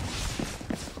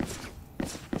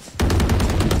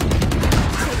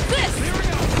 Take this!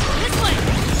 This way!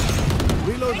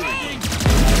 Reloading.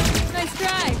 Nice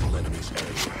try!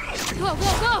 Go, go,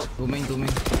 go! Two main.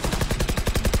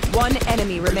 One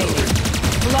enemy remaining.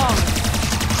 Long.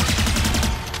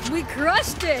 We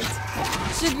crushed it!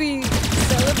 Should we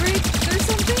celebrate or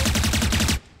something?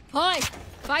 Hi!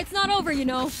 Fight's not over, you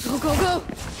know. Go, go, go!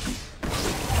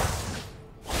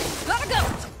 Gotta go!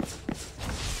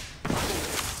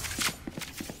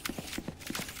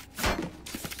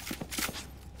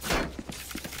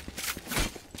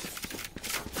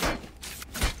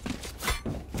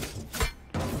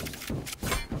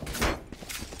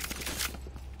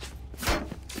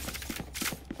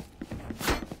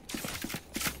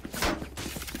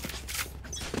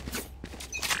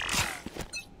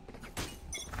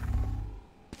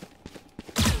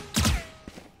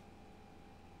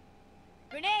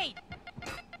 Grenade!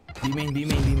 B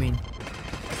main.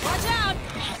 Watch out!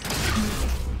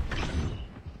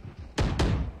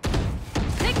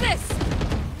 Take this!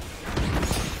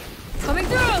 Coming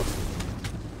through!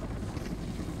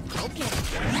 Okay.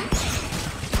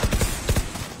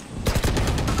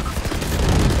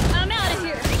 I'm out of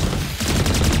here!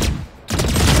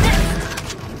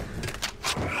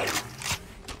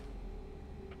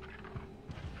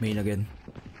 Main again.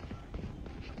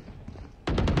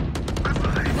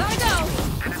 Gotta go!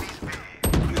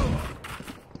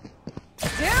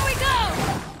 Here we go!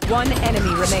 One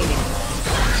enemy remaining.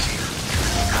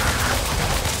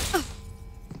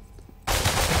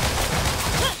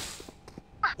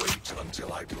 Wait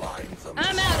until I blind them.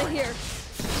 I'm out of here!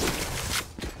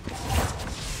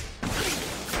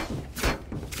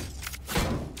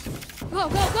 Go,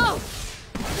 go, go!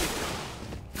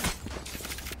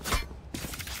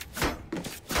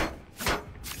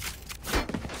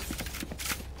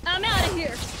 I'm out of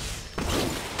here!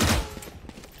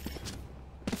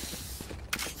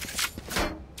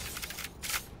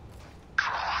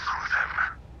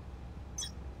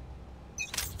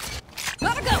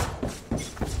 Gotta go!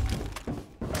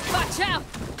 Watch out!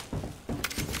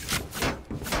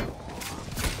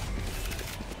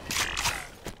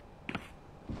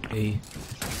 Hey.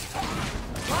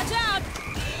 Watch out!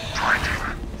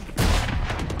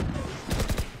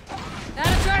 Out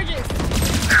of charges!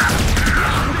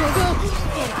 Go, go, go!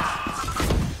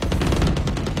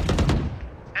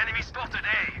 Enemy spotted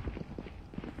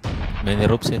A. Many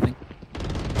ropes, I think.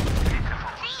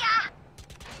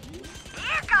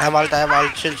 I have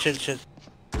ult. Chill.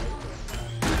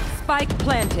 Spike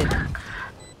planted.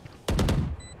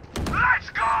 Let's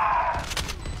go.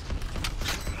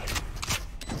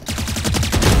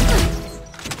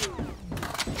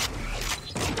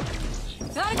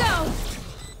 Gotta go!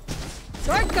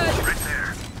 Shortcut! Right there.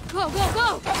 Go, go, go!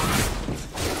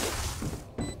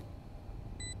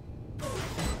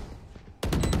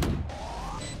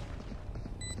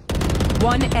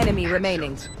 One enemy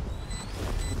remaining.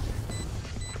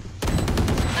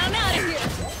 I'm out of here!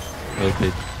 Well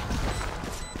played.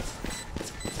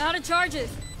 Out of charges!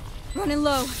 Running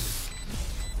low.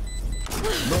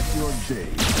 Not your day.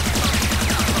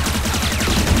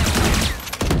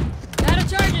 Out of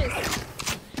charges!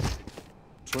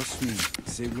 Trust me,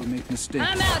 they will make mistakes.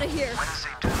 I'm out of here! When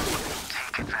they do,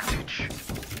 take advantage.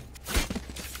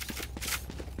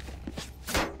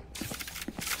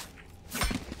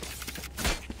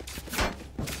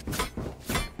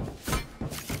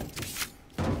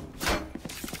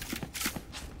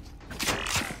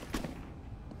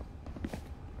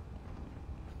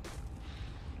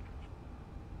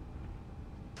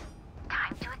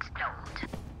 Time to explode.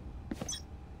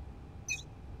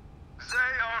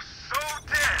 They are so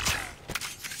dead.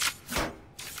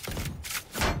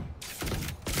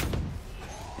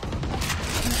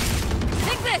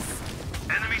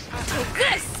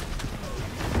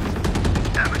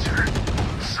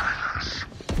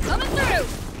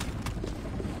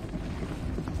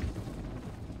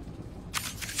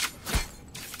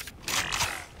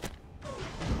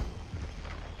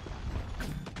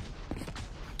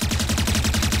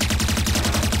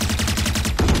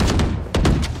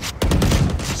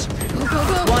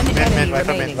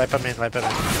 remaining. Wipe him in.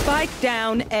 Spike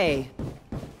down A.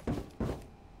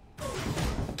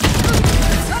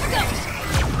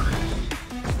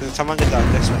 Someone get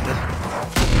down next one.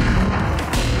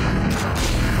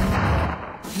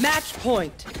 Match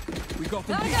point. We got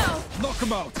him. Knock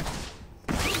him out.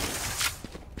 I'm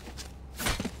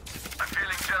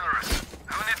feeling generous.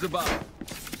 Who needs The bar.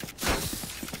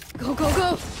 Go, go,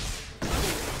 go!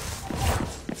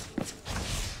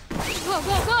 Go,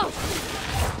 go, go!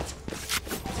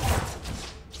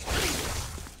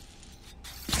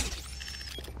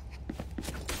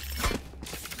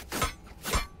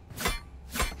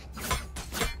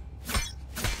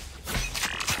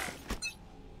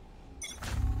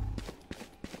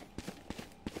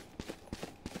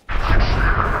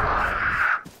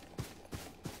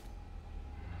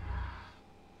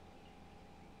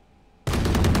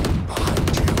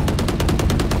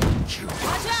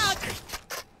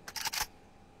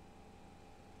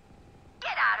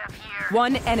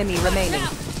 One enemy remaining.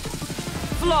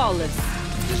 Flawless.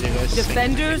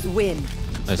 Defenders win.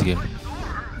 Nice game.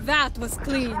 That was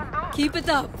clean. Keep it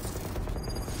up.